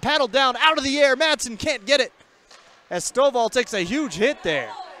out front, paddled down, out of the air. Madsen can't get it as Stovall takes a huge hit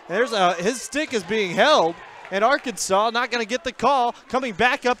there. His stick is being held. And Arkansas not going to get the call. Coming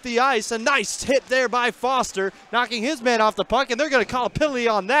back up the ice. A nice hit there by Foster, knocking his man off the puck, and they're going to call a penalty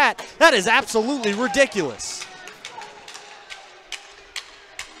on that. That is absolutely ridiculous.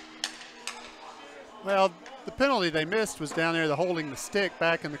 Well, the penalty they missed was down there, the holding the stick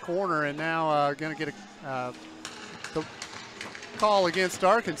back in the corner, and now going to get the call against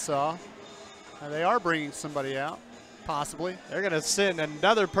Arkansas. They are bringing somebody out. Possibly. They're going to send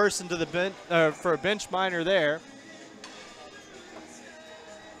another person to the bench for a bench minor there.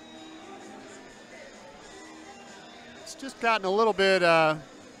 It's just gotten a little bit,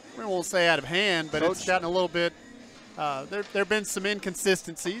 we won't say out of hand, but It's gotten a little bit, there have been some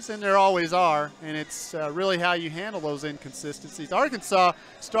inconsistencies, and there always are, and it's really how you handle those inconsistencies. Arkansas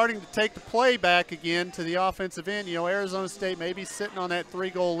starting to take the play back again to the offensive end. Arizona State maybe sitting on that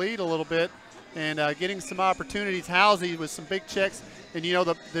 3-goal lead a little bit, and getting some opportunities. Housey with some big checks, and you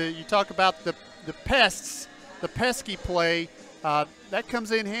talk about the pests, the pesky play. That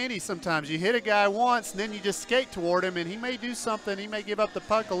comes in handy sometimes. You hit a guy once, and then you just skate toward him, and he may do something. He may give up the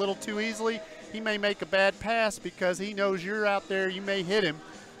puck a little too easily. He may make a bad pass because he knows you're out there. You may hit him.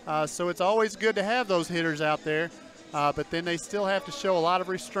 So it's always good to have those hitters out there, but then they still have to show a lot of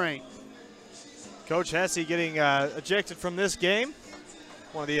restraint. Coach Hesse getting ejected from this game.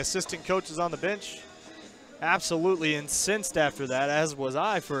 One of the assistant coaches on the bench. Absolutely incensed after that, as was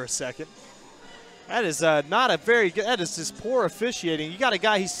I for a second. That is not a very good, that is just poor officiating. You got a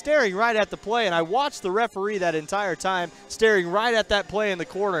guy, he's staring right at the play, and I watched the referee that entire time staring right at that play in the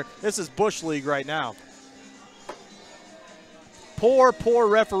corner. This is Bush League right now. Poor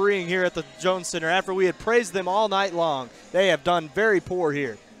refereeing here at the Jones Center after we had praised them all night long. They have done very poor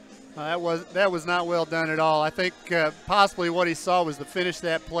here. That was not well done at all. I think possibly what he saw was the finish of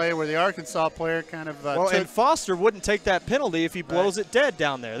that play where the Arkansas player kind of and Foster wouldn't take that penalty if he blows it dead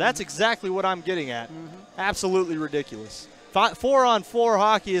down there. That's exactly what I'm getting at. Absolutely ridiculous. 4-on-4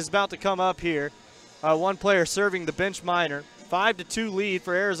 hockey is about to come up here. One player serving the bench minor. 5-2 lead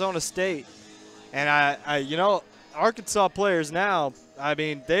for Arizona State. And you know, Arkansas players now, I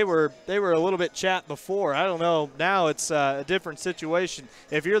mean, they were a little bit chapped before. I don't know. Now it's a different situation.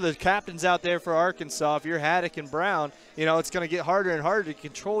 If you're the captains out there for Arkansas, if you're Haddock and Brown, you know, it's going to get harder and harder to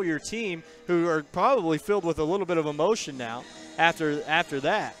control your team, who are probably filled with a little bit of emotion now after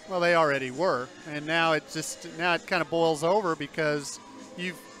that. Well, they already were, and now it kind of boils over because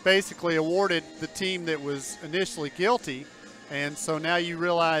you've basically awarded the team that was initially guilty, and so now you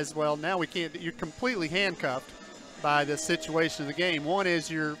realize, well, now we can't. You're completely handcuffed by the situation of the game. One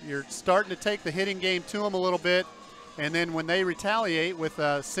is you're starting to take the hitting game to them a little bit, and then when they retaliate with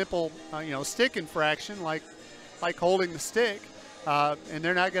a simple stick infraction like holding the stick, and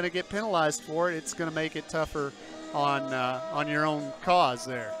they're not going to get penalized for it, it's going to make it tougher on your own cause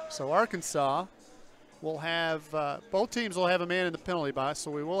there. So Arkansas will have both teams will have a man in the penalty box,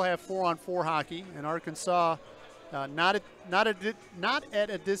 so we will have 4-on-4 hockey, and Arkansas not at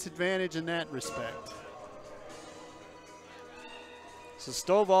a disadvantage in that respect. So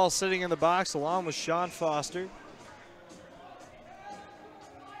Stovall sitting in the box along with Sean Foster.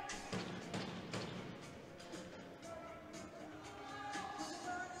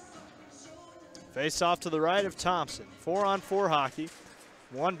 Face off to the right of Thompson. 4-on-4 hockey.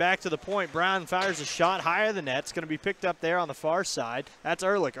 One back to the point. Brown fires a shot higher than the net. It's going to be picked up there on the far side. That's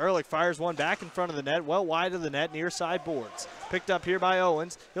Ehrlich. Ehrlich fires one back in front of the net, well wide of the net, near side boards. Picked up here by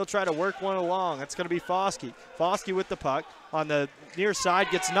Owens. He'll try to work one along. That's going to be Foskey. Foskey with the puck on the near side,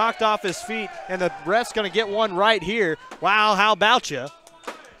 gets knocked off his feet, and the ref's going to get one right here. Wow, how about you?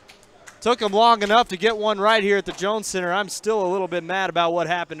 Took him long enough to get one right here at the Jones Center. I'm still a little bit mad about what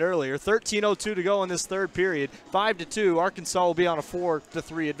happened earlier. 13:02 to go in this third period. 5-2. Arkansas will be on a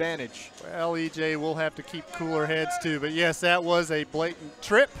 4-3 advantage. Well, EJ will have to keep cooler heads too. But yes, that was a blatant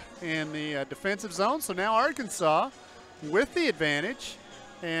trip in the defensive zone. So now Arkansas with the advantage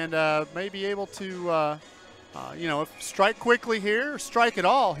and may be able to, strike quickly here, strike it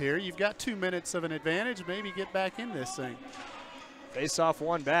all here. You've got 2 minutes of an advantage. Maybe get back in this thing. Face-off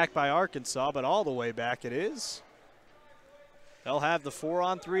one back by Arkansas, but all the way back it is. They'll have the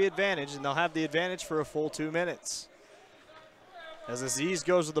 4-on-3 advantage, and they'll have the advantage for a full 2 minutes. As Aziz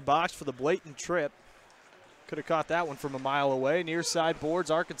goes to the box for the blatant trip. Could have caught that one from a mile away. Near side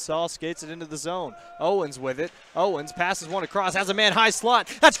boards, Arkansas skates it into the zone. Owens with it. Owens passes one across, has a man high slot.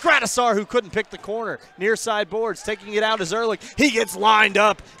 That's Gradisar who couldn't pick the corner. Near side boards, taking it out is Ehrlich. He gets lined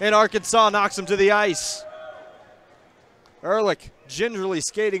up, and Arkansas knocks him to the ice. Ehrlich gingerly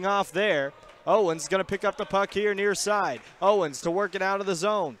skating off there. Owens going to pick up the puck here near side. Owens to work it out of the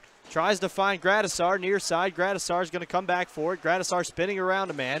zone. Tries to find Gradisar near side. Gradisar is going to come back for it. Gradisar spinning around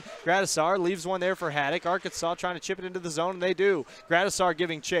a man. Gradisar leaves one there for Haddock. Arkansas trying to chip it into the zone, and they do. Gradisar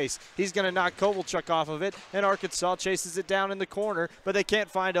giving chase. He's going to knock Kovalchuk off of it, and Arkansas chases it down in the corner, but they can't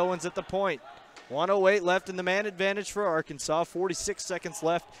find Owens at the point. 1:08 left in the man advantage for Arkansas. 46 seconds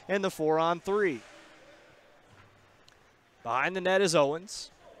left in the 4-on-3. Behind the net is Owens.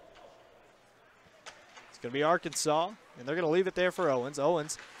 It's going to be Arkansas, and they're going to leave it there for Owens.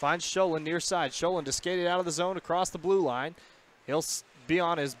 Owens finds Sholin near side. Sholin to skate it out of the zone across the blue line. He'll be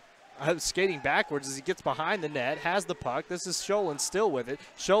on his skating backwards as he gets behind the net, has the puck. This is Sholin still with it.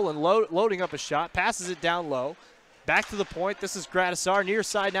 Sholin loading up a shot, passes it down low. Back to the point. This is Gradisar. Near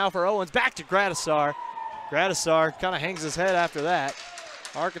side now for Owens. Back to Gradisar. Gradisar kind of hangs his head after that.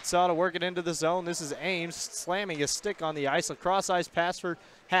 Arkansas to work it into the zone. This is Ames slamming his stick on the ice. A cross-ice pass for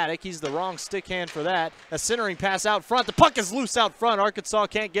Haddock. He's the wrong stick hand for that. A centering pass out front. The puck is loose out front. Arkansas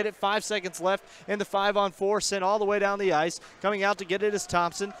can't get it. 5 seconds left in the 5-on-4. Sent all the way down the ice. Coming out to get it is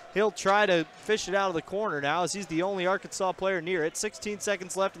Thompson. He'll try to fish it out of the corner now as he's the only Arkansas player near it. 16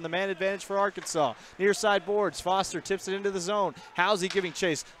 seconds left in the man advantage for Arkansas. Near side boards. Foster tips it into the zone. Howsey giving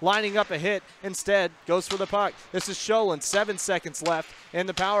chase. Lining up a hit. Instead goes for the puck. This is Sholin. 7 seconds left in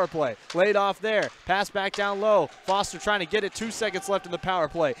the power play. Laid off there. Pass back down low. Foster trying to get it. 2 seconds left in the power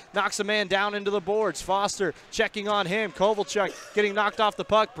play. Knocks a man down into the boards. Foster checking on him. Kovalchuk getting knocked off the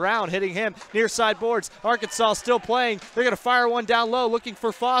puck. Brown hitting him. Near side boards. Arkansas still playing. They're going to fire one down low looking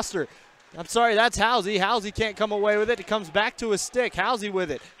for Foster. I'm sorry, that's Housey. Housey can't come away with it. It comes back to his stick. Housey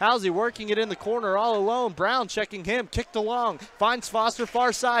with it. Housey working it in the corner all alone. Brown checking him. Kicked along. Finds Foster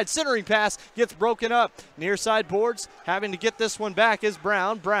far side. Centering pass gets broken up. Near side boards. Having to get this one back is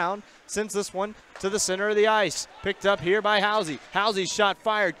Brown. Brown sends this one to the center of the ice. Picked up here by Housey. Housey's shot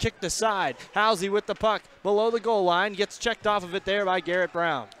fired. Kicked aside. Housey with the puck below the goal line. Gets checked off of it there by Garrett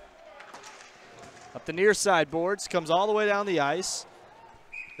Brown. Up the near side boards. Comes all the way down the ice.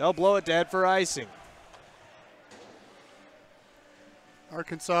 They'll blow it dead for icing.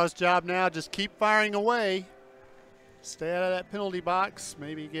 Arkansas's job now, just keep firing away. Stay out of that penalty box.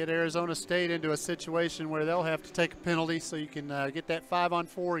 Maybe get Arizona State into a situation where they'll have to take a penalty so you can get that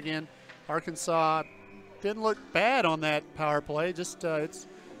 5-on-4 again. Arkansas didn't look bad on that power play. Just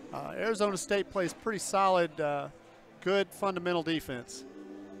Arizona State plays pretty solid, good fundamental defense.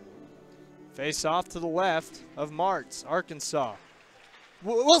 Face off to the left of Martz, Arkansas.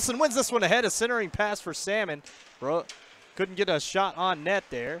 Wilson wins this one ahead. A centering pass for Salmon. Couldn't get a shot on net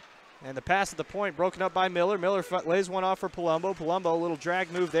there. And the pass at the point broken up by Miller. Miller lays one off for Palumbo. Palumbo, a little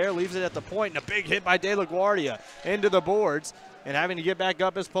drag move there, leaves it at the point. And a big hit by De La Guardia into the boards. And having to get back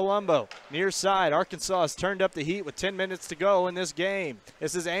up is Palumbo. Near side, Arkansas has turned up the heat with 10 minutes to go in this game.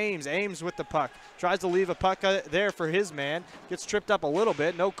 This is Ames. Ames with the puck. Tries to leave a puck there for his man. Gets tripped up a little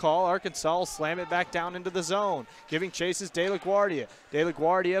bit. No call. Arkansas will slam it back down into the zone. Giving chases De La Guardia. De La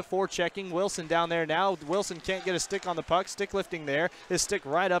Guardia forechecking. Wilson down there now. Wilson can't get a stick on the puck. Stick lifting there. His stick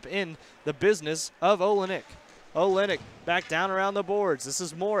right up in the business of Olenek. Olenek back down around the boards. This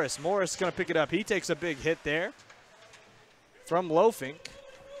is Morris. Morris is going to pick it up. He takes a big hit there from Lofink.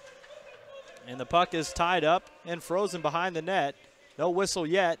 And the puck is tied up and frozen behind the net. No whistle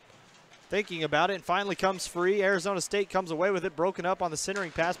yet. Thinking about it, and finally comes free. Arizona State comes away with it, broken up on the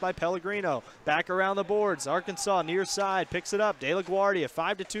centering pass by Pellegrino. Back around the boards. Arkansas near side picks it up. De La Guardia,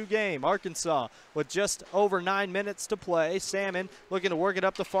 5-2 game. Arkansas with just over 9 minutes to play. Salmon looking to work it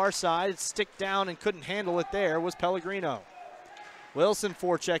up the far side. Stick down and couldn't handle it there was Pellegrino. Wilson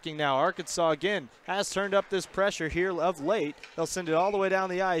forechecking now. Arkansas again has turned up this pressure here of late. They'll send it all the way down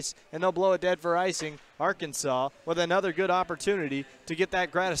the ice, and they'll blow it dead for icing. Arkansas with another good opportunity to get that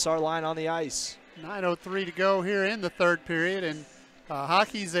Gradisar line on the ice. 9:03 to go here in the third period, and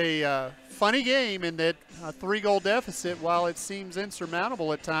hockey's a funny game in that a 3-goal deficit, while it seems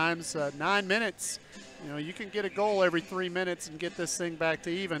insurmountable at times, 9 minutes. You know, you can get a goal every 3 minutes and get this thing back to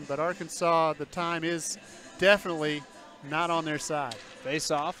even, but Arkansas, the time is definitely not on their side.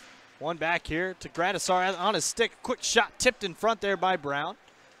 Face off. One back here to Gradisar on his stick. Quick shot tipped in front there by Brown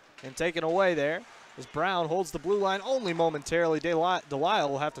and taken away there as Brown holds the blue line only momentarily. Delisle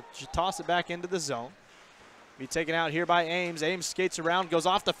will have to toss it back into the zone. Be taken out here by Ames. Ames skates around, goes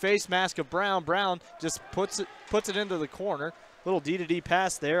off the face mask of Brown. Brown just puts it into the corner. Little D-to-D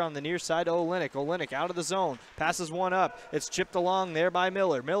pass there on the near side to Olenek. Olenek out of the zone. Passes one up. It's chipped along there by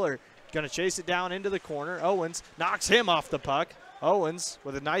Miller. Miller going to chase it down into the corner. Owens knocks him off the puck. Owens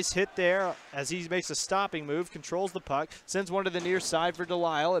with a nice hit there as he makes a stopping move, controls the puck, sends one to the near side for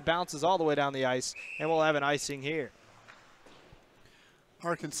Delisle. It bounces all the way down the ice, and we'll have an icing here.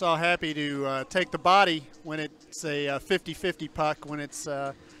 Arkansas happy to take the body when it's a 50-50 puck. When it's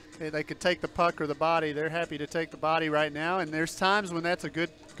they could take the puck or the body, they're happy to take the body right now. And there's times when that's a good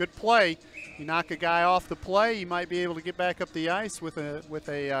play. You knock a guy off the play, you might be able to get back up the ice with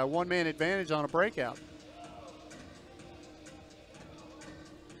a one-man advantage on a breakout.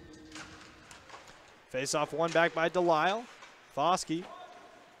 Face off one back by Delisle. Foskey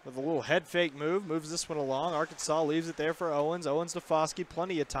with a little head fake move, moves this one along. Arkansas leaves it there for Owens. Owens to Foskey,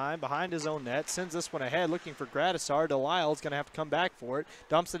 plenty of time behind his own net. Sends this one ahead, looking for Gradisar. Delisle is going to have to come back for it.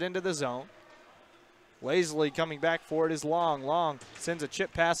 Dumps it into the zone. Lazily coming back for it is Long. Long sends a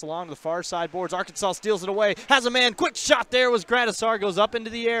chip pass along to the far side boards. Arkansas steals it away. Has a man. Quick shot there was Gradisar. Goes up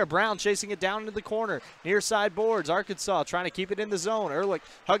into the air. Brown chasing it down into the corner. Near side boards. Arkansas trying to keep it in the zone. Ehrlich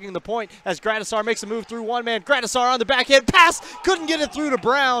hugging the point as Gradisar makes a move through one man. Gradisar on the backhand pass. Couldn't get it through to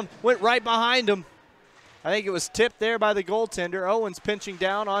Brown. Went right behind him. I think it was tipped there by the goaltender. Owens pinching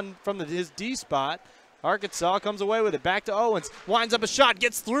down from his D spot. Arkansas comes away with it. Back to Owens. Winds up a shot.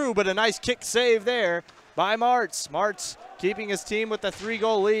 Gets through, but a nice kick save there by Martz. Martz keeping his team with the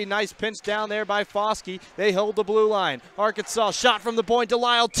 3-goal lead. Nice pinch down there by Foskey. They hold the blue line. Arkansas shot from the point.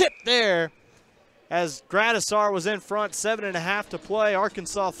 Delisle tipped there as Gradisar was in front. 7.5 to play.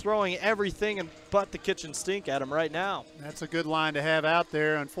 Arkansas throwing everything but the kitchen sink at him right now. That's a good line to have out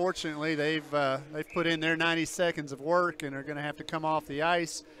there. Unfortunately, they've put in their 90 seconds of work and are going to have to come off the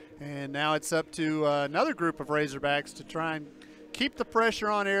ice. And now it's up to another group of Razorbacks to try and keep the pressure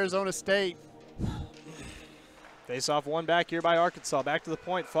on Arizona State. Face off one back here by Arkansas. Back to the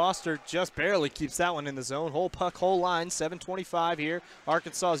point. Foster just barely keeps that one in the zone. Whole puck, whole line. 7:25 here.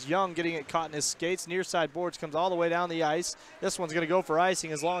 Arkansas's Young getting it caught in his skates. Near side boards comes all the way down the ice. This one's going to go for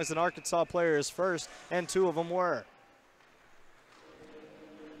icing as long as an Arkansas player is first, and two of them were.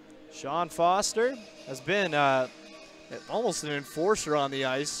 Sean Foster has been almost an enforcer on the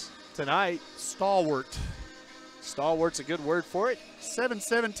ice tonight. Stalwart. Stalwart's a good word for it.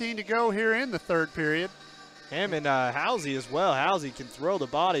 7:17 to go here in the third period. Him and Housey as well. Housey can throw the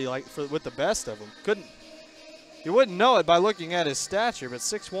body with the best of them. You wouldn't know it by looking at his stature, but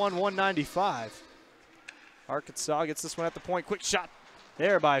 6'1", 195. Arkansas gets this one at the point. Quick shot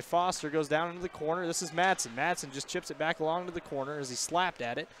there by Foster. Goes down into the corner. This is Madsen. Madsen just chips it back along to the corner as he slapped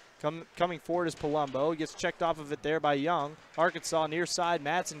at it. Coming forward is Palumbo. He gets checked off of it there by Young. Arkansas near side.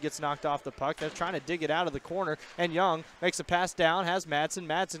 Madsen gets knocked off the puck. They're trying to dig it out of the corner, and Young makes a pass down, has Madsen.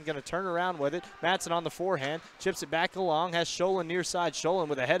 Madsen going to turn around with it. Madsen on the forehand, chips it back along, has Sholin near side. Sholin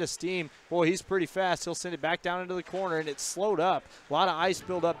with a head of steam. Boy, he's pretty fast. He'll send it back down into the corner, and it's slowed up. A lot of ice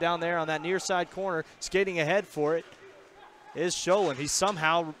build up down there on that near side corner. Skating ahead for it is Sholin. He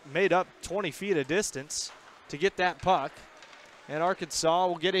somehow made up 20 feet of distance to get that puck. And Arkansas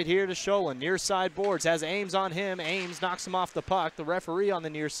will get it here to Sholin. Near side boards, has Ames on him. Ames knocks him off the puck. The referee on the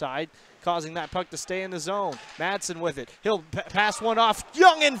near side causing that puck to stay in the zone. Madsen with it. He'll pass one off.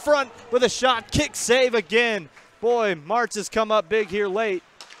 Young in front with a shot. Kick save again. Boy, Martz has come up big here late.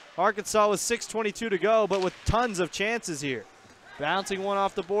 Arkansas with 6:22 to go, but with tons of chances here. Bouncing one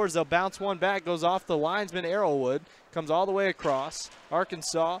off the boards. They'll bounce one back. Goes off the linesman, Arrowwood. Comes all the way across.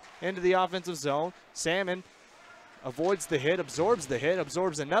 Arkansas into the offensive zone. Salmon avoids the hit,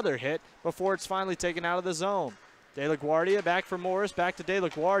 absorbs another hit before it's finally taken out of the zone. De La Guardia back for Morris, back to De La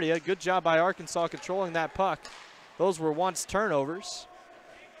Guardia. Good job by Arkansas controlling that puck. Those were once turnovers.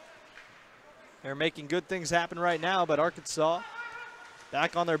 They're making good things happen right now, but Arkansas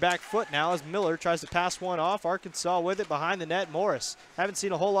back on their back foot now as Miller tries to pass one off. Arkansas with it behind the net. Morris. Haven't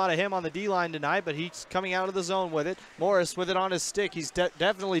seen a whole lot of him on the D-line tonight, but he's coming out of the zone with it. Morris with it on his stick. He's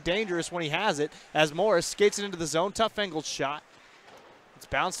definitely dangerous when he has it as Morris skates it into the zone. Tough angled shot. It's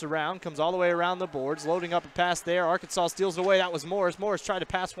bounced around, comes all the way around the boards, loading up a pass there. Arkansas steals it away. That was Morris. Morris tried to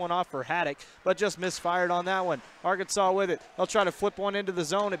pass one off for Haddock, but just misfired on that one. Arkansas with it. They'll try to flip one into the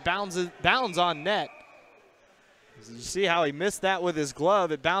zone. It bounds on net. You see how he missed that with his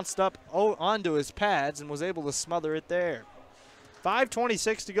glove. It bounced up onto his pads and was able to smother it there.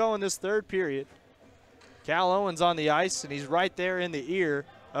 5:26 to go in this third period. Cal Owens on the ice, and he's right there in the ear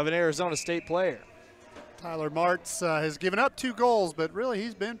of an Arizona State player. Tyler Martz has given up 2 goals, but really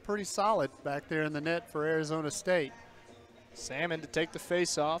he's been pretty solid back there in the net for Arizona State. Salmon to take the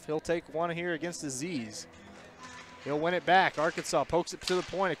face off. He'll take one here against the Z's. He'll win it back. Arkansas pokes it to the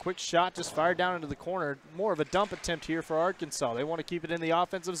point. A quick shot just fired down into the corner. More of a dump attempt here for Arkansas. They want to keep it in the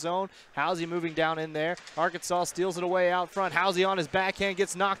offensive zone. Housey moving down in there. Arkansas steals it away out front. Housey on his backhand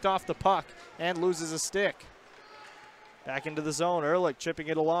gets knocked off the puck and loses a stick. Back into the zone. Ehrlich chipping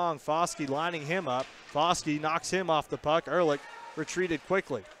it along. Foskey lining him up. Foskey knocks him off the puck. Ehrlich retreated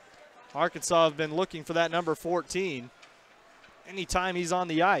quickly. Arkansas have been looking for that number 14 anytime he's on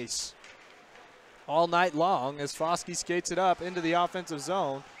the ice all night long as Foskey skates it up into the offensive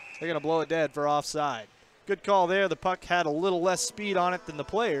zone. They're going to blow it dead for offside. Good call there. The puck had a little less speed on it than the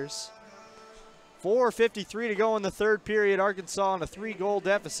players. 4:53 to go in the third period. Arkansas on a 3-goal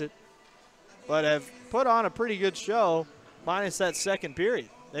deficit, but have put on a pretty good show minus that second period.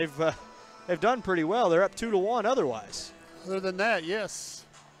 They've done pretty well. They're up 2-1 otherwise. Other than that, yes.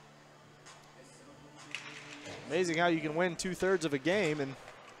 Amazing how you can win 2/3 of a game and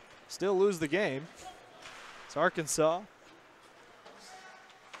still lose the game. It's Arkansas.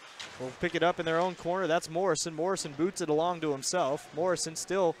 Will pick it up in their own corner. That's Morrison. Morrison boots it along to himself. Morrison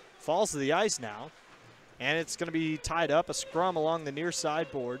still falls to the ice now. And it's going to be tied up. A scrum along the near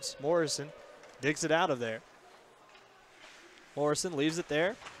side boards. Morrison digs it out of there. Morrison leaves it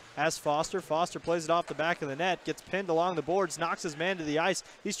there. Has Foster. Foster plays it off the back of the net. Gets pinned along the boards. Knocks his man to the ice.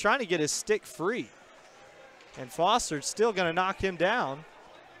 He's trying to get his stick free. And Foster's still going to knock him down.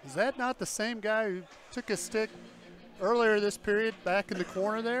 Is that not the same guy who took a stick earlier this period back in the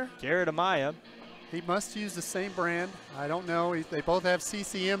corner there? Garrett Amaya. He must use the same brand. I don't know. They both have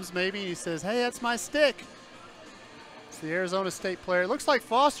CCMs maybe. He says, hey, that's my stick. It's the Arizona State player. It looks like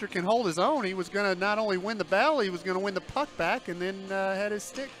Foster can hold his own. He was going to not only win the battle, he was going to win the puck back and then had his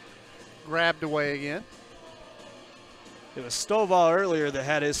stick grabbed away again. It was Stovall earlier that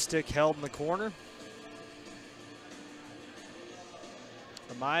had his stick held in the corner.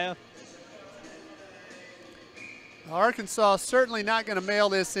 Amaya. Arkansas certainly not going to mail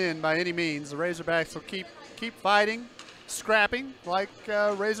this in by any means. The Razorbacks will keep keep fighting, scrapping like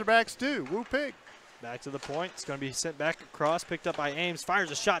Razorbacks do. Woo pig. Back to the point. It's going to be sent back across, picked up by Ames.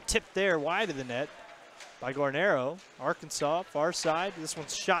 Fires a shot, tipped there, wide of the net by Garnero. Arkansas, far side. This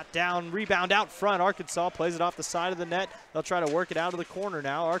one's shot down, rebound out front. Arkansas plays it off the side of the net. They'll try to work it out of the corner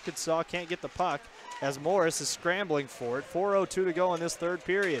now. Arkansas can't get the puck as Morris is scrambling for it. 4:02 to go in this third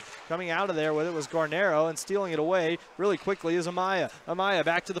period. Coming out of there with it was Garnero, and stealing it away really quickly is Amaya. Amaya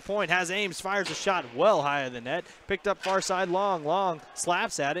back to the point, has Ames, fires a shot well high of the net. Picked up far side, Long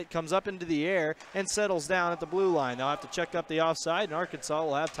slaps at it, comes up into the air, and settles down at the blue line. They'll have to check up the offside, and Arkansas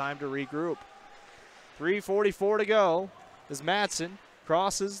will have time to regroup. 3:44 to go as Matson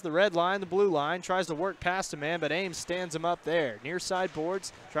crosses the red line, the blue line, tries to work past a man, but Ames stands him up there. Near side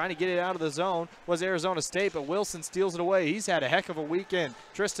boards, trying to get it out of the zone was Arizona State, but Wilson steals it away. He's had a heck of a weekend.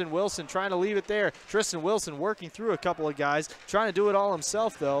 Tristan Wilson trying to leave it there. Tristan Wilson working through a couple of guys, trying to do it all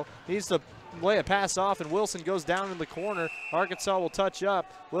himself, though. Needs to lay a pass off, and Wilson goes down in the corner. Arkansas will touch up.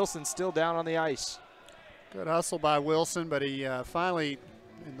 Wilson's still down on the ice. Good hustle by Wilson, but he finally,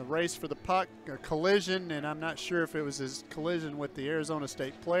 in the race for the puck, a collision, and I'm not sure if it was his collision with the Arizona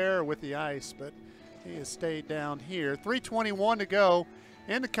State player or with the ice, but he has stayed down here. 3:21 to go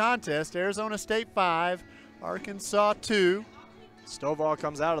in the contest. Arizona State 5, Arkansas 2. Stovall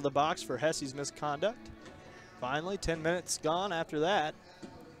comes out of the box for Hesse's misconduct. Finally, 10 minutes gone after that.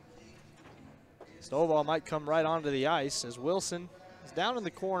 Stovall might come right onto the ice as Wilson is down in the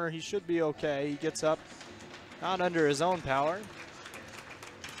corner. He should be okay. He gets up, not under his own power.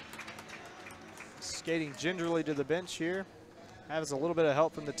 Skating gingerly to the bench here. Has a little bit of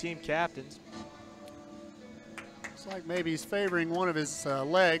help from the team captains. Looks like maybe he's favoring one of his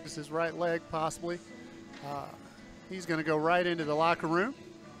legs, his right leg possibly. He's going to go right into the locker room.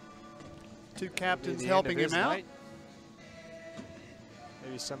 Two captains helping him out. Night.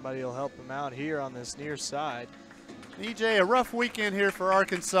 Maybe somebody will help him out here on this near side. EJ, a rough weekend here for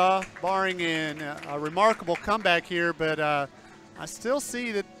Arkansas, barring in a remarkable comeback here, but I still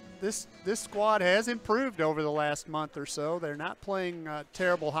see that this squad has improved over the last month or so. They're not playing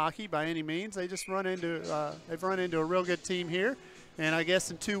terrible hockey by any means. They just they've run into a real good team here, and I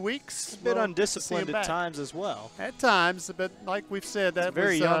guess in 2 weeks, a bit undisciplined at times as well. At times, but like we've said, that it's a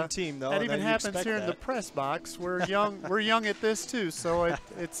very young team though. That even happens here in the press box. We're young. We're young at this too. So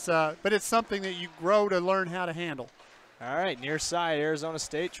but it's something that you grow to learn how to handle. All right, near side, Arizona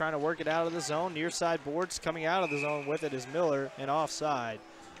State trying to work it out of the zone. Near side boards coming out of the zone with it is Miller, and offside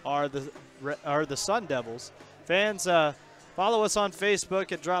are the Sun Devils. Fans, follow us on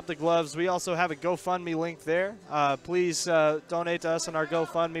Facebook at Drop the Gloves. We also have a GoFundMe link there. Please donate to us on our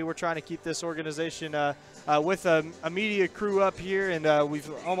GoFundMe. We're trying to keep this organization with a media crew up here, and we've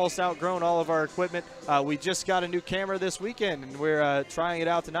almost outgrown all of our equipment. We just got a new camera this weekend, and we're trying it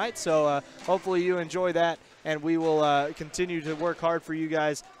out tonight, so hopefully you enjoy that. And we will continue to work hard for you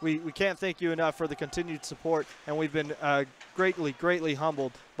guys. We can't thank you enough for the continued support, and we've been greatly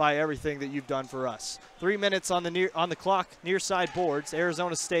humbled by everything that you've done for us. 3 minutes on the clock, near side boards.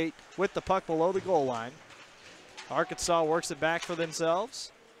 Arizona State with the puck below the goal line. Arkansas works it back for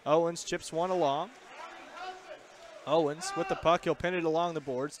themselves. Owens chips one along. Owens with the puck, he'll pin it along the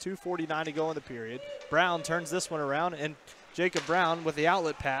boards. 2:49 to go in the period. Brown turns this one around, and Jacob Brown with the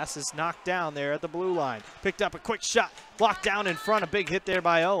outlet pass is knocked down there at the blue line. Picked up a quick shot, blocked down in front, a big hit there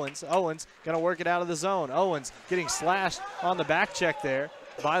by Owens. Owens gonna work it out of the zone. Owens getting slashed on the back check there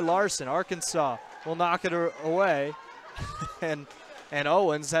by Larson. Arkansas will knock it away, and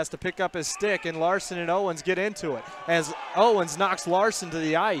Owens has to pick up his stick, and Larson and Owens get into it as Owens knocks Larson to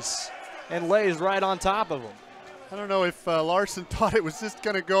the ice and lays right on top of him. I don't know if Larson thought it was just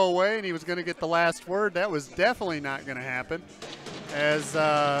going to go away and he was going to get the last word. That was definitely not going to happen, as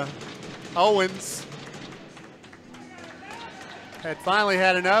Owens had finally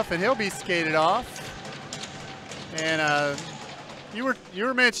had enough, and he'll be skated off. And you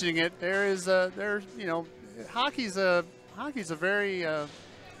were mentioning it. Hockey's a very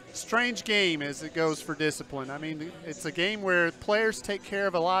strange game as it goes for discipline. I mean, it's a game where players take care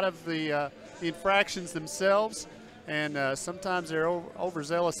of a lot of the infractions themselves, and sometimes they're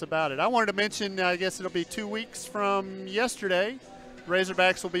overzealous about it. I wanted to mention, I guess it'll be 2 weeks from yesterday,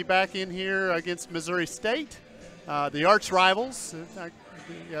 Razorbacks will be back in here against Missouri State, the arch rivals,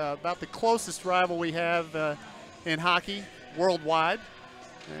 about the closest rival we have in hockey worldwide.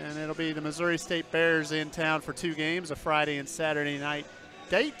 And it'll be the Missouri State Bears in town for 2 games, a Friday and Saturday night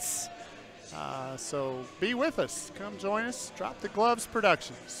dates. So be with us. Come join us. Drop the Gloves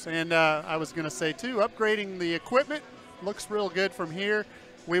Productions. And I was going to say, too, upgrading the equipment looks real good from here.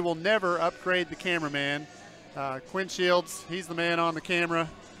 We will never upgrade the cameraman. Quinn Shields, he's the man on the camera.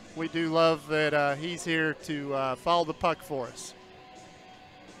 we do love that he's here to follow the puck for us.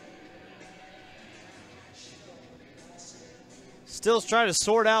 Still trying to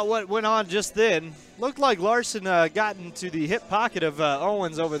sort out what went on just then. Looked like Larson got into the hip pocket of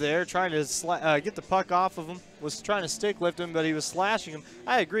Owens over there, trying to get the puck off of him. Was trying to stick lift him, but he was slashing him.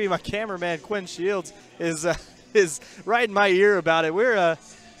 I agree. My cameraman Quinn Shields is right in my ear about it. We're a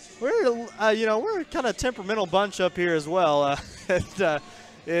kind of temperamental bunch up here as well.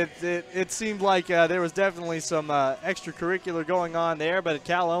 It seemed like there was definitely some extracurricular going on there, but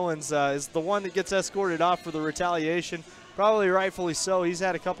Cal Owens is the one that gets escorted off for the retaliation. Probably rightfully so. He's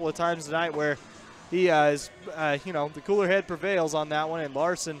had a couple of times tonight where he the cooler head prevails on that one, and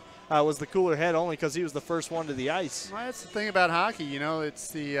Larson was the cooler head only because he was the first one to the ice. Well, that's the thing about hockey. It's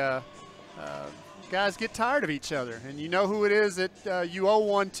the guys get tired of each other, and you know who it is that you owe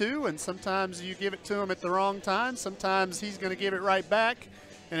one to, and sometimes you give it to him at the wrong time. Sometimes he's going to give it right back,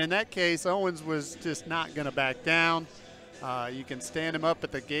 and in that case, Owens was just not going to back down. You can stand him up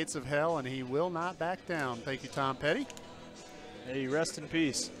at the gates of hell, and he will not back down. Thank you, Tom Petty. Hey, rest in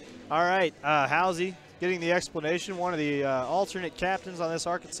peace. All right, Housey getting the explanation. One of the alternate captains on this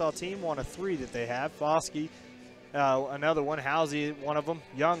Arkansas team, one of three that they have. Foskey, another one. Housey, one of them.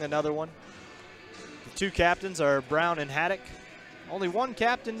 Young, another one. The two captains are Brown and Haddock. Only one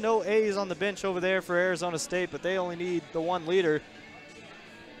captain, no A's on the bench over there for Arizona State, but they only need the one leader.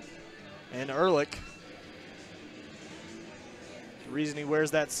 And Ehrlich. The reason he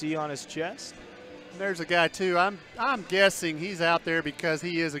wears that C on his chest. There's a guy, too. I'm guessing he's out there because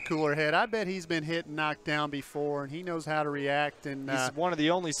he is a cooler head. I bet he's been hit and knocked down before, and he knows how to react. And he's one of the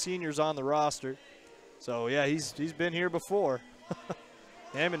only seniors on the roster. So, yeah, he's been here before.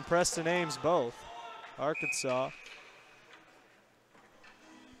 Him and Preston Ames both. Arkansas.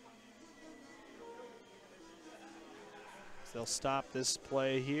 So they'll stop this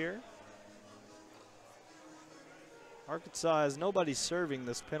play here. Arkansas has nobody serving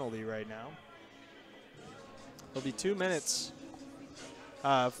this penalty right now. It'll be 2 minutes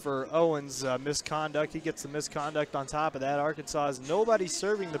for Owens' misconduct. He gets the misconduct on top of that. Arkansas has nobody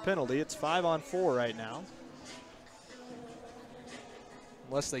serving the penalty. It's 5-on-4 right now.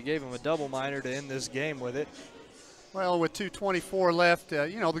 Unless they gave him a double minor to end this game with it. Well, with 2:24 left,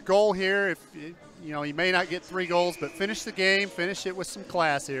 the goal here, he may not get 3 goals, but finish the game, finish it with some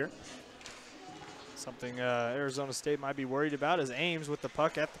class here. Something Arizona State might be worried about is Ames with the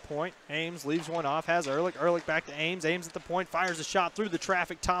puck at the point. Ames leaves one off, has Ehrlich. Ehrlich back to Ames. Ames at the point, fires a shot through the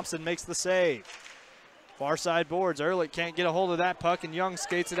traffic. Thompson makes the save. Far side boards. Ehrlich can't get a hold of that puck, and Young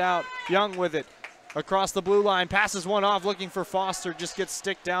skates it out. Young with it across the blue line. Passes one off, looking for Foster. Just gets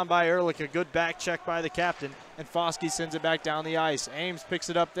sticked down by Ehrlich. A good back check by the captain, and Foskey sends it back down the ice. Ames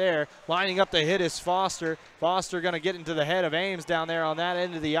picks it up there. Lining up the hit is Foster. Foster going to get into the head of Ames down there on that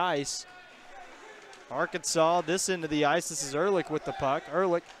end of the ice. Arkansas, this end of the ice, this is Ehrlich with the puck.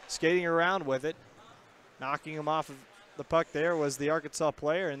 Ehrlich skating around with it. Knocking him off of the puck there was the Arkansas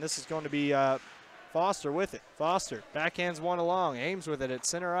player, and this is going to be Foster with it. Foster backhands one along. Ames with it at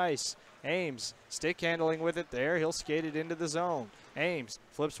center ice. Ames stick handling with it there. He'll skate it into the zone. Ames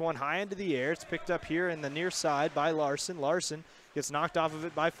flips one high into the air. It's picked up here in the near side by Larson. Larson gets knocked off of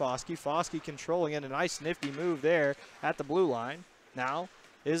it by Foskey. Foskey controlling it. A nice nifty move there at the blue line. Now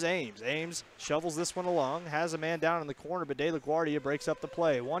is Ames. Ames shovels this one along, has a man down in the corner, but De La Guardia breaks up the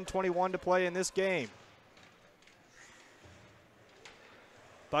play. 1:21 to play in this game.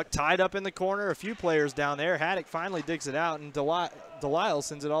 Puck tied up in the corner, a few players down there. Haddock finally digs it out, and Delisle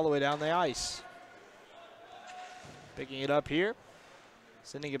sends it all the way down the ice. Picking it up here,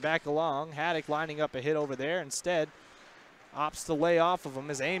 sending it back along. Haddock lining up a hit over there. Instead, opts to lay off of him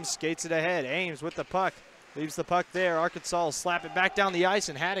as Ames skates it ahead. Ames with the puck. Leaves the puck there. Arkansas will slap it back down the ice,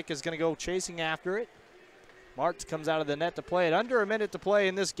 and Haddock is going to go chasing after it. Martz comes out of the net to play it. Under a minute to play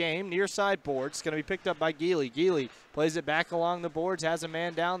in this game. Near side boards. Going to be picked up by Geely. Geely plays it back along the boards. Has a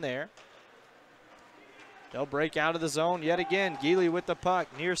man down there. They'll break out of the zone yet again. Geely with the puck.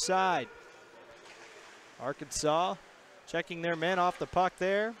 Near side. Arkansas checking their men off the puck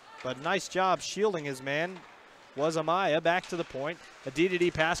there. But nice job shielding his man. Was Amaya back to the point. A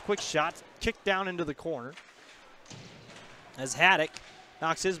D-to-D pass, quick shot, kicked down into the corner. As Haddock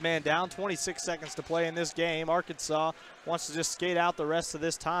knocks his man down, 26 seconds to play in this game. Arkansas wants to just skate out the rest of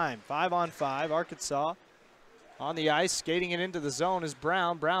this time. 5-on-5, Arkansas on the ice, skating it into the zone is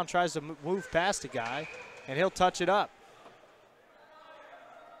Brown. Brown tries to move past a guy, and he'll touch it up.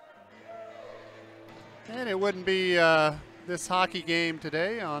 And it wouldn't be this hockey game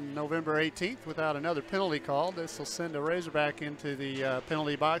today on November 18th without another penalty call. This will send a Razorback into the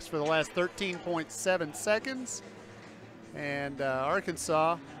penalty box for the last 13.7 seconds. And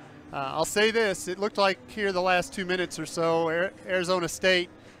Arkansas I'll say this, it looked like here the last 2 minutes or so, Arizona State,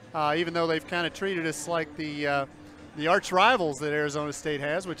 even though they've kind of treated us like the arch rivals that Arizona State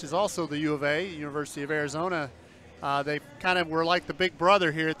has, which is also the U of A, University of Arizona, they kind of were like the big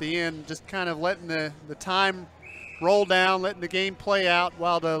brother here at the end, just kind of letting the time roll down, letting the game play out,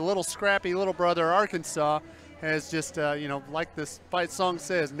 while the little scrappy little brother Arkansas has just, you know, like this fight song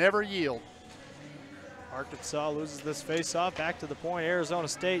says, never yield. Arkansas loses this face-off, back to the point. Arizona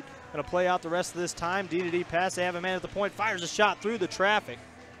State going to play out the rest of this time. D-to-D pass, they have a man at the point, fires a shot through the traffic.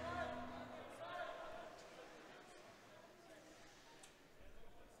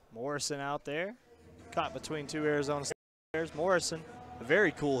 Morrison out there, caught between two Arizona State players. Morrison, a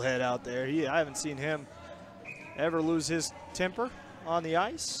very cool head out there. I haven't seen him ever lose his temper on the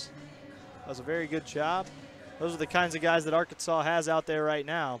ice. Does a very good job. Those are the kinds of guys that Arkansas has out there right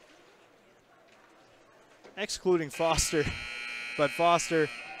now, excluding Foster. But Foster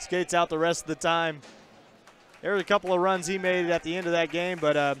skates out the rest of the time. There were a couple of runs he made at the end of that game,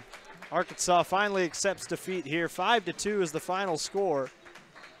 but Arkansas finally accepts defeat here. 5-2 is the final score.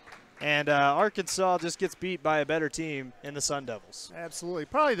 And Arkansas just gets beat by a better team in the Sun Devils. Absolutely.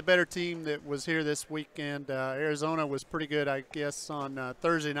 Probably the better team that was here this weekend. Arizona was pretty good, I guess, on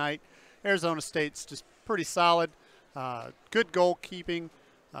Thursday night. Arizona State's just pretty solid. Good goalkeeping,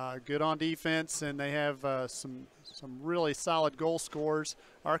 good on defense, and they have some really solid goal scorers.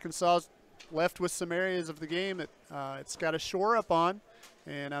 Arkansas's left with some areas of the game that it's got to shore up on,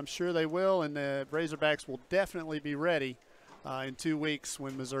 and I'm sure they will, and the Razorbacks will definitely be ready in 2 weeks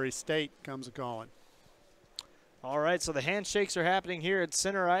when Missouri State comes a-calling. All right, so the handshakes are happening here at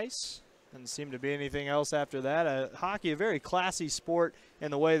center ice. Doesn't seem to be anything else after that. Hockey, a very classy sport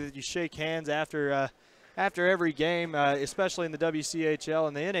in the way that you shake hands after every game, especially in the WCHL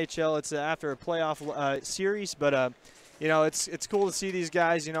and the NHL. It's after a playoff series, but you know, it's cool to see these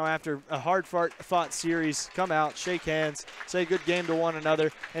guys, you know, after a hard-fought series, come out, shake hands, say good game to one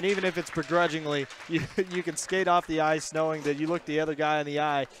another, and even if it's begrudgingly, you can skate off the ice knowing that you look the other guy in the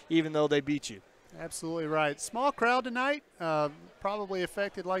eye, even though they beat you. Absolutely right. Small crowd tonight, probably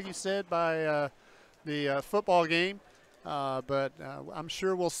affected, like you said, by the football game, but I'm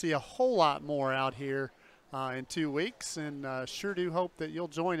sure we'll see a whole lot more out here in 2 weeks, and sure do hope that you'll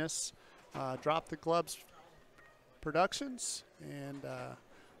join us. Drop the Gloves Productions, and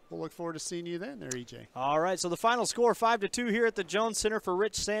we'll look forward to seeing you then there, EJ. All right, so the final score, 5-2 here at the Jones Center for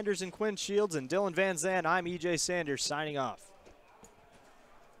Rich Sanders and Quinn Shields and Dylan Van Zandt. I'm EJ Sanders signing off.